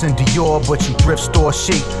gorgeous in Dior, but you thrift store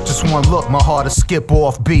chic. Just one look, my heart to skip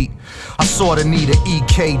off beat. I sorta need an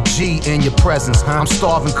EKG in your presence. I'm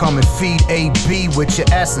starving, come and feed AB with your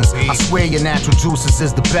essence. I swear your natural juices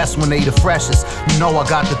is the best when they the freshest. You know I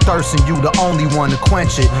got the thirst and you the only one to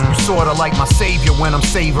quench it. You sorta like my savior when I'm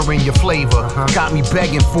savoring your flavor. Got me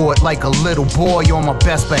begging for it like a little boy on my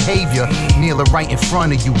best behavior. Kneeling right in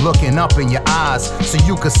front of you, looking up in your eyes, so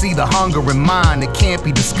you can see the hunger in mine that can't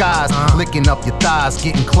be disguised. Licking up your thighs,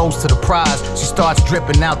 getting close to the prize. She starts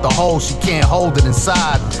dripping out the hole, she can't hold it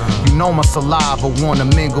inside. You know my saliva wanna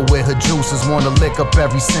mingle with her juices, wanna lick up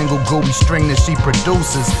every single gooey string that she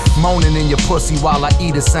produces. Moaning in your pussy while I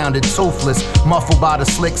eat it sounded toothless. Muffled by the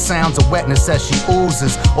slick sounds of wetness as she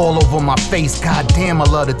oozes all over my face. Goddamn, I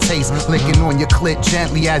love the taste. Licking on your clit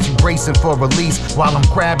gently as you bracing for release, while I'm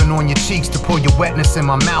grabbing on your cheeks to pull your wetness in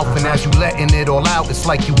my mouth. And as you letting it all out, it's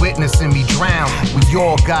like you witnessing me drown. We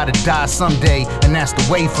all gotta die someday, and that's the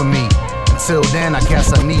way for me. Until then, I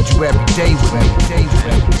guess I need you every day with me.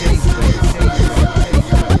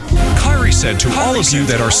 Kyrie said to all of you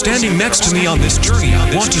that are standing next to me on this journey,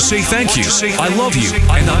 I want to say thank you. I love you,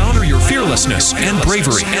 and I honor your fearlessness and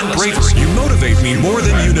bravery. You motivate me more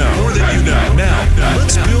than you know. Now,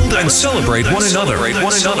 let's build and celebrate one another.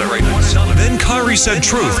 Then Kyrie said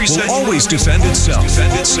truth will always defend itself.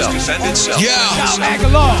 Yo,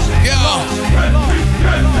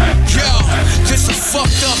 this a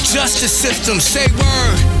fucked up justice system. Say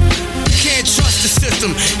word. can't trust the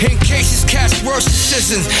system. In cases, cast worse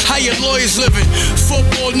decisions. How your lawyers living?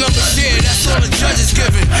 Football numbers, yeah, that's all the judges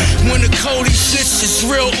giving. When the Cody snitch is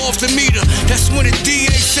real off the meter, that's when the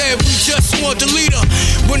DA said we just want the leader.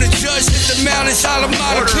 When the judge hit the mountains,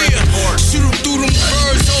 Alameda clear. Shoot him through them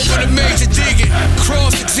birds over the major digging.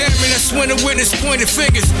 Cross-examine, that's when the witness pointed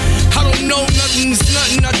fingers. I don't know nothing's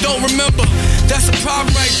nothing I don't remember. That's a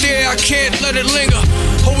problem right there, I can't let it linger.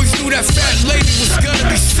 Always knew that fat lady was gonna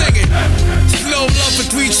be singing. Slow love for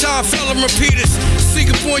 3-time felon repeaters.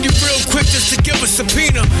 Sneak up on you real quick just to give a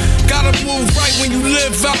subpoena. Gotta move right when you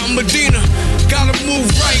live out in Medina. Gotta move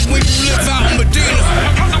right when you live out in Medina.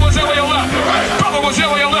 Your cousin was there when you left. Brother was there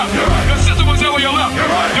when you left. Your sister was there when you left.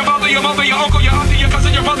 Your mother, your uncle, your auntie, your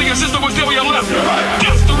cousin, your brother, your sister was there when you left.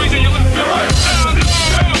 That's the reason you left. Your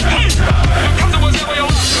cousin was there when you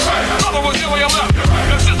left. Brother was there when you left.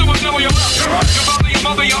 Your sister was there when you left. Your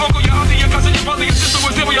mother, your uncle, your auntie, your cousin, your brother, your sister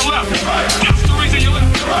was there when you left. That's the reason you left.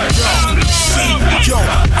 Yo,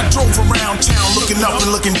 I drove around town looking up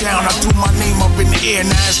and looking down. I threw my name up in the air,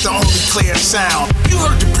 now it's the only clear sound. You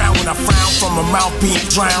heard the pound when I frowned from a mouth being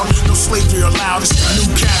drowned. No slavery allowed, it's the new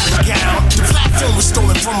cap and gown. The platform was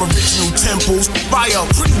stolen from original temples by a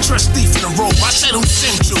pretty dressed thief in a robe. I said who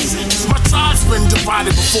sent you? My tribe's been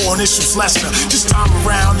divided before and issues lesser. This time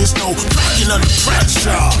around there's no cracking under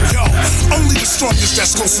pressure. Yo, only the strongest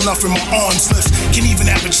that's close enough in my arms lifts can even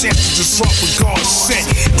have a chance to disrupt what God sent.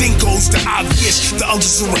 Then goes the obvious, the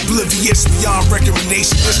others are oblivious beyond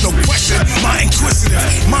recommendation. There's no question, my inquisitive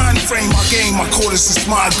mind frame, my game, my quarters is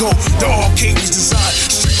my goal. The arcade was designed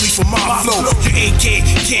strictly for my flow. Your AK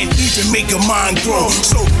can't even make a mind grow.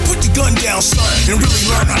 So put the gun down, son, and really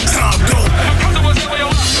learn how time go. Your cousin was there when you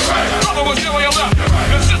left. Brother was there when you left.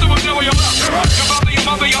 Your sister was there when you left. Your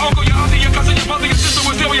mother, your uncle, your auntie, your cousin, your brother, your sister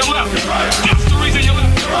was there when you left. That's the reason you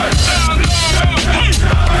left. Your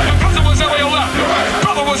cousin was there when you left.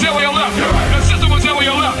 Brother was there when you left. Your sister was there when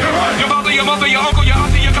you left. Your mother, your uncle, your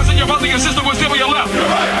auntie, your cousin, your brother, your sister was there when you left.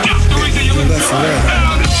 That's the reason you left.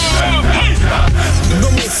 No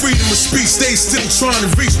more freedom of speech, they still trying to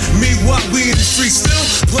reach. Meanwhile, we in the streets still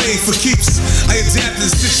playing for keeps. I adapt to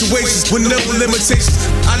situations with no limitations.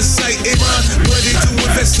 Out of sight, in mind, but they do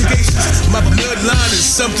investigations. My bloodline is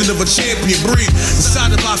something of a champion breed.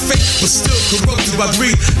 Inside of our faith, but still corrupted by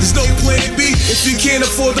greed. There's no plan B if you can't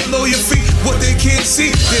afford the lawyer fee. What they can't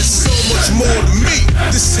see, there's so much more to me.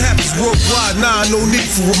 This happens worldwide, nah, no need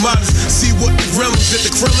for reminders. See what the realms at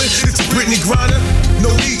the Kremlin, it's a Britney Griner. No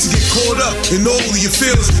need to get caught up in all of your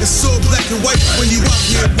feelings. It's so black and white when you out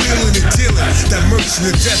here wheeling and dealing. That merchant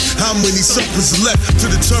of death, how many suffers are left to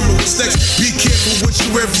determine what's next? Be careful with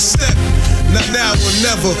your every step. Not now or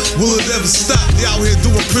never, will it ever stop? They out here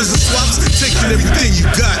doing prison swaps, taking everything you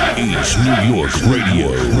got. It's New York Radio.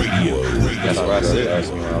 That's what I said. Yes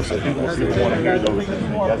or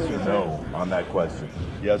no on that question.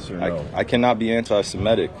 Yes or no? I cannot be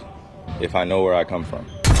anti-Semitic if I know where I come from.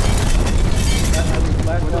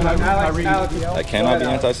 I cannot be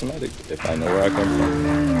anti-Semitic if I know where I come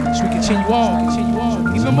from. Should we continue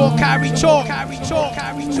on? Even more Kyrie talk.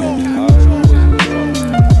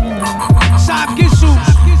 Saab Gissu.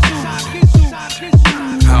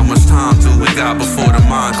 How much time do we got before the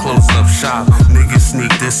mind close up shop? Niggas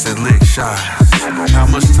sneak this and lick shots. How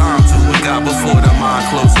much time do we got before the mind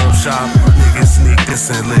close up shop? Niggas sneak this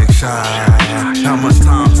and lick shots. How much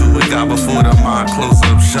time do we got before the mind close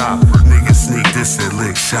up shop? Niggas sneak this and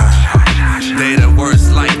lick shots. They the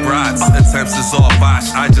worst like brats. Attempts is all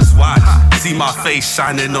botched. I just watch. See my face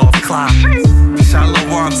shining off clock.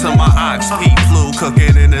 Shalom to my ox. Pete flew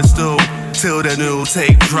cooking in the stew. Till the new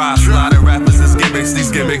tape drops. A lot of rappers is gimmicks, these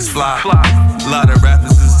gimmicks flop. A lot of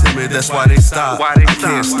rappers is timid, that's why they stop. I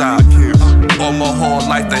can't stop. On my whole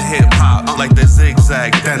like the hip hop, like the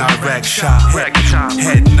zigzag, then I wreck shop.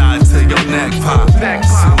 Head nod to your neck pop.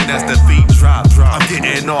 Soon as the beat drop, I'm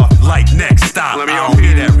getting off like next stop. I don't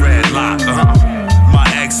need that red lock. My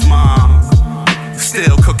ex-mom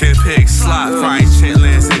still cooking pig slop, frying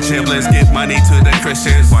chitlins and giblets. Give money to the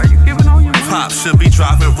Christians. Why you giving all your Pop should be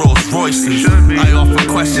driving Rolls Royces. I often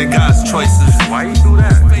question God's choices. Why you do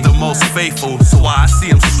that? The most faithful, so why I see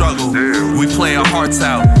him struggle. We play our hearts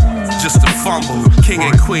out, just to fumble. King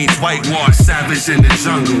and queens, whitewash, savage in the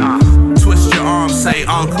jungle. Twist your arm, say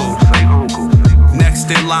uncle.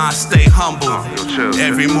 Next in line, stay humble.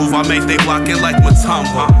 Every move I make, they block it like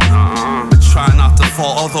Matumbo. Try not to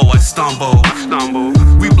fall, although I stumble.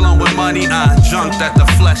 We blowin' money, I junked at the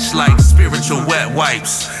flesh like spiritual wet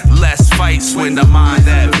wipes. Less fights when the mind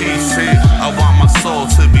at peace. I want my soul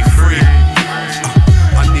to be free.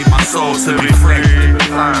 I need my soul to be free.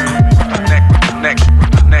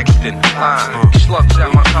 Next in line. Slugs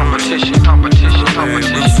at my competition.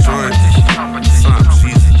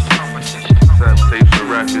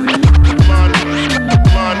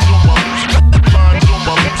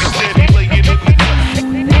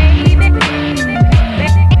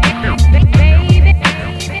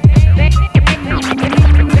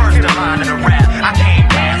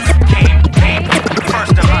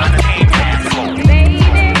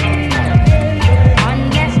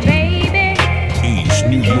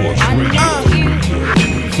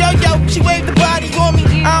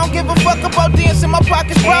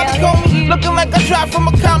 from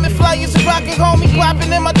a common flyers and rockin' homie.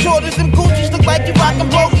 Poppin' in my Jordans, them Gucci's look like you rockin'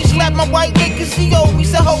 bogies. Slap my white liquors, he owe me.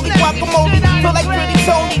 Said holy guacamole. Feel like Pretty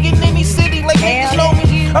Tony in any city like niggas know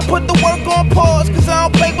me. I put the work on pause, cause I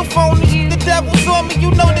don't play with phonies. The devil's on me,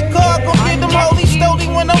 you know the God gon' get them holy. Stoli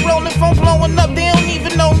when I'm rollin', phone blowin' up, they don't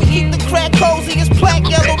even know me. Keep the crack cozy, it's black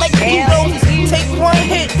yellow like blue roses. Take one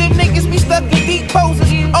hit, them niggas be stuck in deep poses.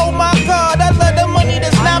 Oh my God, I love the money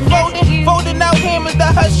that's not folding. Folding out hammers, the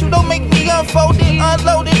hush you don't make me unfold it.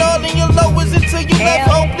 Unload it all in your lowers until you left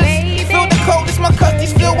hopeless. Feel the coldest, my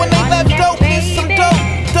custies feel when they left dopeless. Some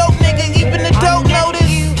dope nigga, even the dope notice.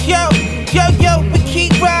 Yo, we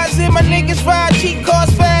keep rising. My niggas ride cheap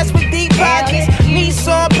cars fast with deep pockets.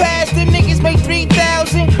 Nissan pass, them niggas make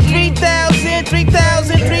 3,000.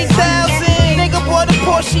 Nigga bought a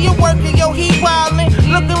Porsche, you working, yo, he wildin'.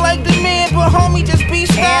 Looking like the man, but homie just be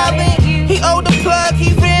stylin'. He owed the plug,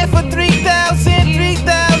 he ran for 3,000.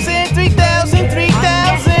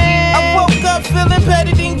 I woke up feeling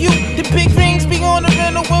better than you. The big rings be on the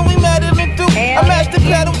rental when we meddling through. I matched the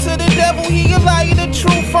pedal to the devil, he a liar, the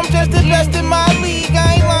truth. I'm just the best in my league,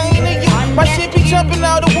 I ain't lying to you. My shit be jumping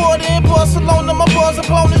out of water in Barcelona. My balls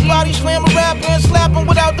opponents body slam a rapper and slap him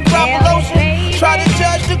without the proper lotion. Try to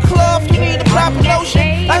judge the club, you need a proper notion.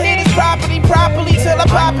 I hit his property properly till I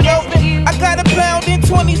pop it open. I got a pound in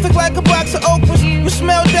 20s, look like a box of okras. You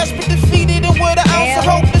smell desperate, defeated, and with an ounce of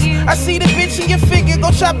hopeless. I see the bitch in your figure,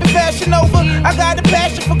 go chop it fashion over. I got a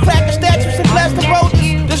passion for cracking statues and blasting boulders.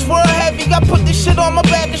 This world heavy, I put this shit on my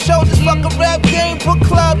back and shoulders. Fuck a rap game, book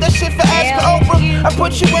club, that shit for Oscar Oprah. I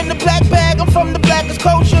put you in the black bag, I'm from the blackest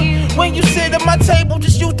culture. When you sit at my table,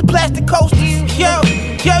 just use the plastic coasters. Yo,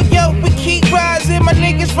 we keep rising. My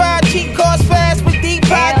niggas ride cheap cars fast with deep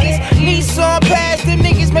pockets. Nissan pass, them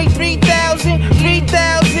niggas make 3,000. A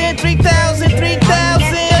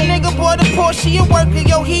nigga bought a Porsche, you working,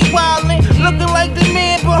 yo, he wildin'. Looking like the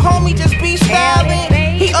man, but homie just be stylin'.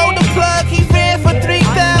 He owed the plug, he ran for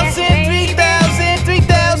 3,000.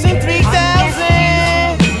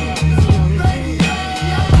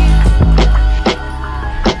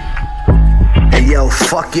 Hey yo,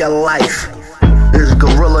 fuck your life. This is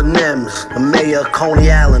Gorilla Nims, the mayor of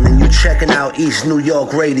Coney Island, and you checking out East New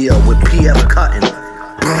York Radio with PF Cuttin.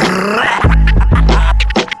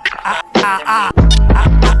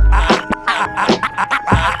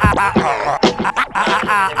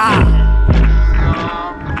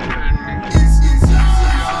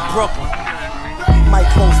 Brooklyn, might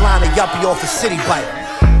clothesline a yuppie off a city bike.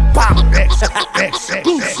 Pop.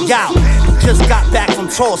 Yo, just got back from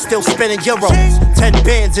tour, still spending euros. 10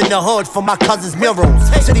 bands in the hood for my cousin's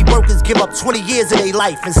murals. City workers give up 20 years of their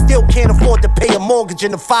life and still can't afford to pay a mortgage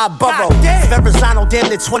in the 5 boroughs. Verrazano damn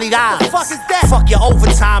near $20. Fuck is that? Fuck your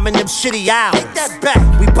overtime and them shitty hours. Take that back.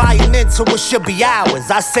 We buying into what should be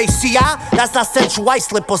ours. I say CI, that's not Central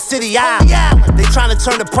Islip or City Island. They trying to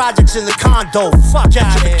turn the projects into condos. Fuck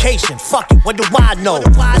gentrification. Fuck it, what do I know?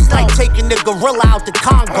 It's like taking the gorilla out the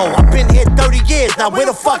Congo. I've been here 30 years, now where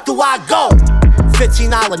the fuck do I go?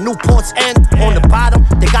 $15 Newport's End. On the bottom,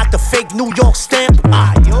 they got the fake New York stamp.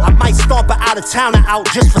 I might stomp an out-of-towner out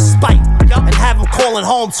just for spite and have him calling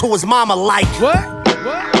home to his mama like. What?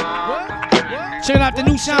 Check out the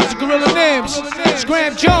new sounds of Gorilla Nims,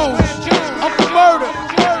 Scram Jones, Uncle Murder.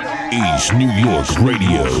 East New York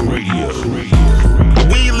Radio.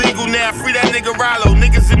 We illegal now, free that nigga Rollo.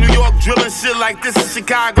 Niggas in New York drilling shit like this in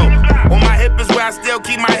Chicago. On my hip is where I still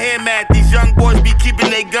keep my hand mat. These young boys be keeping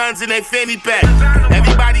their guns in their fanny pack.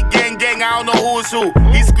 Everybody gang, I don't know who is who.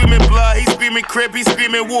 He screaming blood, he screaming crip, he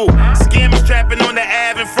screaming woo. Scammers trapping on the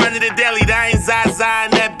Ave in front of the deli. That ain't Zaza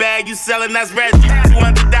in that bag you selling, that's Reggie.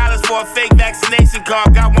 $200 for a fake vaccination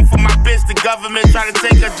card. Got one for my bitch, the government try to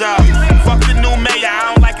take her job. Fuck the new mayor,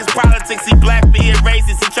 I don't like his politics. He black, but he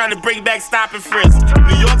racist, he trying to bring back stop and frisk.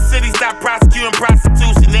 New York City stop prosecuting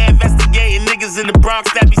prostitution. They investigating niggas in the Bronx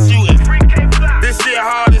that be shooting. This shit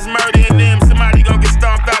hard as murder in them. Somebody gon' get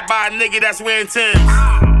stomped out by a nigga that's wearing Timbs.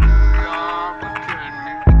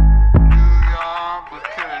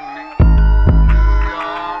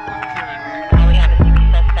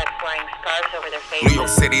 New York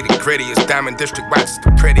City, the grittiest. Diamond District, watch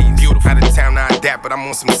the prettiest. Beautiful. Out of town, I adapt, but I'm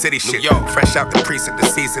on some city shit. Yo, fresh out the precinct, the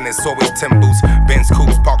season, it's always Tim boots. Benz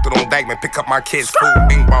coupes, parked it on Dykeman, pick up my kids' food.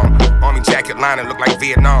 Bing bong, army jacket lining, look like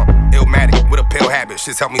Vietnam. Illmatic, with a pill habit,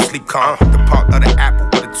 shit's help me sleep calm. The park of the Apple,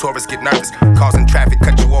 where the tourists get nervous. Causing traffic,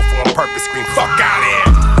 cut you off on purpose, scream, fuck out here.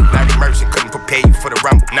 Larry Merchant couldn't prepare you for the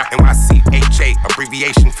rumble. Now NYC, HA,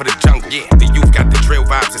 abbreviation for the jungle. Yeah, the youth got the drill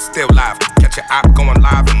vibes, it's still live. Catch your op going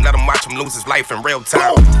live and let him watch him lose his life in real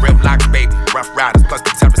time. Real locks, baby, rough riders, plus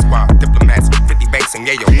the terror squad. Diplomats, 50 banks and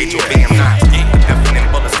yayo, HOB and 9. Yeah,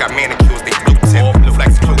 F&M bullets got manicures, they blue tip.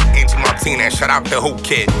 14 and shut out the whole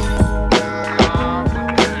kid.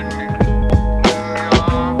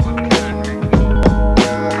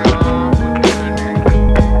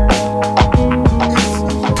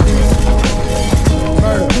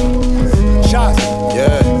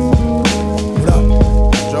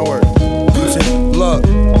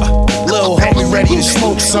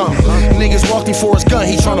 Niggas walked him for his gun,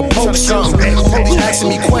 he tryna poke something. Police asking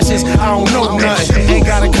me questions, I don't know nothing. Ain't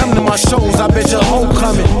gotta come to my shows, I bet your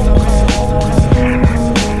homecoming.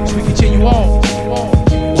 So we continue on.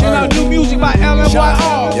 Check out new music by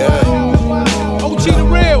LMYR. Yeah. OG the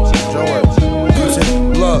real.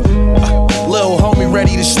 Look, little homie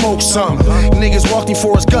ready to smoke something. Niggas walked him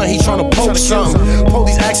for his gun, he tryna poke something.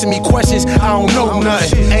 Police asking me questions, I don't know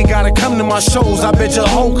nothing. Ain't gotta come to my shows, I bet your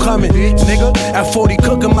homecoming. Nigga, at 40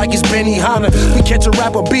 cook him like it's Benny Hanna. We catch a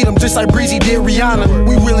rapper, beat him just like Breezy did Rihanna.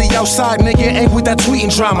 We really outside, nigga, ain't with that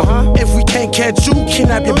tweeting drama. If we can't catch you,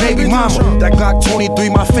 kidnap your baby mama. That Glock 23,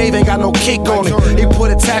 my fave, ain't got no kick on it. They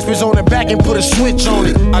put attachments on the back and put a switch on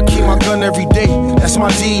it. I keep my gun every day, that's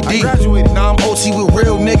my GED. Now I'm OT with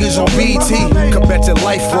real niggas on BT. Come bet your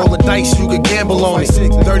life, roll the dice, you could gamble on it.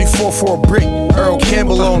 34 for a brick, Earl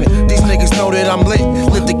Campbell on it. These niggas know that I'm lit,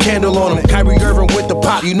 lit the candle on them. Kyrie Irving with the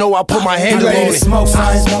pop, you know I put my handle on it. Smoke,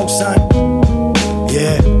 son.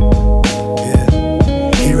 Yeah.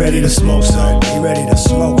 He ready to smoke, son. He ready to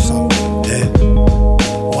smoke, son. Yeah.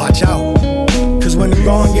 Watch out. Cause when the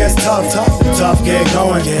going gets tough get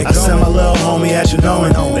going. I send my little homie at you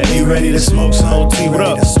knowing. He ready to smoke, son. OT, what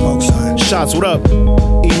up? Smoke, son. Shots, what up?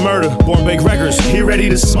 E-Murder, Born Bake Records. He ready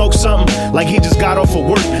to smoke something like he just got off of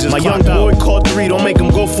work. My young boy called 3, don't make him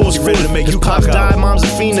go full sport. His pops died, mom's a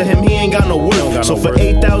fiend to him, he ain't got no worth. So for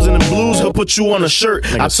 8,000 in blues, he'll put you on a shirt.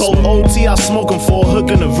 I told OT I'll smoke him for a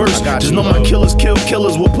hook in a verse. Just know my killers kill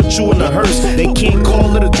killers, will put you in a hearse. They can't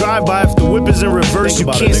call it a drive-by if the whip is in reverse. You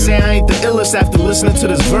can't say I ain't the illest after listening to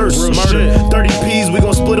this verse. Murder, 30 P's, we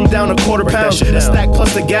gon' split them down a quarter pound. A stack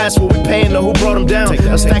plus the gas, what we paying to who brought them down.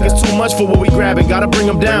 A stack is too much for what we grabbing, gotta bring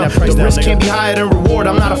them down. The risk can't be higher than reward,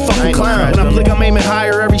 I'm not a fucking clown. When I blink, I'm aiming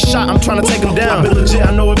higher every shot, I'm trying to take him down. But legit,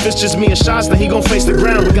 I know if it's just me and shots, then he gon' face the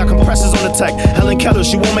ground. We got compressors on the tech, Helen Keller,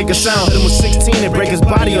 she won't make a sound. Hit him with 16 and break his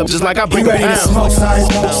body up just like I break a pound. Smoke, son.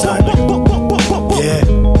 Yeah.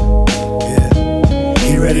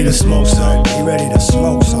 He ready to smoke, son. He ready to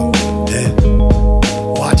smoke, son. Yeah.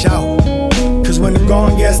 Watch out. Cause when the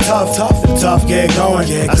going gets tough get going.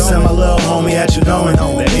 I send my little homie at you knowing.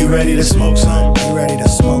 He ready to smoke, son. He ready to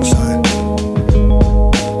smoke, son.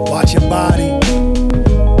 Watch your body.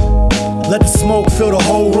 Let the smoke fill the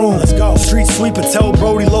whole room. Let's go. Street sweeper, tell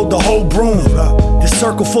Brody load the whole broom. This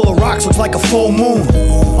circle full of rocks looks like a full moon.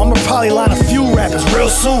 I'ma probably line a few rappers real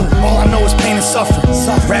soon. All I know is pain and suffering.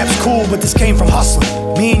 Rap's cool, but this came from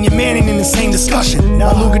hustling. Me and your man ain't in the same discussion.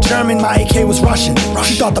 My Luger German, my AK was Russian.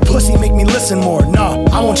 She thought the pussy make me listen more. Nah,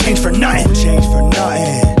 I won't change for nothing.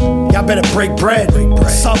 Y'all better break bread.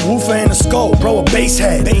 Subwoofer and a skull, bro, a bass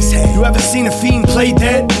head. You ever seen a fiend play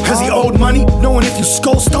dead? Cause he owed money, knowing if you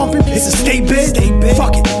skull stomp him, it's a state bid.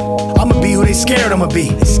 Fuck it, I'ma be who they scared I'ma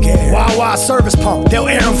be. Wild service pump, they'll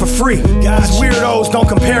air them for free. These weirdos don't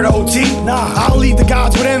compare to OT. Nah, I'll leave the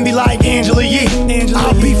gods with envy like Angela Yee.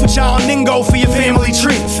 I'll beef with y'all Ningo for your family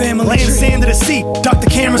tree. Laying sand to the seat, duck the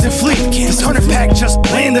cameras and flee. This 100 pack just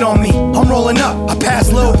landed on me. I'm rolling up, I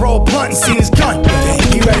passed Lil Bro a blunt and seen his gun.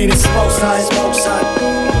 He ready to smoke, son.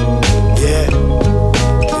 Yeah.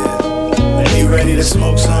 He ready to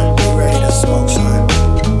smoke, son. He ready to smoke, son.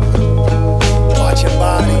 Watch your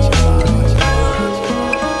body.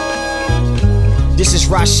 This is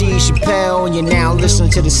Rashid Chappelle, and you're now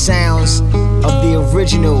listening to the sounds of the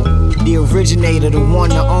original, the originator, the one,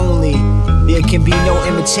 the only. There can be no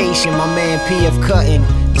imitation. My man PF Cuttin,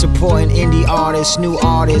 supporting indie artists, new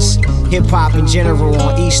artists, hip-hop in general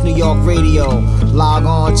on East New York Radio. Log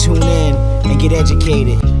on, tune in, and get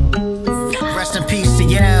educated. Rest in peace to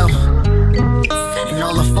Yale and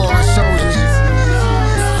all the fallen soldiers.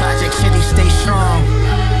 Project City, stay strong.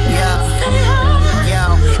 Yo,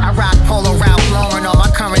 I rock Polo Ralph Lauren, all my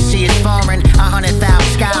currency is foreign. 100,000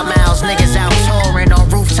 sky miles, niggas out touring on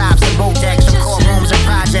rooftops and boat decks, from courtrooms and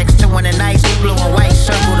projects to when the nights blue and white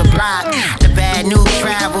circle the block. The bad news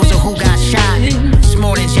travels of who got shot. It's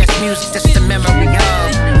more than just music, that's the memory of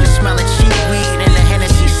the smell of cheap weed and the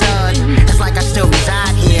Hennessy sun. It's like I still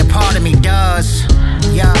reside here, part of me does.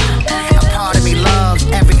 Yeah, a part of me loves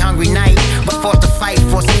every hungry night, but forced to fight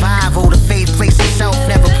for survival. The faith place itself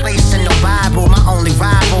never placed in the Bible. My only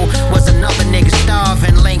rival was another nigga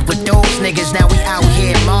starving, linked with those niggas. Now we out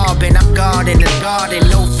here mobbing. I'm guarding the garden,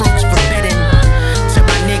 no fruits forbidden. To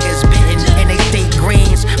my niggas bitten, and they state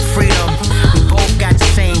greens, freedom. We both got the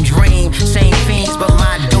same dream.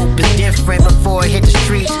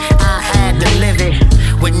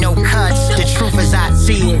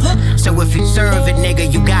 So if you serve it,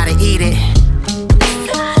 nigga, you gotta eat it.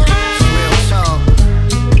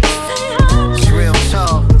 It's real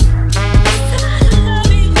talk.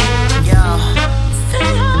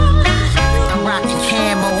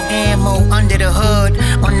 Under the hood,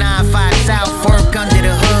 on 95 South, work under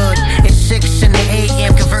the hood. It's 6 in the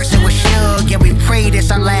AM, conversing with Suge. Yeah, we pray this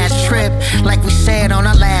our last trip, like we said on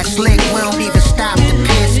our last lick. We don't even stop to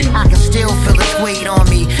piss. I can still feel this weight on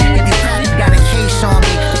me. If you got a case on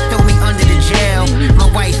me, they throw me under the jail. My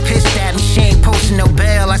wife pissed at me, she ain't posting no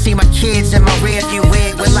bail. I see my kids in my rearview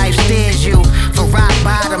mirror where life stares you. For rock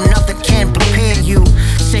bottom, nothing can prepare you.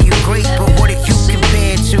 Say you great, but what are you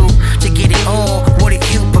compared to? To get it all, what are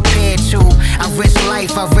you prepared to? I risk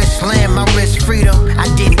life, I risk limb, I risk freedom. I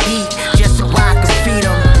didn't eat just so I could feed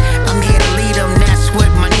them. I'm here to lead them, that's what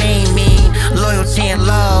my name mean. Loyalty and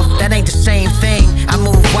love, that ain't the same thing. I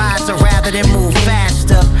move wiser rather than move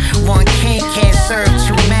faster. One king can't serve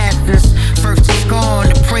two masters. First it's gone,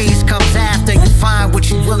 the praise comes after. You find what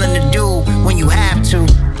you're willing to do when you have to.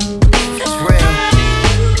 It's real.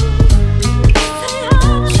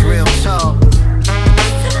 It's real talk.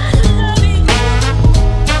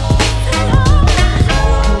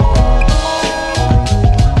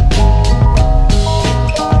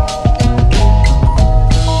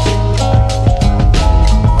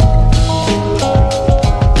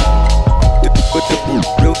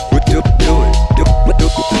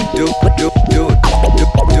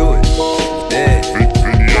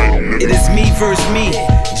 Verse me,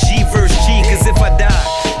 G verse G, cause if I die,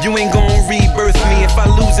 you ain't gon' rebirth me. If I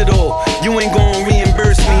lose it all, you ain't gon'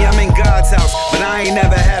 reimburse me. I'm in God's house, but I ain't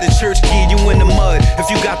never had a church key. You in the mud,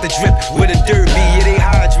 if you got the drip where the dirt be. Yeah, they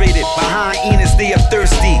hydrated, behind hyenas, they are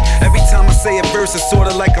thirsty. Every time I say a verse, it's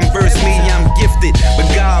sorta like I'm verse me. Yeah, I'm gifted, but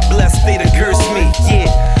God bless, they done curse me. Yeah,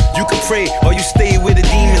 you can pray, or you stay where the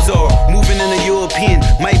demons are. Moving in a European,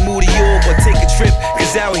 might move to Europe or take a trip,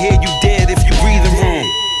 cause out here you dead if you breathing wrong.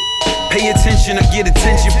 Pay attention or get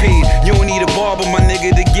attention paid. You don't need a barber, my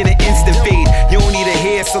nigga, to get an instant fade. You don't need a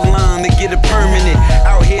hair salon to get a permanent.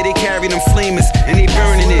 Out here they carry them flamers and they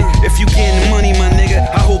burning it. If you getting money, my nigga,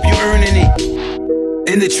 I hope you earning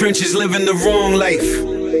it. In the trenches living the wrong life.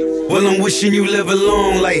 Well, I'm wishing you live a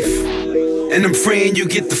long life. And I'm praying you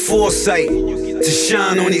get the foresight to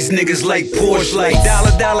shine on these niggas like Porsche lights.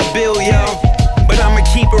 Dollar bill, y'all, but I'ma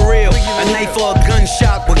keep it real. A knife or a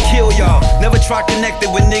gunshot will kill y'all. Never try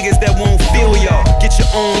connected with niggas that won't feel y'all. Get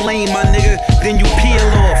your own lane, my nigga, then you peel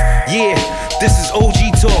off. Yeah, this is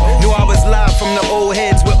OG talk. Knew I was live from the old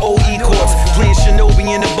heads with OE courts. Playing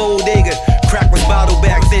Shinobi in the bodega. Crack was bottled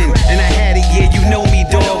back then, and I had it, yeah, you know me,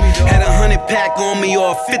 dog. Had 100 pack on me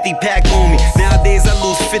or 50 pack on me. Nowadays I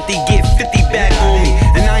lose 50, get 50 back on me.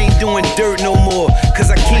 And I ain't doing dirt no more,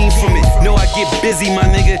 cause I came from it. No, I get busy, my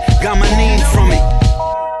nigga, got my name from it.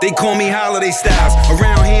 They call me Holiday Styles.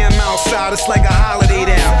 Around here I'm outside, it's like a holiday